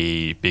about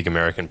the big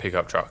American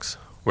pickup trucks?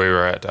 We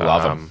were at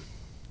Love 'em.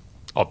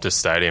 Optus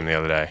Stadium the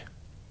other day,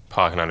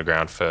 parking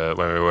underground for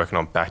when we were working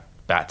on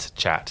Bat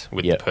Chat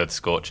with Yep. the Perth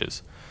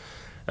Scorchers,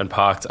 and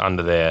parked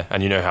under there.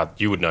 And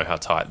you would know how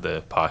tight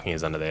the parking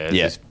is under there. There's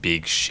Yeah. this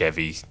big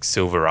Chevy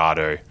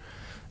Silverado,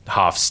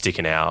 half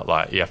sticking out.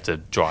 Like you have to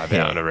drive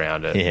out and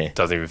around it. Yeah. It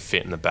doesn't even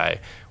fit in the bay.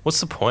 What's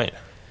the point?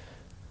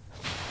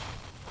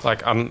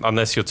 Like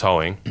unless you're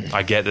towing,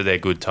 I get that they're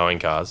good towing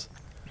cars.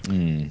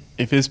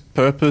 if there's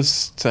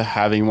purpose to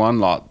having one,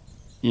 like,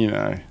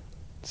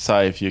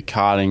 say if you're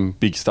carting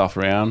big stuff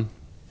around,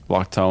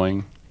 like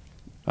towing,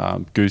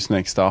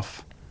 gooseneck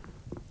stuff,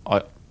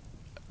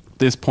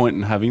 there's point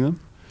in having them.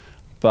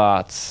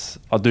 But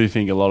I do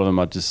think a lot of them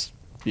are just,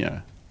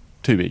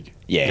 too big.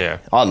 Yeah.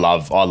 I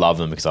love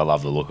them because I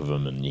love the look of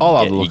them, and you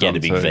get a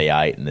big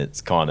V8, and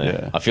it's kind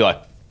of I feel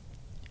like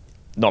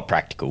not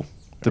practical.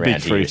 The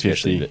big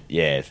 350. But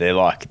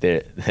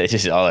they're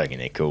just, I reckon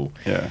they're cool.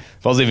 Yeah.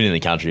 If I was living in the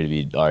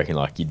country, I reckon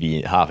you'd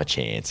be half a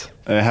chance.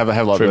 And have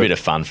like for a bit of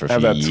fun for a few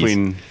years. Have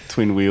that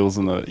twin wheels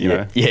and the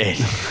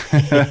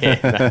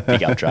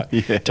pickup truck,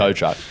 tow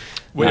truck.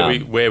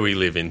 Where we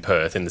live in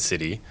Perth, in the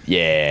city,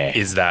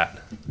 is that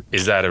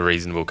a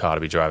reasonable car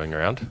to be driving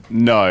around?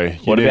 No.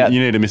 You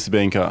need a Mr.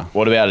 Bean car.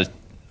 What about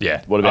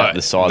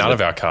the size? None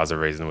of our cars are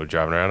reasonable to be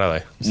driving around, are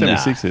they?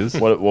 76 is.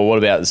 What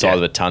about the size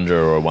of a Tundra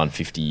or a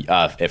 150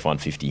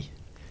 F-150?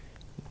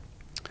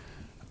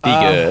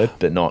 Bigger,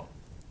 but not.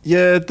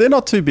 Yeah, they're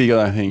not too big,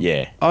 I don't think.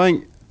 Yeah.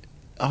 I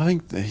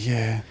think.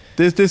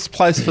 There's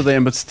place for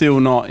them, but still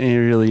not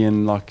really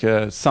in like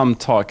some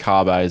tight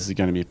car bays are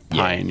going to be a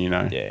pain,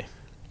 Yeah.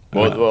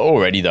 Well,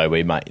 already though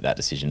we make that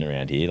decision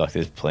around here. Like,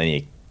 there's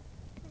plenty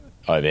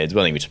of overheads.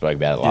 Well, I think we spoke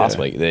about it last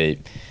week.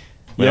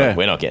 We're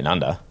not getting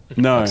under.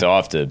 No. So I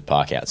have to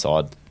park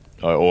outside,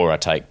 or I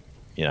take.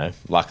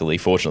 Luckily,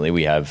 fortunately,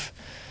 we have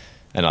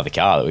another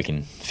car that we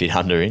can fit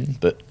under in.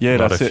 But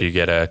not if you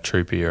get a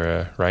Troopy or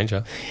a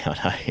Ranger.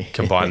 I know.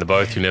 Combine the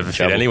both, you never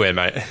fit anywhere,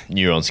 mate.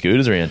 Neuron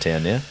scooters around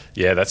town now.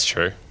 Yeah, that's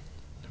true.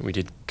 We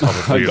did come a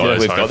few of those.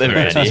 We've got them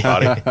around here.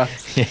 Party.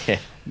 Yeah.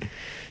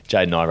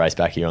 Jade and I raced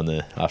back here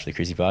after the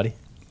Chrissy party.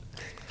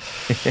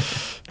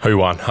 Who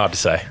won? Hard to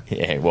say.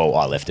 Yeah, well,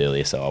 I left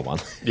earlier, so I won.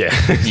 Yeah.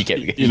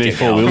 you need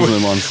four wheels in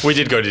them ones. We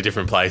did go to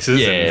different places.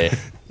 Yeah.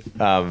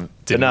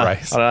 Didn't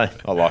race. I don't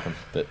know. I like them,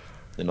 but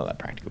they're not that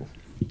practical.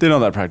 They're not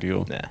that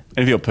practical. Nah. And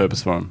if you got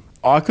purpose for them.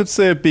 I could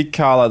see a big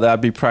car like that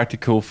be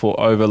practical for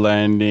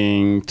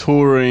overlanding,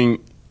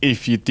 touring,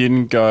 if you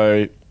didn't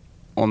go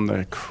on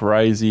the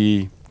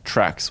crazy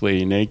tracks where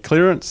you need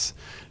clearance,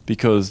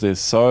 because they're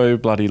so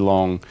bloody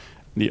long.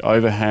 The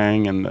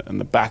overhang and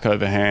the back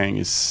overhang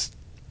it's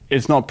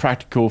not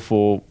practical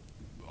for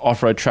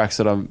off-road tracks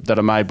that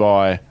are made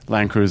by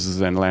Land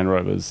Cruisers and Land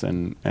Rovers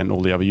and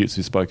all the other utes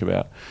we spoke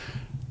about.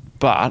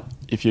 But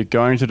if you're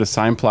going to the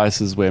same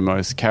places where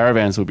most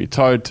caravans will be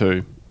towed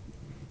to,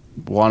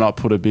 why not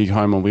put a big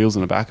home on wheels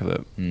in the back of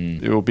it?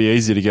 It will be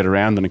easier to get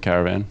around than a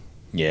caravan.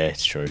 Yeah,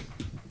 it's true.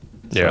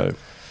 Yeah. So,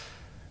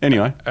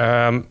 anyway.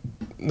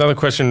 Another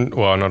question,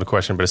 well, not a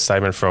question, but a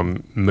statement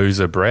from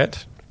Musa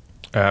Brett.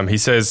 He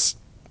says,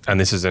 and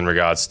this is in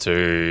regards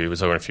to, we were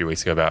talking a few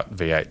weeks ago about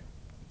V8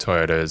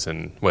 Toyotas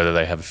and whether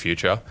they have a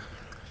future.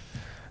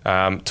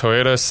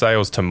 Toyota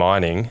sales to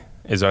mining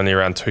is only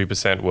around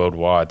 2%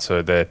 worldwide,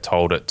 so they're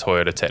told at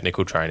Toyota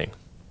Technical Training.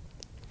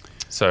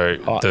 So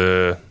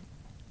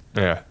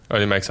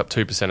only makes up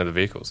 2% of the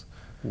vehicles.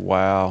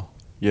 Wow.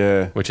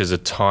 Yeah. Which is a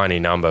tiny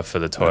number for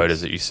the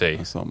Toyotas that you see.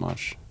 That's not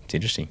much. It's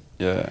interesting.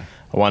 Yeah.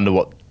 I wonder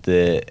what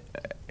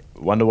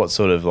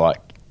sort of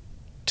like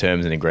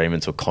terms and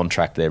agreements or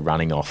contract they're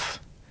running off.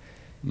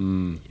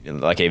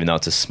 Like, even though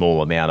it's a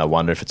small amount, I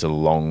wonder if it's a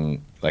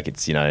long, like,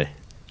 it's, Yeah.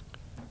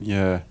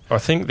 I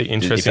think the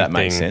interesting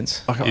thing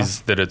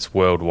is that it's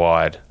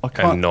worldwide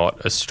and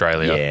not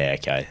Australia. Yeah,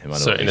 okay.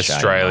 So in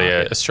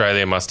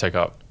Australia must take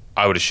up,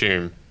 I would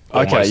assume,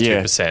 almost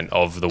 2%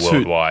 of the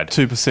worldwide.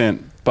 2%,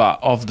 but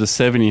of the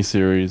 70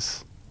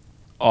 series,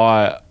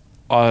 I'm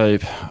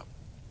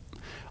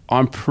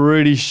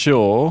pretty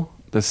sure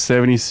the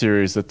 70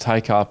 series, the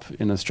take up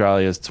in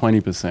Australia is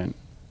 20%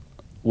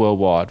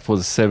 worldwide for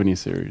the 70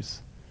 series.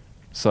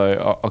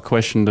 So I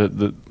questioned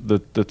the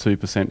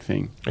 2%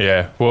 thing.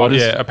 Yeah. Well,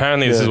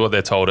 apparently this is what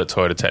they're told at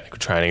Toyota Technical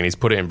Training, and he's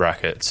put it in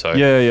brackets. So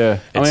yeah.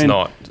 It's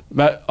not.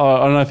 But I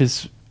don't know if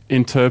it's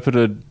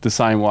interpreted the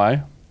same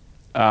way.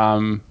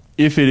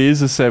 If it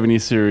is a 70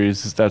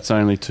 series, that's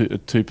only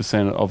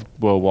 2% of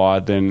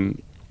worldwide,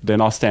 then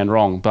I stand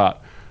wrong.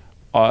 But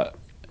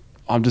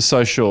I'm just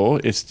so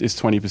sure it's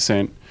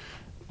 20%.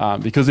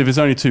 Because if it's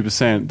only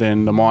 2%,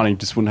 then the mining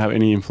just wouldn't have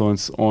any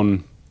influence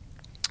on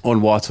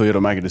why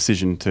Toyota make a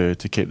decision to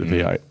keep the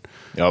V8.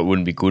 It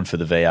wouldn't be good for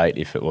the V8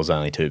 if it was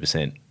only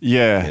 2%.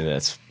 Yeah.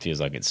 That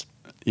feels like it's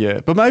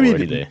but maybe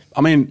already there.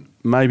 I mean,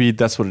 maybe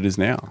that's what it is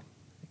now.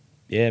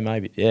 Yeah,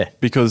 maybe. Yeah.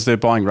 Because they're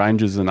buying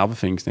Rangers and other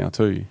things now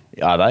too.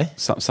 Are they?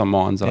 Some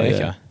mines are,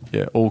 okay.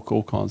 Yeah, all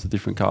kinds of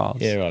different cars.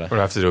 Yeah, right.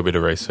 We'll have to do a bit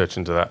of research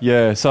into that.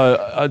 Yeah,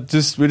 so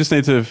we just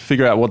need to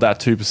figure out what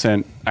that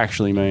 2%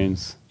 actually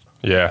means.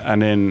 Yeah.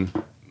 And then,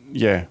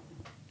 Yeah,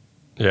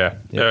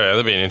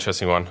 that'd be an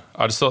interesting one.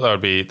 I just thought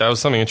that was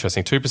something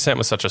interesting. 2%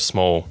 was such a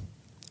small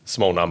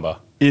number.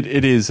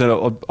 It is.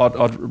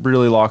 I'd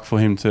really like for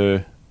him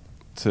to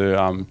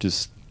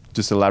just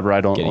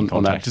elaborate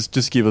on that.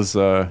 Just give us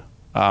a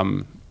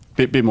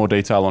bit more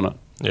detail on it.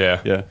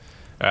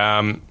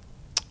 Yeah.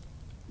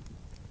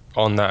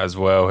 On that as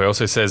well, he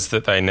also says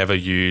that they never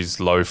use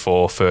low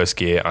 4 first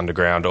gear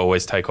underground,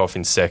 always take off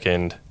in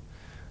second.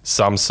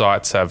 Some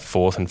sites have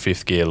 4th and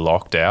 5th gear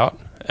locked out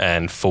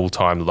and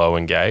full-time low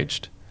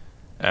engaged.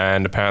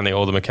 And apparently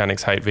all the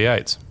mechanics hate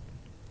V8s.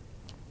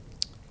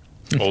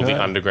 All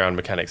the underground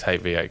mechanics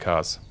hate V8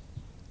 cars.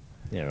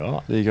 Yeah,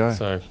 right. There you go.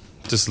 So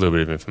just a little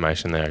bit of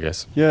information there, I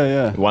guess.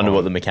 Yeah. I wonder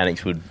what the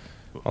mechanics would...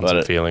 On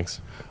some feelings.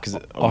 Because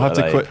I'll have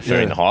to quit.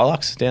 Preferring the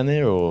Hilux down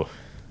there, or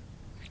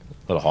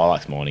a lot of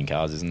Hilux mining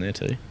cars, isn't there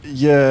too?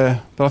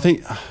 Yeah, but I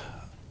think,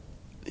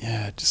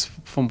 just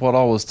from what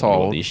I was I wonder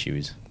what told the issue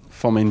is.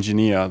 from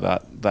engineer,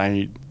 that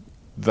they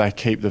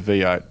keep the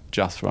V8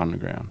 just for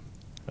underground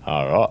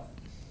All right.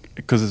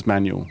 because it's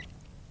manual.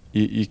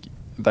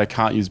 They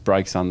can't use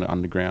brakes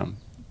underground.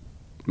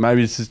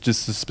 Maybe this is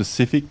just a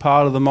specific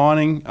part of the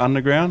mining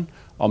underground.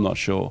 I'm not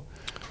sure,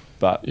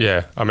 but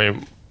Yeah, I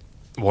mean,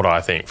 what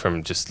I think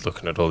from just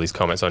looking at all these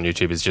comments on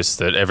YouTube is just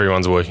that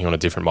everyone's working on a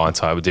different mine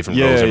site with different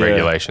rules and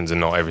regulations, and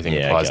not everything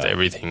applies to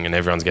everything, and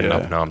everyone's getting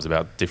up in arms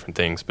about different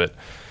things. But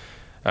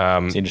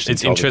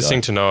it's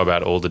interesting to know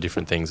about all the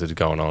different things that are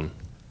going on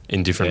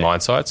in different mine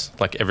sites.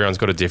 Like, everyone's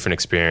got a different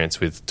experience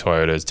with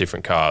Toyotas,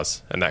 different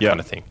cars, and that kind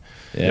of thing.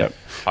 Yeah.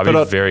 I'd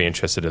be very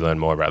interested to learn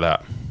more about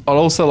that. I'd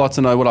also like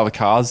to know what other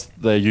cars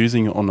they're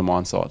using on the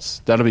mine sites.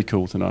 That'd be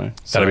cool to know.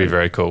 That'd be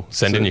very cool.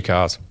 Send in your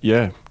cars.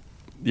 Yeah,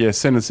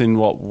 send us in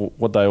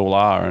what they all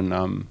are,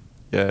 and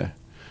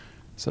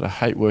So I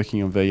hate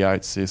working on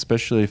V8s,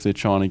 especially if they're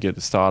trying to get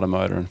the starter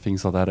motor and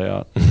things like that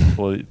out,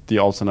 or the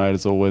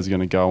alternator's always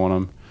going to go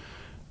on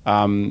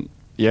them.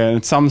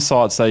 And some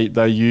sites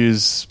they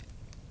use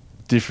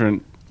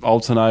different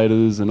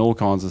alternators and all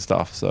kinds of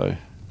stuff. So,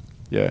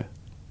 yeah.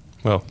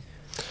 Well,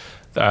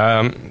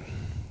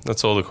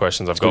 that's all the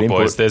questions I've got,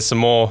 boys. There's some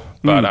more,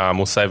 but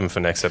we'll save them for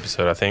next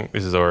episode. I think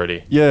this is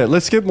already. Yeah,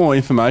 let's get more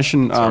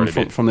information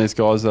from these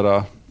guys that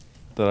are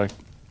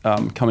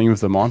coming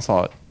with the mine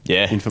site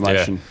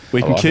information. Yeah.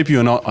 We can keep you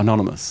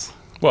anonymous.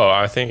 Well,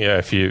 I think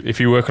if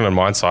you work on a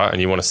mine site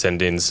and you want to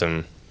send in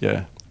some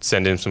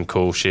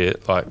cool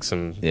shit, like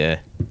some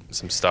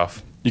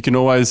stuff, you can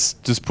always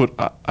just put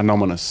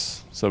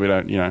anonymous, so we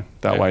don't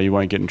that way you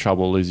won't get in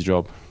trouble or lose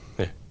your job.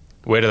 Yeah.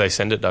 Where do they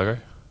send it, Duggo?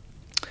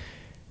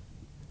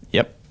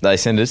 Yep, they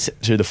send it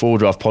to the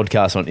 4Drive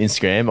Podcast on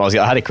Instagram.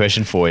 I had a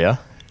question for you.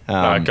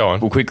 Go on.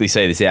 We'll quickly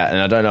see this out,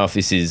 and I don't know if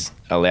this is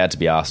allowed to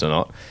be asked or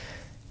not.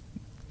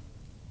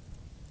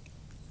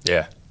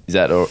 Yeah. Is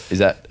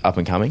that up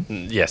and coming?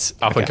 Yes,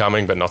 up and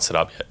coming, but not set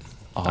up yet.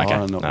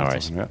 Okay, no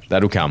worries.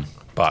 That'll come.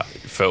 But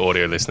for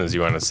audio listeners,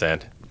 you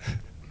understand.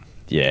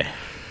 Yeah.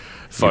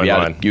 Phone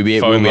line. You'll be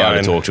able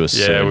to talk to us.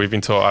 Yeah,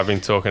 soon. I've been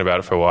talking about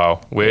it for a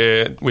while.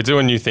 We're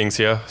doing new things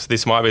here. So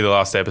this might be the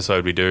last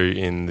episode we do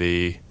in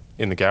the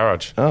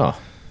garage. Oh.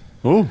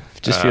 Ooh.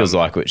 Just feels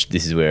like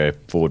this is where a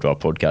 4Drive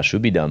Podcast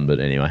should be done, but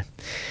anyway.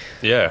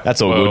 Yeah.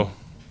 That's all good.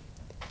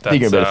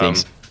 Thinking about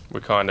things.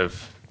 We're kind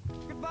of...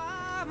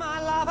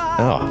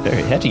 Oh,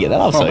 how'd you get that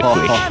up so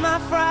quick?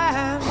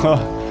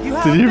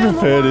 Did you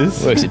prepare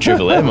this? Works at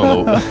Triple M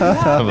of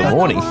the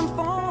morning.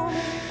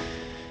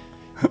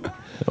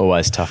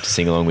 Always tough to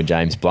sing along with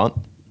James Blunt.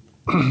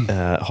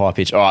 High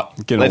pitch. All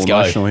right, let's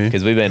go,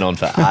 because we've been on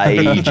for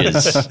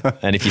ages.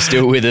 And if you're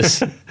still with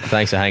us,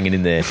 thanks for hanging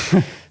in there.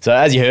 So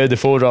as you heard, the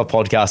 4Drive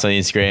Podcast on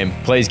Instagram,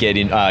 please get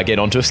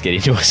onto us, get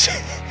into us.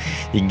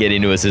 You can get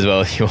into us as well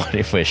if you want,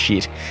 if we're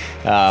shit.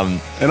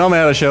 And I'm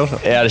out of shelter.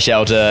 Out of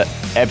shelter.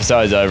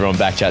 Episodes over on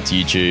Backchat's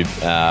YouTube.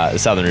 The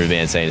Southern River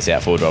Band seeing us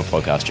out. 4Drive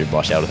Podcast driven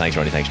by Shelter. Thanks,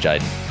 Ronnie. Thanks,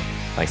 Jaden.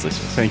 Thanks,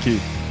 listeners. Thank you.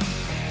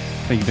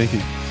 Thank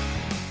you.